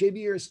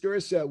 JB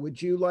Aristorza,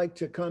 would you like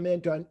to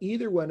comment on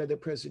either one of the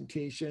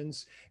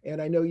presentations?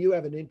 And I know you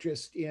have an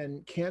interest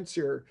in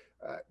cancer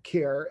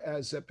care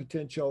as a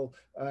potential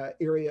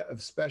area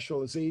of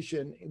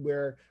specialization,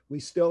 where we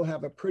still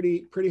have a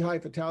pretty high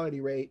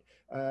fatality rate,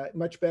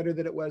 much better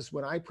than it was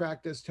when I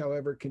practiced,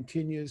 however,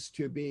 continues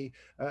to be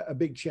a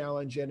big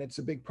challenge, and it's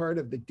a big part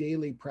of the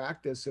daily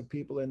practice of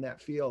people in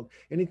that field.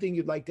 Anything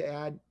you'd like to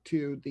add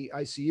to the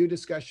ICU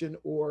discussion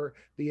or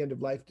the end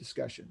of life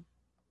discussion?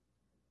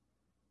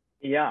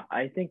 Yeah,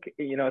 I think,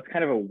 you know, it's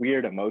kind of a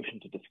weird emotion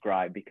to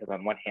describe, because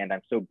on one hand,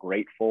 I'm so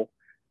grateful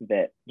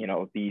that, you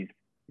know, these,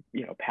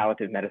 you know,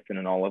 palliative medicine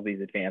and all of these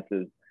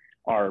advances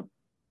are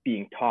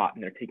being taught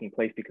and they're taking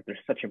place, because there's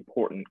such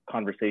important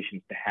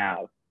conversations to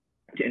have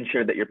to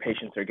ensure that your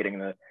patients are getting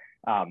the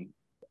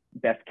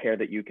best care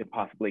that you can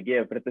possibly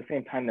give. But at the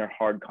same time, they're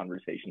hard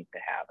conversations to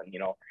have. And, you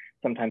know,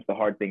 sometimes the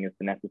hard thing is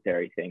the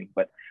necessary thing.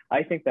 But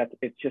I think that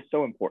it's just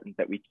so important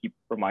that we keep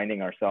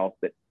reminding ourselves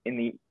that in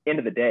the end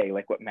of the day,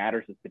 like, what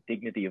matters is the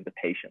dignity of the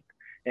patient,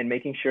 and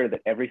making sure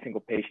that every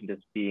single patient is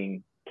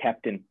being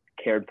kept and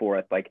cared for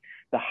at like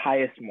the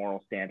highest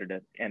moral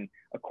standard and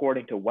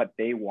according to what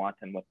they want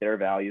and what their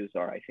values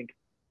are. I think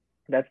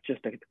that's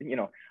just a, you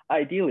know,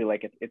 ideally,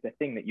 like, it's a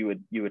thing that you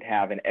would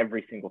have in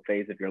every single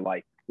phase of your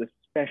life. It's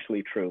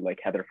especially true, like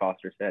Heather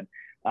Foster said,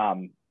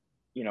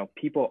 you know,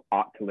 people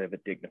ought to live a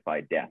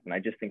dignified death. And I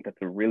just think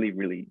that's a really,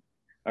 really,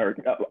 or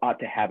ought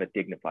to have a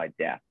dignified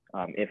death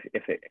if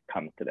it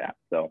comes to that.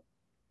 So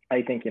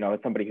I think, you know, as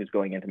somebody who's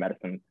going into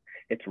medicine,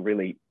 it's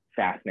really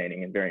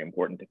fascinating and very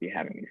important to be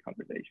having these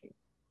conversations.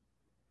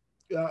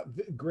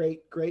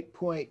 Great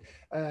point.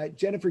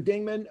 Jennifer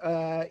Dingman,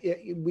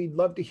 we'd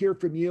love to hear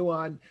from you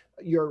on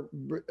your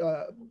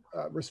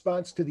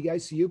response to the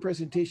ICU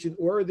presentation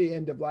or the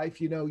end of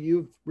life. You know,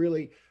 you've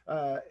really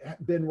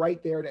been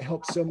right there to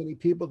help so many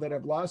people that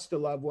have lost a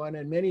loved one,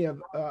 and many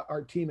of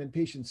our team in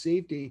patient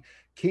safety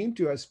came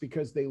to us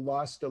because they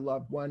lost a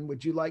loved one.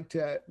 Would you like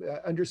to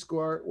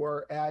underscore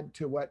or add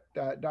to what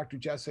Dr.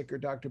 Jessic or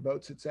Dr.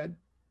 Boats had said?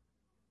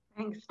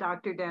 Thanks,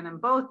 Dr. Denham.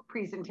 Both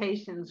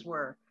presentations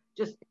were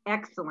just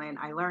excellent.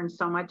 I learned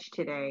so much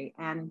today.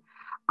 And,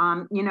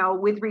 you know,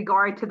 with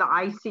regard to the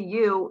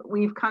ICU,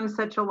 we've come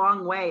such a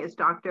long way, as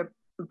Dr.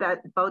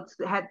 Boats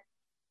had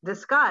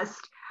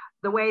discussed,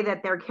 the way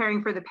that they're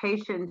caring for the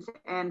patients,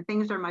 and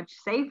things are much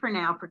safer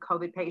now for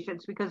COVID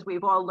patients because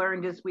we've all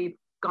learned as we've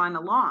gone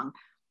along.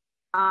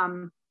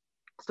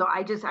 So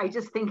I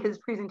just think his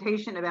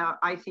presentation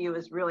about ICU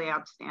is really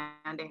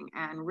outstanding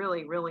and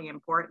really, really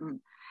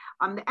important.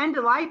 The end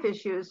of life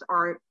issues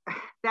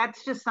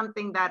that's just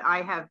something that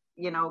I have,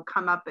 you know,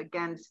 come up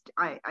against.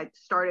 I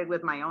started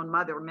with my own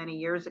mother many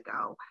years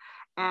ago,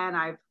 and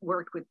I've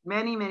worked with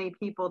many, many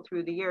people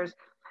through the years.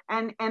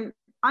 And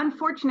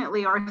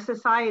unfortunately, our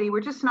society, we're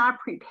just not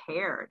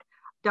prepared.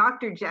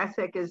 Dr.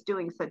 Jessic is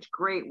doing such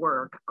great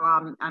work.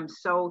 I'm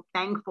so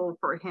thankful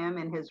for him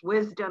and his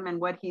wisdom and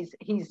what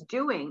he's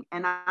doing.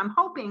 And I'm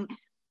hoping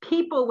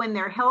people, when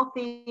they're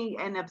healthy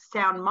and of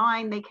sound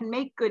mind, they can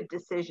make good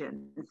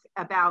decisions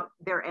about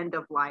their end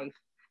of life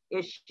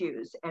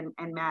issues and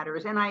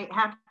matters. And I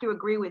have to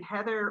agree with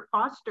Heather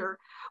Foster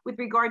with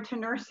regard to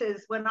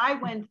nurses. When I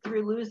went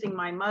through losing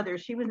my mother,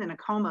 she was in a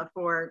coma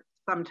for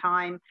some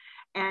time,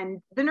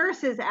 and the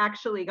nurses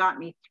actually got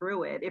me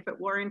through it. If it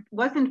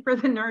wasn't for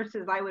the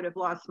nurses, I would have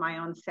lost my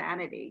own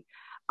sanity.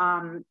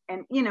 And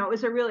you know, it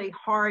was a really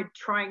hard,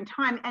 trying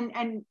time,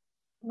 and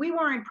we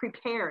weren't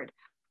prepared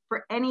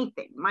for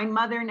anything. My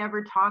mother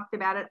never talked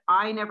about it.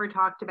 I never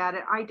talked about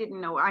it. I didn't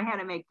know. I had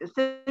to make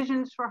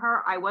decisions for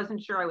her. I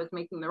wasn't sure I was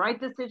making the right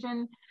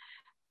decision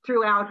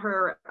throughout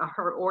her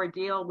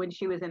ordeal when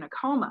she was in a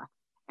coma.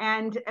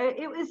 And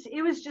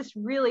it was just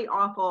really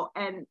awful.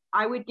 And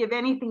I would give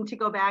anything to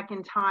go back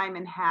in time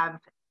and have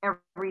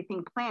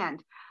everything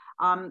planned.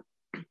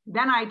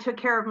 Then I took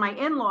care of my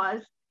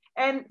in-laws,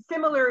 and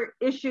similar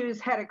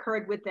issues had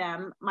occurred with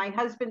them. My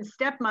husband's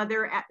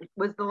stepmother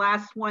was the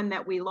last one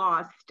that we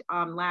lost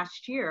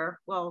last year.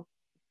 Well,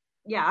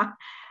 yeah.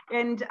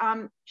 And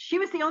she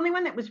was the only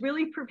one that was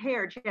really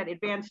prepared. She had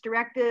advanced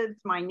directives.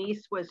 My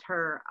niece was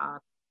her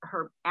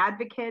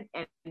advocate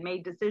and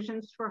made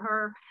decisions for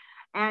her.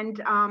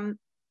 And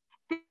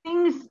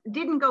things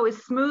didn't go as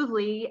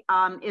smoothly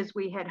as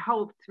we had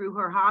hoped through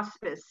her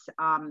hospice.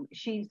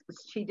 She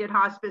did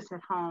hospice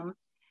at home,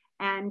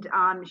 and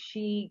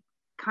she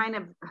kind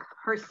of,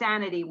 her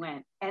sanity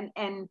went,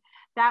 and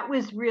that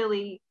was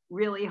really,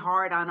 really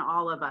hard on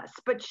all of us.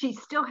 But she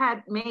still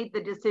had made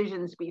the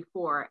decisions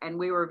before, and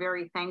we were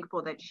very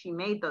thankful that she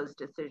made those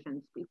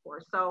decisions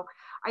before. So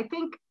I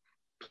think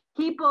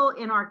people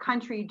in our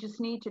country just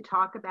need to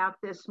talk about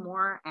this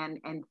more and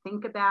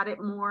think about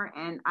it more.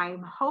 And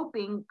I'm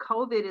hoping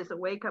COVID is a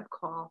wake-up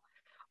call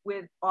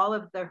with all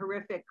of the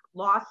horrific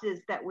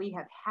losses that we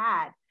have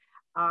had.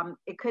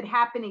 It could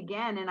happen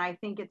again, and I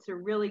think it's a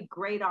really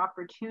great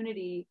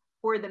opportunity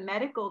for the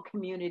medical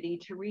community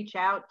to reach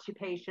out to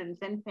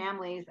patients and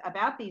families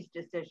about these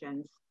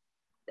decisions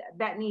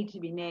that need to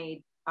be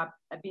made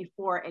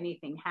before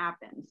anything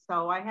happens.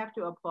 So I have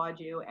to applaud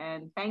you,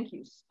 and thank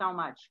you so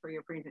much for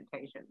your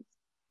presentations.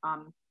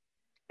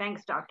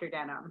 Thanks, Dr.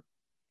 Denham.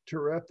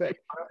 Terrific.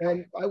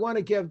 And I want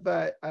to give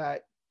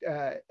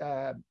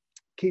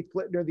Keith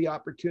Flitner the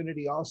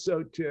opportunity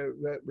also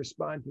to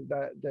respond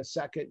to the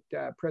second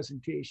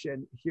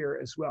presentation here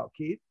as well.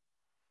 Keith?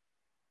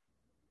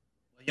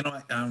 You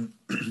know,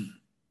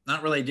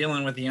 not really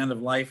dealing with the end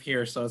of life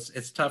here, so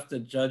it's tough to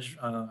judge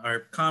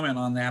or comment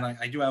on that.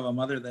 I do have a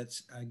mother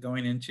that's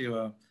going into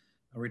a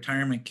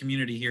retirement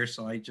community here,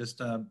 so I just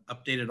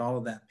updated all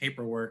of that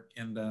paperwork.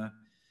 And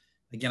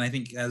again, I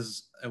think,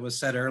 as it was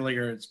said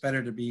earlier, it's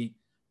better to be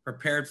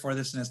prepared for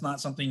this, and it's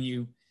not something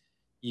you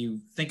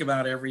think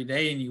about every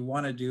day and you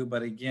want to do.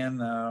 But again,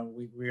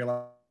 we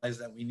realized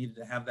that we needed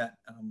to have that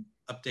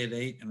up to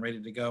date and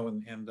ready to go.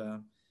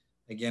 And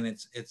again,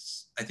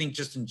 it's I think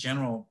just in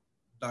general,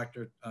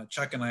 Dr.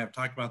 Chuck and I have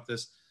talked about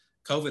this.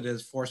 COVID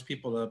has forced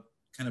people to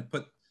kind of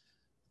put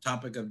the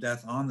topic of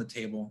death on the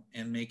table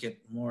and make it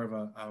more of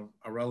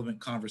a relevant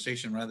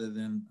conversation rather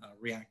than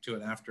react to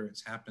it after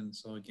it's happened.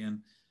 So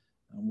again,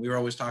 we were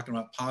always talking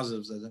about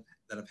positives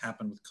that have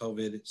happened with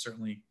COVID. It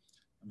certainly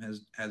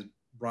has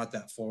brought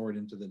that forward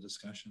into the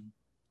discussion.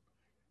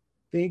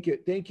 Thank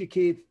you,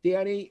 Keith.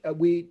 Danny,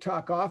 we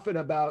talk often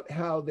about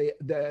how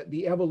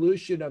the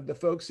evolution of the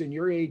folks in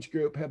your age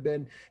group have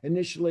been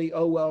initially,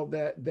 oh well,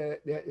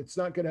 it's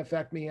not going to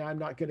affect me. I'm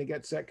not going to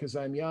get sick because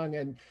I'm young,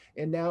 and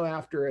now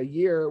after a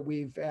year,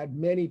 we've had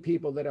many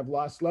people that have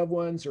lost loved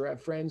ones or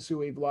have friends who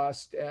we've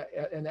lost,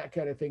 and that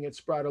kind of thing. It's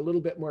brought a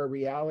little bit more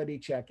reality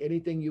check.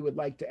 Anything you would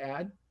like to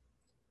add?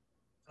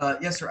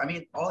 Yes, sir. I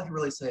mean, all I can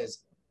really say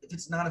is if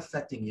it's not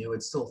affecting you,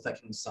 it's still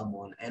affecting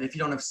someone. And if you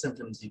don't have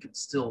symptoms, you can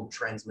still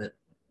transmit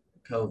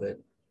COVID.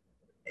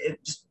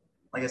 It just,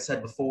 like I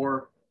said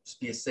before,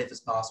 just be as safe as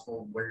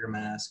possible, wear your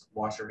mask,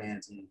 wash your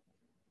hands, and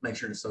make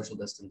sure to social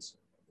distance.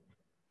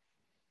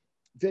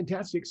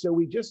 Fantastic. So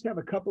we just have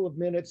a couple of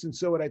minutes. And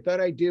so what I thought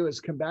I'd do is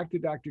come back to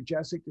Dr.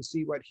 Jessic to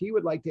see what he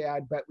would like to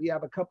add, but we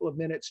have a couple of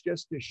minutes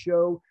just to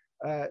show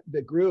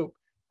the group.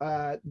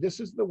 This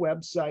is the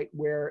website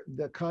where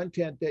the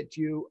content that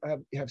you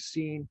have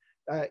seen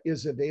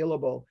is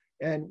available.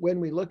 And when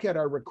we look at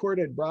our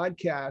recorded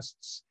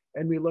broadcasts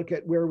and we look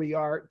at where we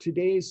are,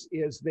 today's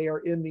is they are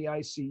in the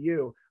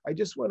ICU. I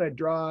just want to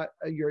draw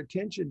your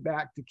attention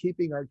back to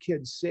keeping our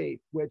kids safe,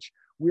 which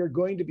we're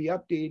going to be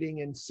updating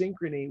in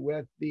synchrony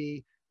with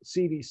the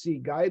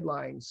CDC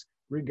guidelines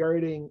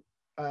regarding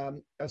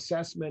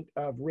assessment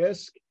of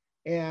risk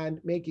and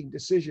making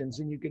decisions.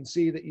 And you can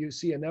see that you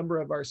see a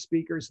number of our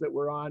speakers that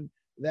were on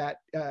that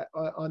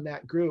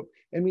group.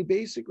 And we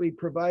basically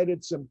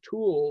provided some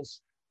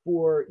tools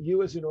for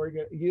you as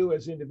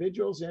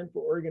individuals and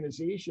for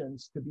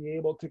organizations to be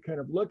able to kind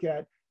of look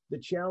at the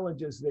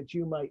challenges that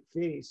you might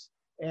face.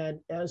 And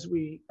as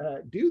we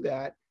do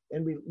that,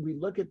 and we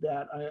look at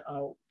that,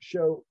 I'll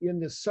show in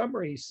the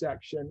summary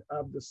section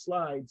of the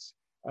slides,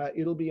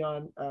 it'll be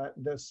on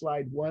the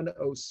slide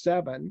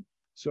 107.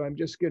 So I'm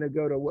just going to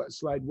go to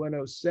slide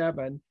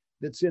 107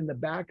 that's in the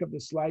back of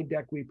the slide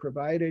deck we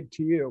provided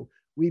to you.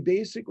 We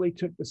basically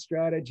took the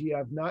strategy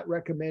of not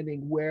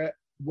recommending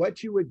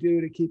what you would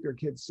do to keep your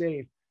kids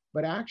safe,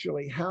 but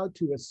actually how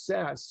to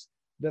assess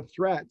the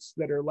threats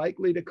that are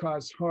likely to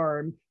cause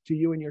harm to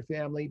you and your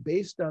family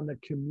based on the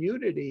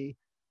community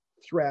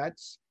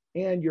threats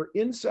and your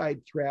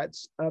inside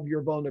threats of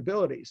your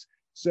vulnerabilities.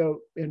 So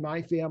in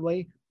my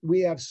family,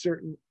 we have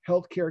certain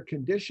healthcare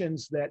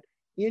conditions that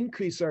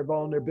increase our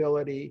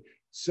vulnerability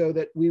so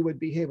that we would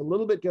behave a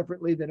little bit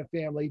differently than a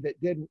family that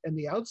didn't. And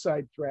the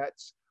outside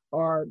threats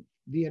are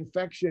the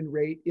infection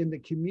rate in the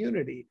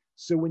community.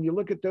 So when you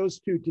look at those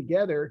two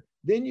together,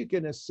 then you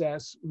can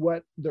assess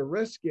what the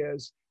risk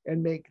is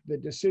and make the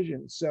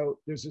decision. So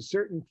there's a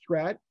certain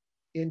threat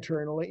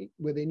internally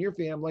within your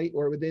family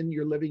or within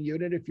your living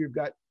unit. If you've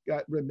got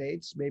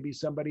roommates, maybe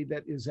somebody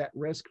that is at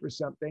risk for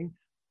something.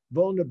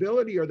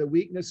 Vulnerability are the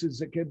weaknesses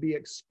that could be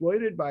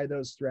exploited by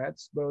those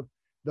threats, both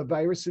the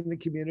virus in the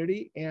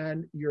community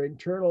and your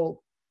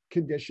internal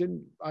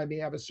condition. I may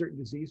have a certain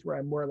disease where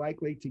I'm more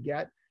likely to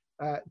get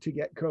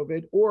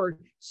COVID or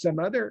some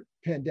other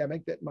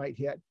pandemic that might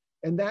hit.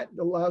 And that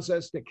allows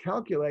us to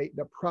calculate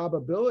the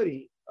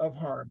probability of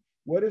harm.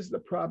 What is the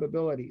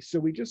probability? So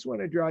we just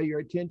want to draw your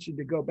attention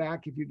to go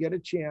back, if you get a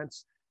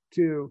chance,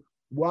 to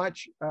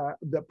watch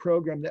the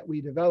program that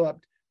we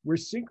developed. We're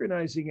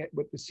synchronizing it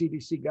with the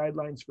CDC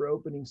guidelines for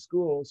opening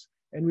schools,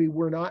 and we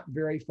were not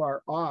very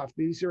far off.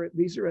 These are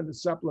in the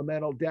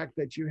supplemental deck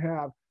that you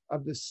have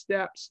of the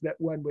steps that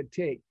one would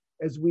take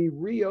as we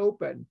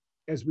reopen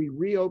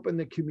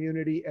the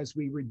community, as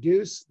we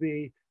reduce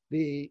the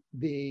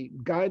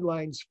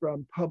guidelines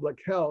from public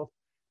health.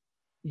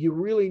 You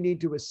really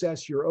need to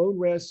assess your own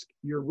risk,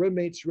 your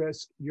roommate's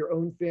risk, your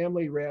own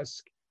family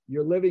risk,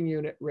 your living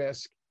unit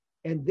risk,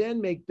 and then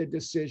make the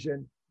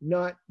decision,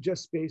 not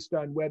just based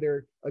on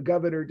whether a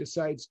governor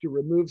decides to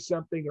remove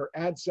something or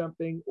add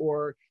something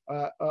or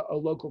a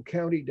local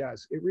county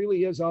does. It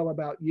really is all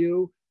about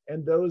you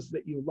and those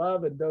that you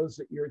love and those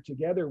that you're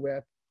together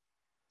with.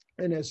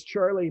 And as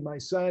Charlie, my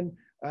son,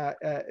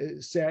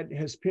 said,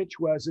 his pitch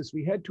was, as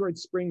we head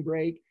towards spring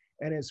break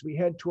and as we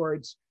head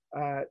towards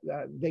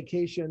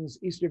vacations,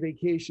 Easter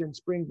vacation,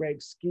 spring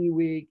break, ski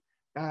week,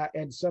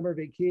 and summer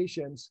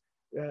vacations,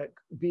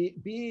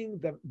 being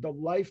the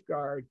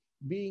lifeguard,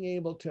 being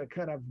able to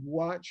kind of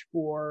watch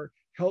for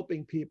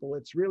helping people.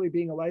 It's really,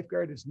 being a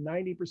lifeguard is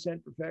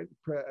 90%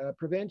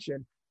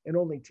 prevention and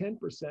only 10%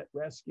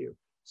 rescue.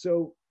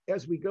 So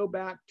as we go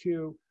back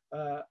to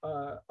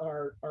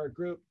our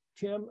group,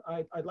 Tim,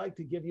 I'd like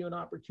to give you an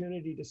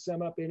opportunity to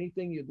sum up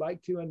anything you'd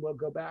like to, and we'll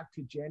go back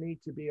to Jenny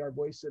to be our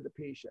voice of the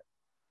patient.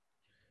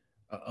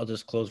 I'll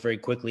just close very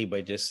quickly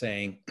by just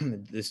saying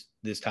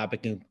this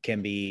topic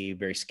can be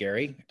very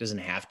scary. It doesn't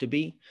have to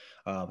be.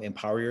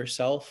 Empower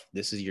yourself.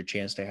 This is your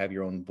chance to have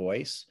your own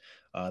voice.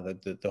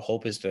 The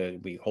hope is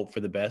we hope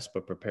for the best,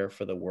 but prepare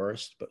for the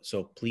worst.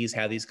 So please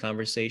have these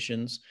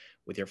conversations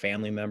with your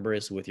family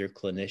members, with your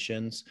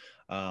clinicians.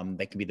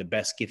 That can be the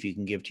best gift you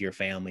can give to your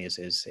family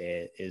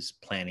is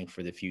planning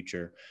for the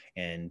future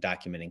and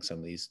documenting some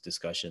of these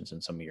discussions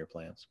and some of your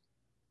plans.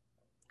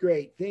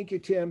 Great. Thank you,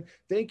 Tim.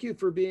 Thank you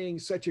for being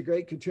such a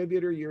great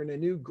contributor. You're in a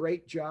new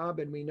great job,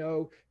 and we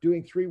know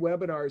doing 3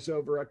 webinars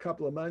over a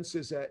couple of months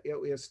it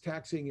is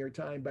taxing your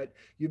time, but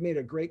you've made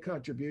a great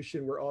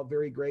contribution. We're all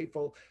very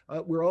grateful.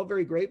 We're all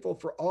very grateful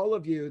for all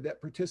of you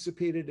that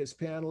participated as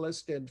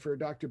panelists, and for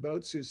Dr.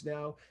 Boats, who's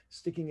now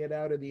sticking it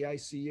out in the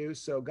ICU.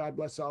 So God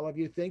bless all of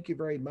you. Thank you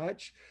very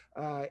much.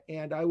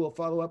 And I will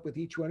follow up with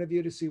each one of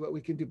you to see what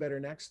we can do better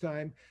next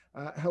time.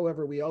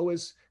 However, we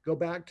always go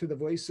back to the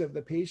voice of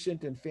the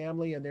patient and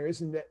family, and there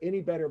isn't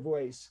any better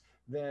voice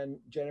than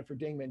Jennifer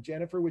Dingman.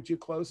 Jennifer, would you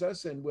close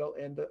us, and we'll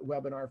end the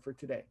webinar for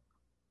today.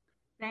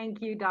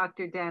 Thank you,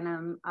 Dr.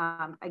 Denham.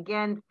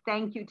 Again,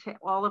 thank you to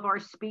all of our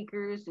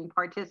speakers and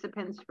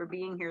participants for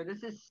being here.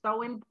 This is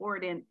so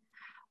important.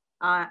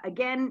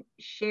 Again,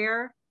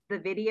 share the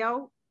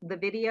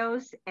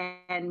videos,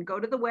 and go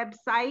to the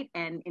website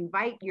and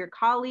invite your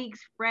colleagues,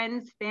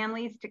 friends,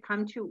 families to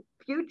come to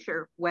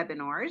future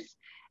webinars,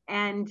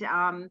 and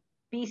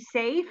be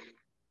safe,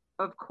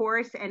 of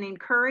course, and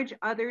encourage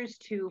others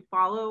to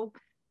follow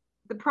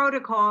the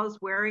protocols,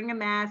 wearing a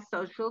mask,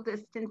 social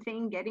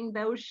distancing, getting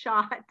those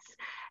shots.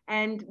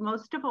 And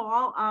most of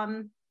all,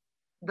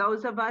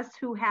 those of us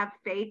who have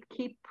faith,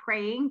 keep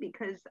praying,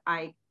 because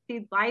I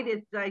see light,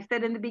 as I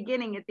said in the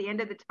beginning, at the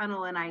end of the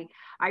tunnel, and I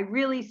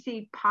really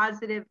see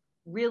positive,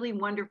 really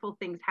wonderful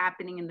things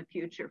happening in the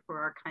future for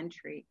our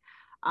country.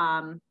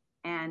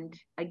 And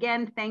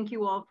again, thank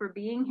you all for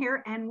being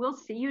here, and we'll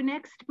see you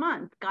next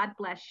month. God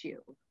bless you.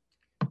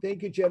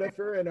 Thank you,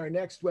 Jennifer. And our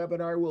next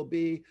webinar will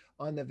be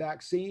on the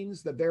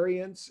vaccines, the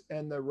variants,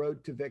 and the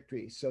road to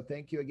victory. So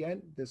thank you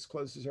again. This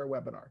closes our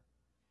webinar.